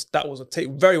Spurs, that was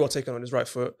very well taken on his right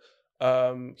foot.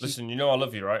 Listen, you know I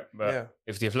love you, right? But Yeah.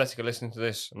 if the Athletic are listening to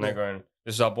this and they're going,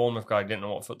 "This is our Bournemouth guy, didn't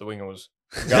know what foot the winger was."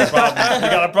 You got a problem. You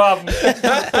got a problem.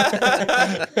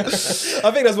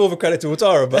 I think that's more of a credit to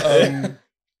Ouattara,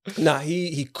 but nah,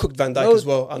 he cooked Van Dijk as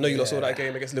well. I know you lot saw that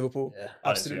game against Liverpool. Yeah.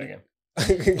 Absolutely. I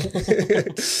didn't see that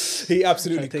game. He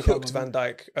absolutely Trying to take cooked out Van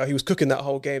Dijk. He was cooking that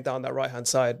whole game down that right hand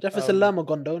side. Jefferson Lerma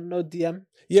gone though, no DM.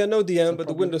 Yeah, no DM, but the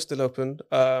problem. window's still open.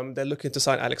 They're looking to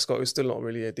sign Alex Scott, who's still not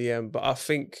really a DM, but I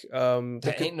think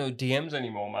There ain't no DMs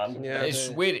anymore, man. Yeah, It's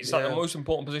weird. It's like the yeah. most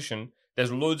important position. There's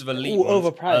loads of elite All ones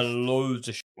overpriced. and loads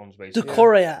of shit ones, basically.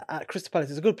 Decore at Crystal Palace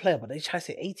is a good player, but they try to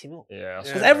say 80 mil. Yeah,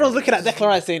 Because everyone's looking at Declan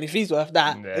Rice saying if he's worth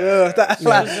that, Yeah. that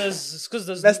Because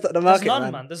there's That's not the market, there's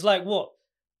none, man. There's like what?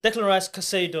 Declan Rice,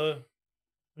 Casado,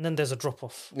 and then there's a drop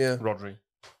off. yeah. Rodri.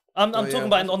 I'm Oh, talking yeah.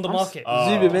 about on the market.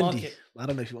 Zubimendi. Market. I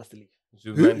don't know if he wants to leave.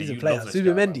 Zubimendi, He's a you player. love this guy,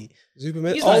 man. Zubimendi.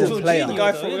 Zubimendi. He's like Oh, Jorginho, the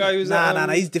guy though, from isn't guy who's Nah.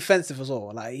 He's defensive as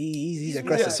well. Like he's Yeah,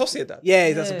 aggressive. Sociedad. Yeah,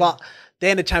 he's Yeah. but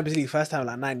they're in the Champions League first time in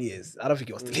like 9 years. I don't think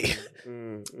he wants to leave.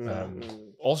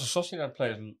 Also, Sociedad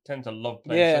players tend to love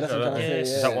playing. Yeah, Sociedad, that's what I'm don't trying to they?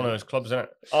 say, Is yeah. that one of those clubs, isn't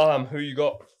it? Who you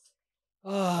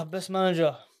got? Best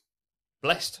manager.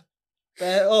 Blessed.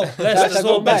 Blessed That's as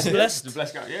well. not bad. Best The blessed.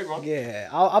 blessed guy. Yeah, go on. Yeah,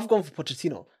 I've gone for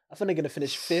Pochettino. I think they're going to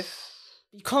finish 5th.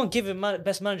 You can't give him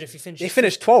best manager if you finish. They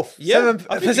finished 12th. Yeah, 7 I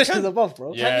think you positions can. above,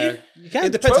 bro. Yeah. You can.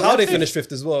 It depends 12th how they and fifth. finish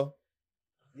fifth as well.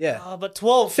 Yeah. But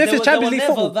 12. Fifth is Champions League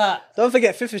never football. that. Don't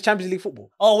forget, 5th is Champions League football.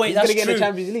 Oh wait, He's that's gonna get true. in the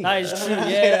Champions League. That is true. that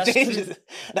Yeah, that's changes true. it.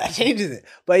 That changes it.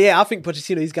 But yeah, I think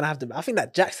Pochettino, he's gonna have them. I think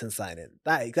that Jackson signing,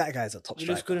 that guy's a top He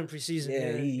looks striker. good in pre-season.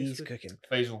 Yeah, he he's looks good. cooking.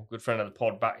 Faisal, good friend of the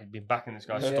pod, he'd been backing this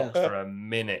guy's Yeah. stocks for a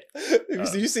minute.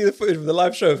 Did you see the footage of the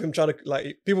live show of him trying to,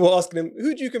 like, people were asking him,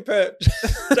 who do you compare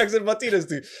Jackson Martinez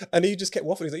to? And he just kept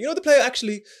waffling. He's like, you know the player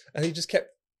actually? And he just kept,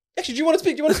 actually, do you want to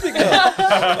speak? Do you want to speak?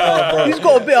 Oh, bro. He's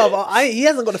got a bit of. He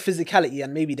hasn't got the physicality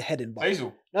and maybe the heading. But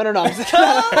Faisal. no. I'm that's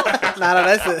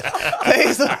it.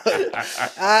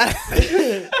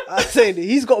 I'm saying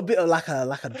he's got a bit of like a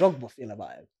Drogba feel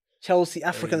about him. Chelsea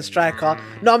African striker.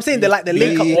 No, I'm saying they're like the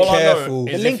link up. Be All I know careful.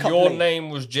 is The link if up your play. name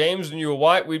was James and you were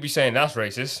white, we'd be saying that's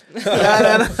racist. No.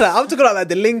 I'm talking about like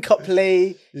the link up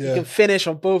play. Yeah. He can finish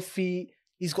on both feet.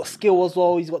 He's got skill as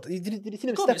well. He's got. Did you see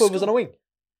him Got step the overs skill. on a wing?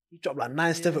 He dropped like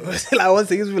 9 step overs. Like one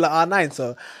thing, he was like R9.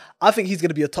 So I think he's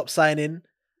gonna be a top signing.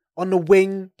 On the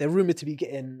wing, they're rumored to be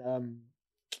getting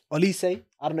Olise.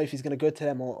 I don't know if he's gonna go to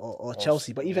them or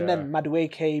Chelsea. But even yeah. then,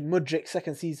 Madueke, Mudryk,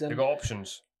 second They season. got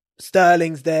options.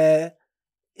 Sterling's there.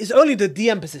 It's only the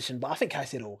DM position, but I think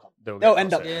Caicedo will come. They'll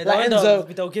end up Yeah, like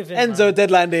they'll give him. Enzo man.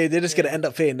 deadline day. They're just gonna end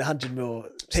up paying the 100 mil.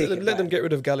 Take it. Let them get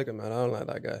rid of Gallagher, man. I don't like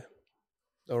that guy.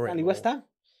 Don't rate Only him West at all.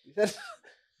 Ham.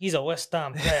 He's a West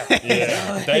Ham player.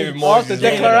 Yeah. David Moyes. After is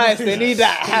doing Declan it. Rice, they need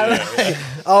that.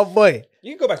 Oh boy,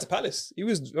 You can go back to Palace. He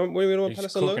was, when we were on He's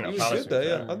Palace alone, cooking he at was Palace, good there, to be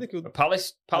yeah. fair. I think he was,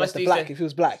 Palace that's the these black. days- If he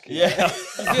was black,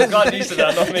 Yeah, God used to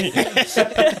that, not me.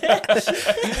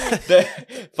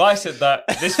 If I said that,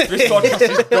 this podcast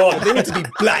is gone. they need to be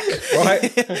black, right?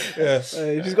 Yeah.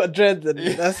 If he's got dread, then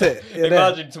that's it. You're there.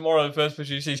 Imagine tomorrow the first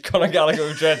person you see is Conor Gallagher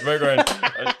with dread. We're going,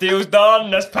 deal's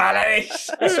done, that's Palace.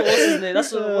 That's what's his name.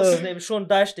 That's what's his name. Sean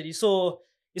Dyche did. You saw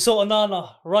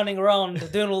Onana running around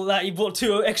doing all that. He bought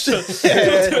 2 extra. Two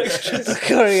extras.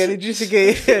 Corey and Idrissa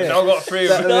Gueye. Now got 3 of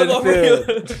That- them. Now got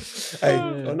midfield. Hey,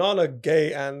 Onana,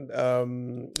 Gay, and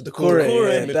the Corey,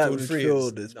 Corey that midfield three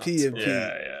midfield is nuts. P and P.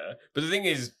 Yeah. But the thing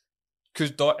is,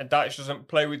 because Dyche doesn't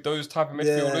play with those type of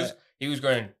midfielders, Yeah. he was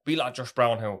going, be like Josh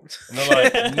Brownhill. And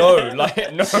they're like, no.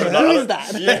 Who is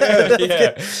that?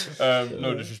 Yeah.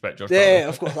 No disrespect, Josh Yeah, Brownhill.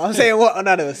 of course. I'm saying what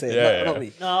Onana was saying, Yeah, not yeah.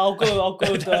 me. No, I'll go.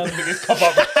 Biggest cop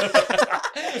up.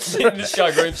 Seeing this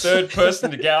guy going third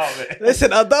person to get out of it.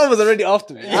 Listen, Adam was already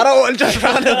after me. I don't want Josh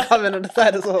Brownhill coming on the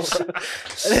side as well. Bro.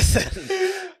 Listen,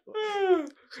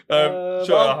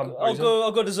 Sure,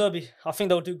 I'll go to Zerbi. I think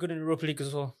they'll do good in Europa League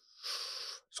as well.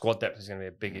 Squad depth is going to be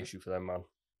a big issue for them, man.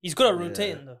 He's good at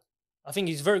rotating though. I think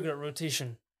he's very good at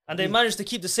rotation, and they managed to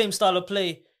keep the same style of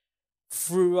play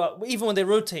through. Even when they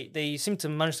rotate, they seem to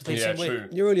manage to play the Yeah, same way. true.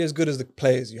 You're only as good as the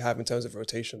players you have in terms of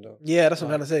rotation, though. yeah, that's what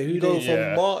I'm trying to say. Who You go do from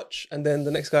Yeah. March, and then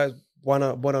the next guy is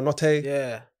Buonanotte.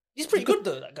 Yeah, He's pretty good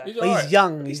though. That guy. He's but he's alright.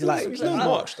 young. He's like He's no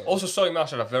March, though. Also, Solly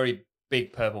Marsh had a very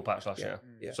big purple patch last year.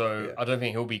 Yeah, So yeah. I don't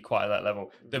think he'll be quite at that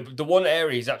level. The one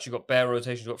area he's actually got bare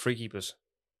rotation, he's got 3 keepers.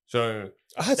 So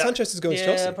I heard Sanchez is going to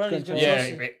Chelsea. apparently he's going to yeah,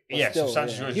 Chelsea. yeah. still, So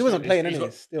Sanchez yeah. is- He wasn't playing he's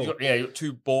anyways, got- still. he's got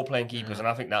 2 ball playing keepers, and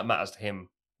I think that matters to him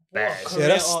What a bears. career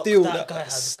that's arc still that guy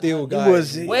has. still He guy.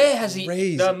 was- Where has he?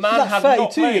 Crazy. The man like had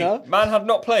not 32, played. you know? Man had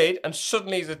not played, and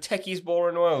suddenly he's the techiest baller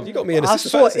in the world. You got me in a I sister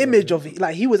saw an fantasy. image of it.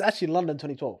 Like he was actually in London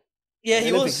 2012. Yeah, he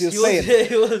Olympics, was. he He was was. playing. Yeah,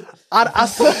 he was. I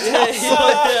saw. Yeah, he was. Yeah,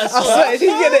 I I saw saw. that. If you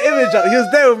get the image up, he was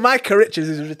there with Michael Richards.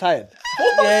 He was retired.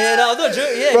 Yeah, no, I'm not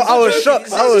joking. Yeah, Bro, he's I not was joking.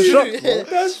 shocked. I was It's shocked, true. bro.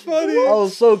 That's funny. I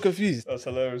was so confused. That's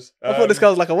hilarious. I thought this guy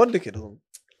was like a wonder kid or something.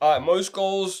 All right, most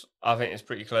goals. I think it's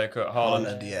pretty clear cut.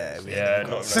 Haaland. yeah, Yeah,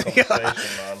 not even a conversation,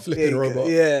 man. Flipping robot.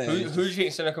 Yeah. Who do you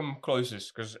think's gonna come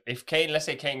closest? Because if Kane, let's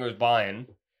say Kane goes Bayern,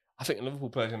 I think the Liverpool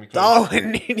player's gonna be close.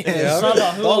 Darwin Nunes. Yeah, I Salah.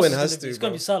 reckon Who Darwin else has is to, It's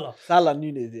gonna bro. be Salah. Salah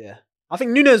Nunes, yeah. I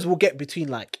think Nunes will get between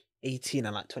like 18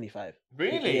 and like 25.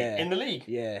 Really? Yeah. In the league?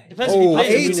 Yeah. Depends if he Oh,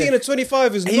 plays. 18 and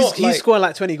 25 is He's not like... scoring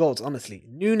like 20 goals, honestly.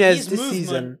 Nunes His this movement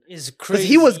season. is Because crazy.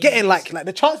 he was getting like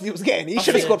the chances he was getting. He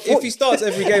should have think scored If 40. he starts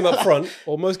every game up front,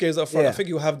 or most games up front, Yeah. I think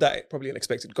he'll have that probably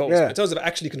unexpected goals. Yeah. But in terms of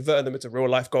actually converting them into real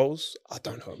life goals, I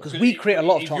don't know, man. Because we create a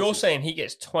lot of If chances. you're saying he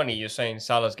gets 20, you're saying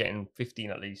Salah's getting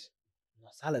 15 at least.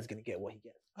 Salah's going to get what he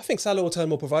gets. I think Salah will turn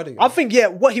more providing. I think, yeah,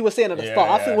 what he was saying at the Yeah, start,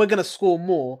 I yeah. think we're going to score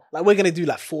more. Like, we're going to do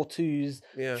like 4-2s,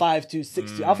 Yeah. 5-2,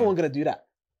 6-2. I think we're going to do that.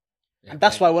 Yeah, And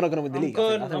that's mate. why we're not going to win the I'm league.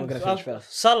 going. I think we're going to finish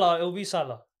first. Salah. It'll be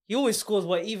Salah. He always scores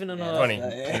what even in a 20. Yeah,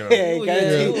 minimum. Yeah,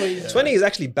 guaranteed. always. 20 is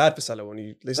actually bad for Salah when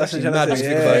you... It's That's actually what I'm mad trying if to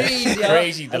you say, think about it. Crazy,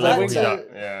 Crazy the I level like he's that. at.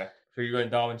 Yeah. So you're going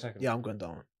Darwin second? Yeah, I'm going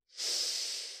down.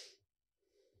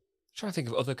 Trying to think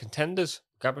of other contenders.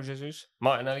 Gabriel Jesus,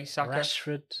 Martinelli, Saka,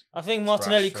 Rashford. I think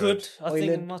Martinelli Rashford. could. I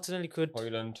think Højlund. Martinelli could.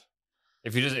 Højlund.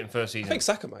 If he does it in first I season. think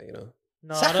Saka might, you know.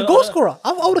 No, I Saka don't- goal I don't- scorer.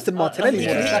 I would have said I Martinelli. think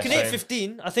Yeah, he can hit same.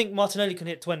 15. I think Martinelli can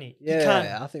hit 20. Yeah, he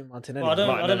can. I think Martinelli. Well, I don't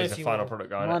know Martinelli's if a he final will. product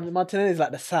guy. innit? Martinelli's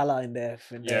like the Salah in their,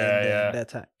 Yeah. their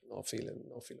attack. Not feeling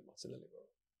Martinelli,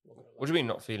 bro. What do you mean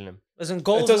not feeling him? As in In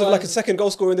goals. terms of like a second goal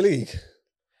scorer in the league.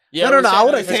 Yeah, No, we're I saying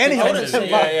wouldn't like say anything. contenders. but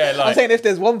Yeah, like, I'm saying if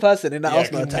there's one person in that yeah,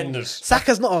 Arsenal attack, contenders.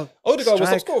 Saka's not a Odegaard was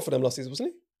top strike. scorer for them last season,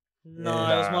 wasn't he? No, it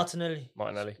was Nah. Martinelli.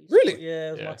 Martinelli. Really? Yeah,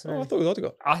 it was Yeah. Oh, Martinelli. I thought it was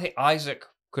Odegaard. I think Isaac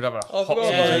could have a Oh, hot God,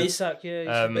 season. Yeah, man. Isak.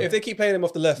 Yeah. Um, But if they keep playing him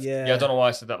off the left, Yeah. Yeah, I don't know why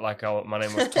I said that like my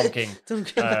name was Tom King.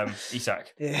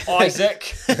 Isaac. Yeah.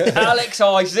 Isaac. Alex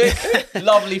Isaac.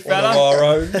 Lovely one of fella. our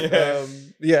own. Yeah.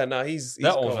 Yeah, no, he's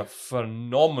That was gold. a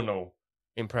phenomenal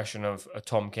impression of a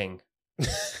Tom King.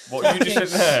 What you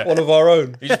just said there. One of our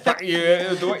own.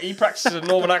 He practices a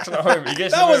Northern accent at home. He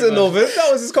gets That away wasn't with it. Northern.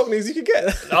 That was as Cockney as you could get.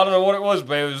 I don't know what it was,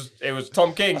 but it was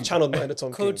Tom King. I channeled my inner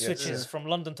Tom Code King. switches from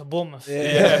London to Bournemouth.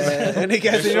 Yeah. And he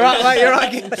gets, you're right, mate, you're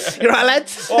right, you're right,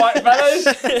 lads. All right, fellas.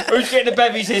 Who's getting the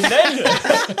bevies in then?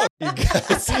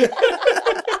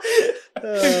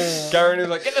 Garen was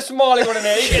like, get the Somali one in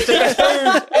there. He gets the best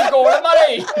food. He's got all the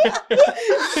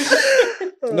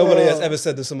money. Nobody has ever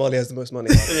said that Somalia has the most money.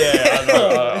 Yeah, I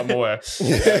know, I'm aware.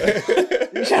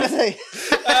 You're trying to say.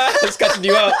 It's catching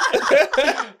you out.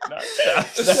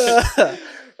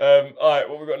 All right,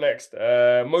 what we got next?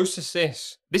 Most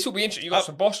assists. This will be interesting. You got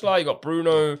Szoboszlai, you got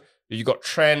Bruno, you got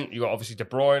Trent, you got obviously De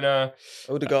Bruyne,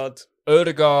 Odegaard.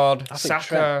 Odegaard, I think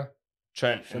Saka,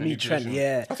 Trent. For me, Trent,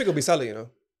 yeah. I think it'll be Salah, you know.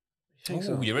 think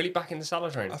so. Ooh, you're really back in the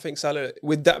Salah train. I think Salah,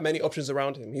 with that many options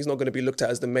around him, he's not going to be looked at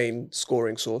as the main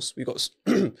scoring source. We got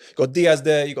got Diaz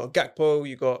there, you got Gakpo,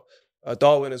 you got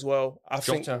Darwin as well. I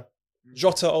think Jota,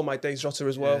 Jota, oh my days, Jota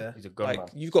as well. Yeah. he's a gun Like man.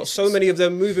 you've got so many of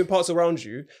them moving parts around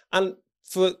you, and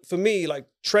for me, like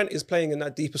Trent is playing in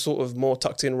that deeper sort of more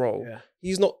tucked in role. Yeah.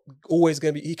 He's not always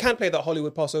going to be. He can play that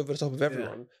Hollywood pass over the top of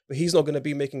everyone, but he's not going to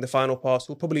be making the final pass.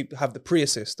 He'll probably have the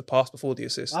pre-assist, the pass before the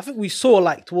assist. I think we saw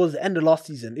like towards the end of last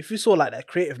season, if we saw like their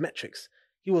creative metrics,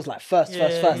 he was like first for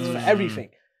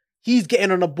everything. He's getting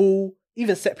on the ball,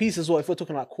 even set pieces. Or if we're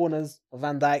talking like corners, or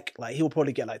Van Dijk, like he'll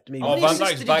probably get like maybe. Oh, many Van assists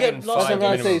Dijk's did he bagging get last five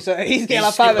time? minimum. So he's getting He's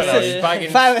like five skipping out, assists, he's bagging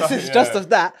five stuff, assists yeah. just of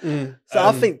that. So I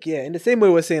Um, think in the same way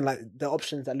we're saying like the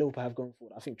options that Liverpool have going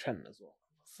forward, I think Trent as well.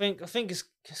 I think it's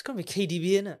gonna be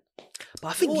KDB in it. But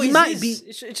I think he Always might is.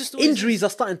 be. It just always Injuries are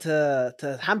starting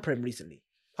to hamper him recently.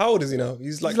 How old is he now?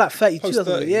 He's like 32 or post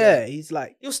something. 30, Yeah, he's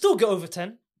like. He'll still get over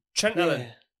 10. Trent Yeah. Allen,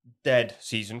 dead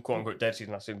season, quote unquote dead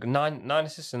season last season. Nine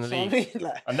assists in the So I league. mean,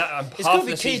 like, And that It's half gonna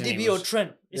be the season he KDB or was-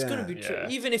 Trent. It's gonna Yeah. be Trent.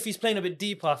 Yeah. Even if he's playing a bit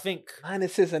deeper, I think. 9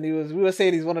 assists, and we were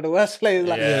saying he's one of the worst players.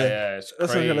 Like, yeah, it's that's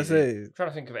what I'm crazy. trying to say. I'm trying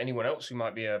to think of anyone else who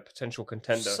might be a potential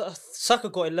contender. Saka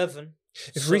got 11.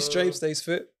 If Reece So- James stays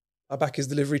fit, I back his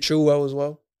delivery. Chilwell as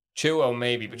well. Chilwell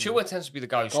maybe, but Chilwell tends to be the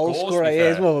guy who Goal scores. scorer, to be yeah,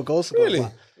 he's fair. more of a goal scorer. Really?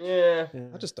 but- Yeah. yeah.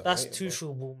 I just don't. That's rate him, too bro.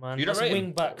 short, man. You don't That's rate him? wing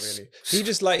Not backs.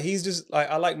 really. He's just like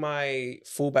I like my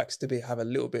fullbacks to have a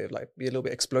little bit of be a little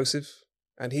bit explosive,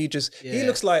 and he Yeah,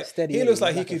 looks like steady, he looks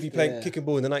like he like could a- be playing yeah. kicking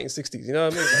ball in the 1960s. You know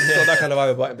what I mean? Like, he's got that kind of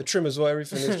vibe about him. The trim as well,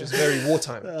 everything is just very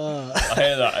wartime. I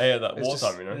hear that. It's Wartime,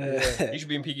 just- you know. Yeah. You should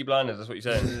be in Peaky Blinders. That's what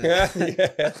you're saying.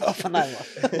 yeah. Half a night,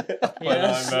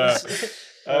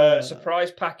 man.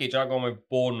 Surprise package. I gone with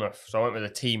Bournemouth, so I went with a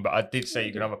team. But I did say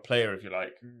you can have a player if you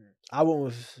like. I went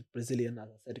with Brazilian, as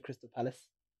I said, Crystal Palace.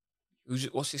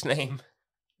 What's his name?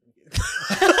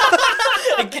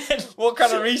 Again, What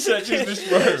kind of research is this,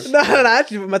 bro? No,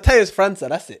 actually, Mateus França,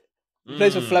 that's it. He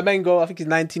plays for Mm. Flamengo. I think he's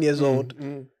 19 years old.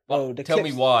 Bro, the Tell me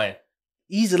clips- why.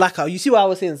 He's like you see what I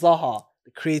was saying, Zaha,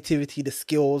 the creativity, the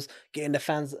skills, getting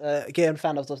fans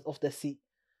off their seat.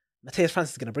 Mateus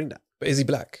França is gonna bring that. But is he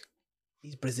black?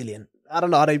 He's Brazilian. I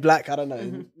don't know. Are they black? I don't know.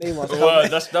 Name was Well,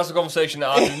 that's a conversation that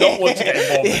I do not want to get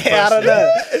involved in. yeah, I don't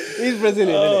personally. know. He's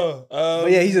Brazilian, innit?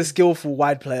 But yeah, he's a skillful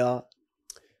wide player.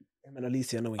 Him and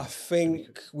Alicia knowing. I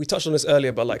think we touched on this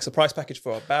earlier, but like surprise package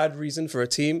for a bad reason for a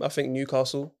team. I think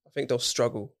Newcastle. I think they'll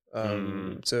struggle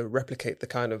to replicate the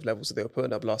kind of levels that they were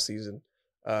putting up last season.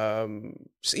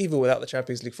 Just even without the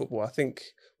Champions League football, I think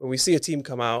when we see a team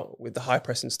come out with the high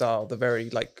pressing style, the very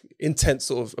like intense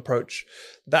sort of approach,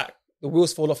 that the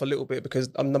wheels fall off a little bit because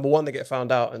number one, they get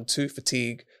found out, and two,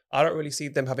 fatigue. I don't really see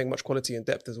them having much quality and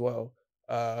depth as well.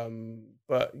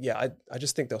 But yeah, I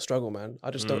just think they'll struggle, man.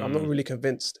 I just don't. I'm not really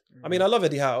convinced. I mean, I love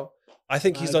Eddie Howe. I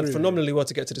think he's done agree. phenomenally well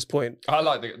to get to this point. I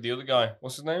like the other guy.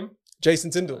 What's his name?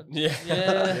 Jason Tyndall. Yeah,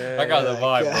 Yeah. that guy's a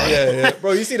vibe, bro. Yeah.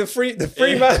 Bro, you see the free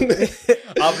Yeah. man.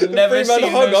 I've never free man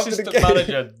seen hug an after the assistant game.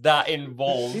 manager that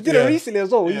involved. He did Yeah. it recently as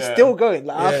well. He's Yeah. still going.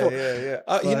 Like I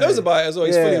thought. He knows about it as well.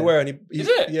 He's fully Yeah. aware, and he Is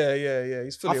it? Yeah.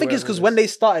 He's fully. I think aware it's of because all when this. they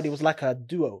started, it was like a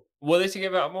duo. Were they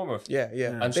together at Bournemouth? Yeah.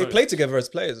 And And they so- played together as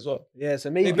players as well. Yeah,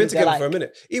 so maybe They've been they're together like, for a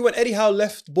minute. Even when Eddie Howe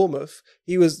left Bournemouth,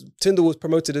 Tyndall was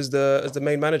promoted as the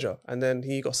main manager, and then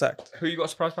he got sacked. Who you got a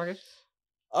surprise package?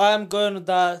 I'm going with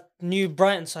that new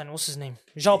Brighton sign. What's his name?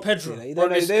 João Pedro. You don't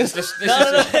know this. This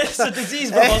No, it's a disease,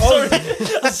 bro. I'm sorry.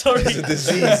 I'm sorry. It's a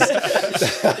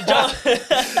disease.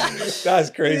 That's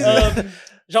crazy.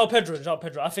 João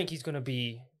Pedro. I think he's going to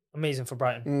be amazing for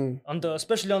Brighton.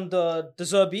 Especially under De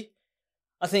Zerbi.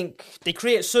 I think they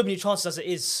create so many chances as it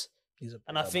is.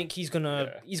 And I think he's gonna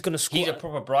score. He's a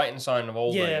proper Brighton sign of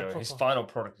old. Yeah, Yeah, His proper. final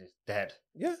product is dead.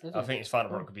 Yeah. I think his final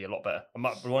product could be a lot better.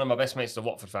 One of my best mates is a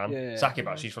Watford fan. Yeah. Sakib,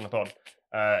 actually, he's from the pod.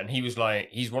 And he was like,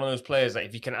 he's one of those players that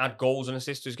if he can add goals and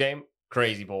assists to his game,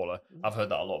 crazy baller. I've heard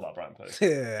that a lot about Brighton players.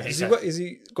 Yeah. Is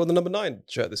he got the number 9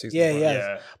 shirt this season? Yeah, Right?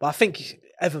 yeah. But I think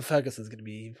Evan Ferguson's going to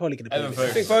be probably going to Evan be. I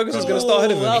think Ferguson. Ferguson's going to start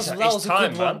ahead of him. That was It's a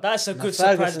time, good man. one. That's a good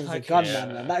surprise Ferguson's a package. gun, Yeah.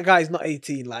 man. That guy's not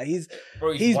 18. Like he's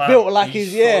Bro, built wham. like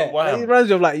He's he's so wham. He reminds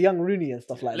me of like young Rooney and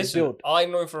stuff like that. Listen, Build. I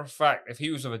know for a fact if he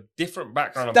was of a different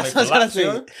background and That's played for what I was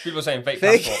Lazio, saying. people are saying fake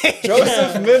Fake. passport.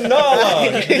 Joseph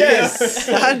Minala. Yes.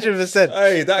 100%.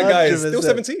 Hey, that guy is still 100%.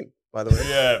 17, by the way.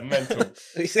 Yeah, mental.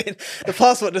 He said the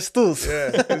passport, the stools.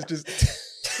 Yeah, it's just.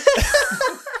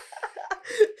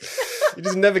 He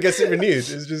just never gets it renewed.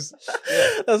 It's just.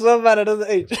 That's one man that doesn't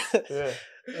age. Yeah.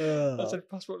 Uh, I said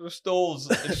passport with stalls.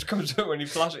 It just comes out when you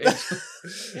flash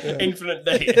it. Infinite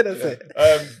date. Yeah, that's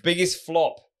it. Biggest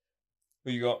flop.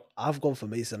 Who you got? I've gone for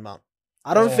Mason Mount.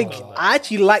 I don't think I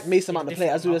actually like Mason Mount to play,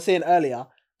 as we were saying earlier.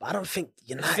 But I don't think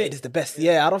United is the best.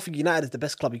 Yeah, I don't think United is the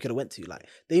best club you could have went to. Like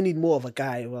they need more of a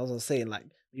guy. As I was saying, like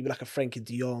maybe like a Frankie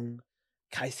De Jong,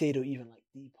 Caicedo, even like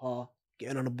deeper,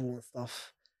 getting on the ball and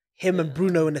stuff. Him and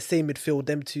Bruno in the same midfield.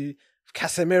 Them two.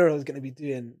 Casemiro is going to be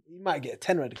doing. He might get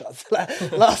 10 red cards.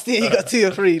 Like, last year he got 2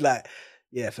 or 3. Like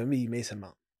yeah, for me, Mason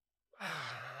Mount.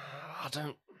 I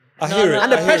don't. I hear it.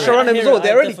 And the I hear pressure it. on him as well.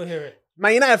 They're already. definitely hear it.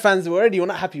 Man United fans were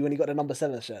not happy when he got the number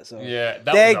 7 shirt. So Yeah,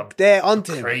 that they're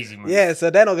onto him. crazy move. Yeah, so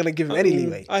they're not going to give him any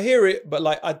leeway. I hear it, but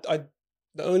like I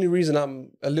the only reason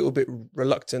I'm a little bit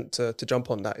reluctant to jump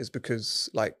on that is because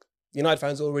like United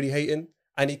fans are already hating,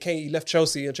 and he left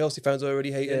Chelsea, and Chelsea fans are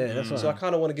already hating. Yeah, that's so I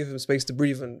kind of want to give him space to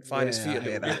breathe and find his Yeah, feet a I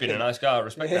little hear bit. You've been a nice guy. I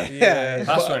respect that. Yeah.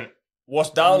 That's when. What's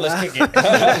down? Let's kick it.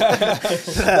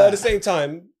 But at the same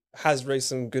time, has raised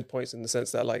some good points in the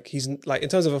sense that like he's like in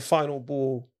terms of a final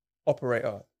ball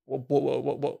operator,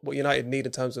 what United need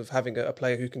in terms of having a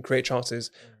player who can create chances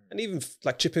and even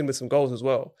like chip in with some goals as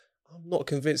well. I'm not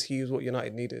convinced he was what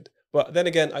United needed. But then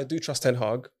again, I do trust Ten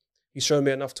Hag. He's shown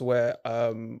me enough to where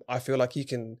I feel like he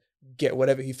can get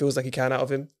whatever he feels like he can out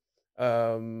of him.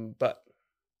 But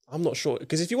I'm not sure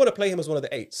because if you want to play him as one of the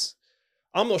 8s,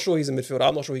 I'm not sure he's a midfielder.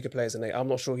 I'm not sure he could play as an 8. I'm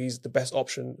not sure he's the best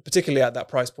option, particularly at that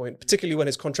price point, particularly when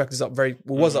his contract is up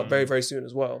was up very, very soon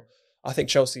as well. I think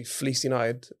Chelsea fleeced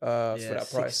United for that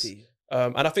price. 60.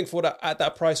 And I think for that at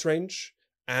that price range,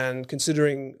 and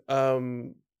considering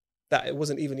that it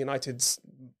wasn't even United's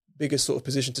biggest sort of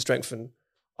position to strengthen,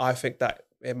 I think that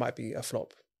it might be a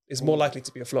flop. It's more likely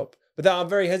to be a flop. But then I'm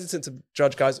very hesitant to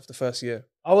judge guys off the first year.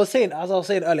 As I was saying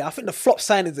earlier, I think the flop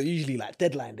signings are usually like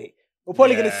deadline day. We're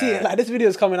probably going to see it. Like this video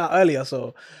is coming out earlier,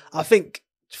 so I think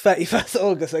 31st of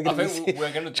August. I think we're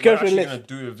actually going to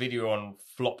do a video on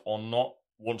flop or not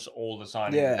once all the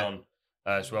signings are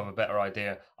done, so we have a better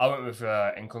idea. I went with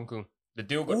Nkunku. The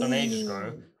deal got done ages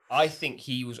ago. I think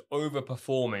he was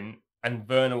overperforming, and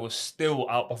Werner was still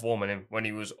outperforming him when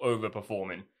he was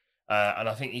overperforming. And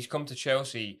I think he's come to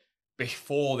Chelsea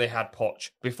before they had Poch,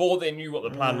 before they knew what the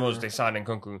plan was. They signed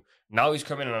Nkunku. Now he's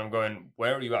coming, and I'm going,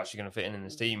 where are you actually going to fit in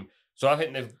this team? So I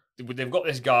think they've got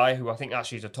this guy who I think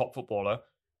actually is a top footballer.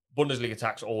 Bundesliga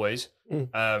tax always.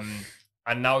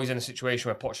 And now he's in a situation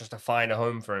where Poch has to find a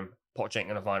home for him. Poch ain't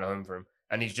going to find a home for him.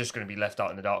 And he's just going to be left out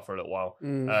in the dark for a little while.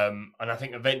 And I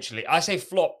think eventually, I say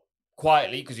flop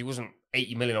quietly because he wasn't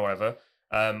 80 million or whatever.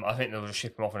 I think they'll just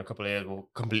ship him off in a couple of years. We'll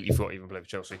completely forget even play for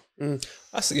Chelsea.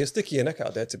 That's sticky your neck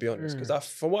out there, to be honest. Because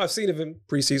from what I've seen of him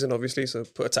pre-season, obviously, so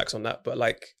put a tax on that. But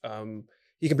like,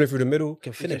 he can play through the middle.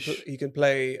 Can finish. He can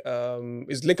play.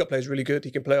 His link-up play is really good.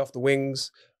 He can play off the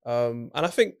wings. And I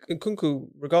think Nkunku,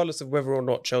 regardless of whether or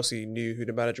not Chelsea knew who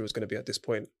the manager was going to be at this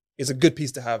point, is a good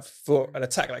piece to have for an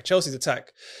attack like Chelsea's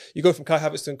attack. You go from Kai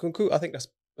Havertz to Nkunku. I think that's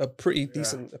a pretty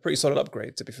decent, a pretty solid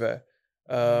upgrade. To be fair,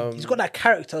 he's got that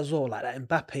character as well, like that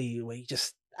Mbappe, where he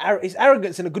just his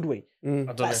arrogance in a good way.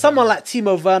 Like someone like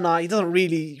Timo Werner, he doesn't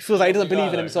really feels like he doesn't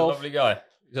believe in himself.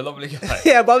 He's a lovely guy.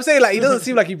 Yeah, but I'm saying like he doesn't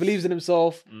seem like he believes in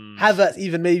himself. Havertz,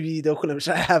 even maybe they'll call him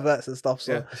Shy Havertz and stuff.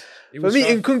 So for me,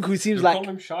 Nkunku seems like call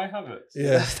him Shy Havertz.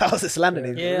 Yeah, that was a slander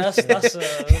name. Yeah, that's a classic.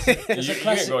 You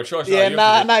ain't got a choice. Yeah,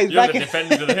 nah, he's you're back the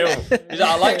defender of the hill. He's like,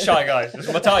 I like shy guys. It's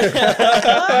my type.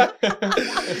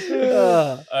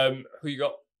 Who you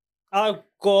got? I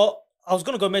was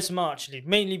gonna go Mason Mount actually,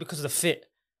 mainly because of the fit,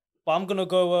 but I'm gonna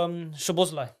go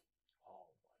Szoboszlai.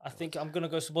 I think I'm gonna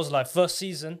go Szoboszlai. First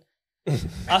season,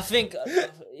 I think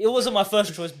it wasn't my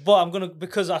first choice, but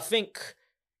because I think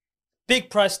big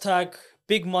price tag,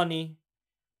 big money,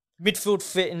 midfield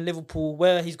fit in Liverpool,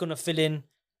 where he's gonna fill in,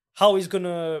 how he's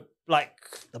gonna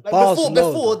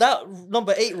before that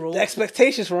number 8 role. The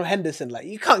expectations from Henderson, like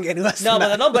you can't get any worse. No, than but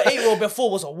that. the number 8 role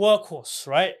before was a workhorse,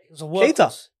 right? It was a workhorse.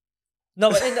 Keita. No,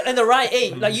 but in the right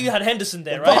 8, like you had Henderson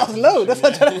there, right? Bar's low. That's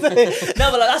what I'm trying to say. No,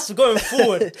 but like that's going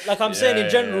forward. Like I'm saying in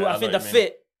general, I I think know the what you mean.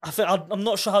 fit. I'm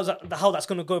not sure how that's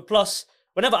going to go. Plus,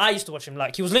 whenever I used to watch him,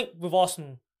 like he was linked with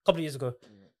Arsenal a couple of years ago.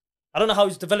 I don't know how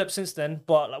he's developed since then,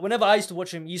 but like whenever I used to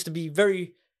watch him, he used to be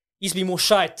more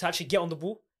shy to actually get on the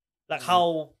ball. Like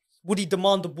how would he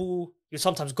demand the ball? He would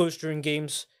sometimes ghost during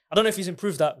games. I don't know if he's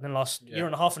improved that in the last year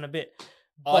and a half and a bit.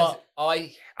 But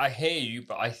I hear you,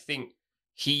 but I think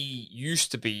he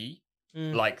used to be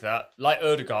like that, like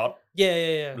Ødegaard,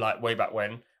 yeah. like way back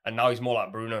when, and now he's more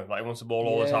like Bruno, like he wants the ball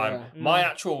all the time. My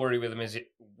actual worry with him is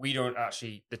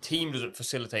the team doesn't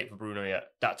facilitate for Bruno yet,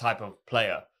 that type of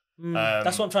player.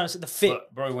 That's what I'm trying to say. The fit,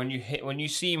 but bro. When you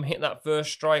see him hit that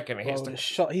first strike and it hits the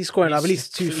shot, he's scoring at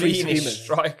least 2 free cleanest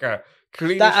striker.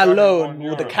 That alone,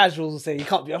 the casuals will say he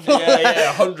can't be up.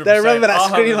 Yeah, 100%. They remember that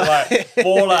scream. Like,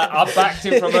 baller, I backed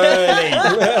him from early.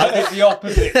 I did the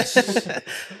opposite.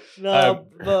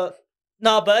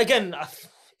 but again,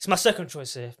 it's my second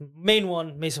choice here. Main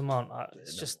one, Mason Mount.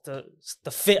 It's just the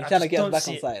fit. You're I trying to just get don't him back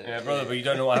see on it. side. Yeah, brother, but you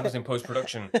don't know what happens in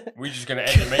post-production. We're just going to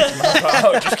edit Mason Mount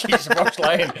out. Just keep the box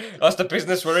line. That's the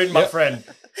business we're in, my friend.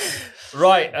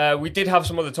 Right, we did have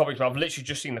some other topics, but I've literally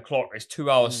just seen the clock. It's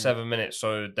 2 hours, 7 minutes,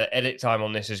 so the edit time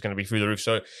on this is going to be through the roof.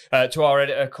 So to our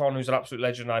editor, Con, who's an absolute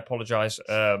legend, I apologise.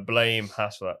 Blame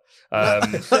Hass for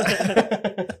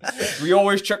that. We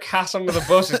always chuck Hass under the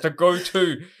bus. It's the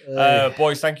go-to.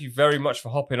 Boys, thank you very much for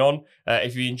hopping on.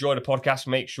 If you enjoy the podcast,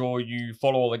 make sure you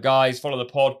follow all the guys, follow the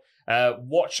pod.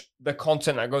 Watch the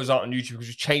content that goes out on YouTube because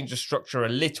we've changed the structure a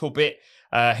little bit.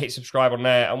 Hit subscribe on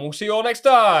there, and we'll see you all next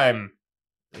time.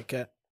 Take care.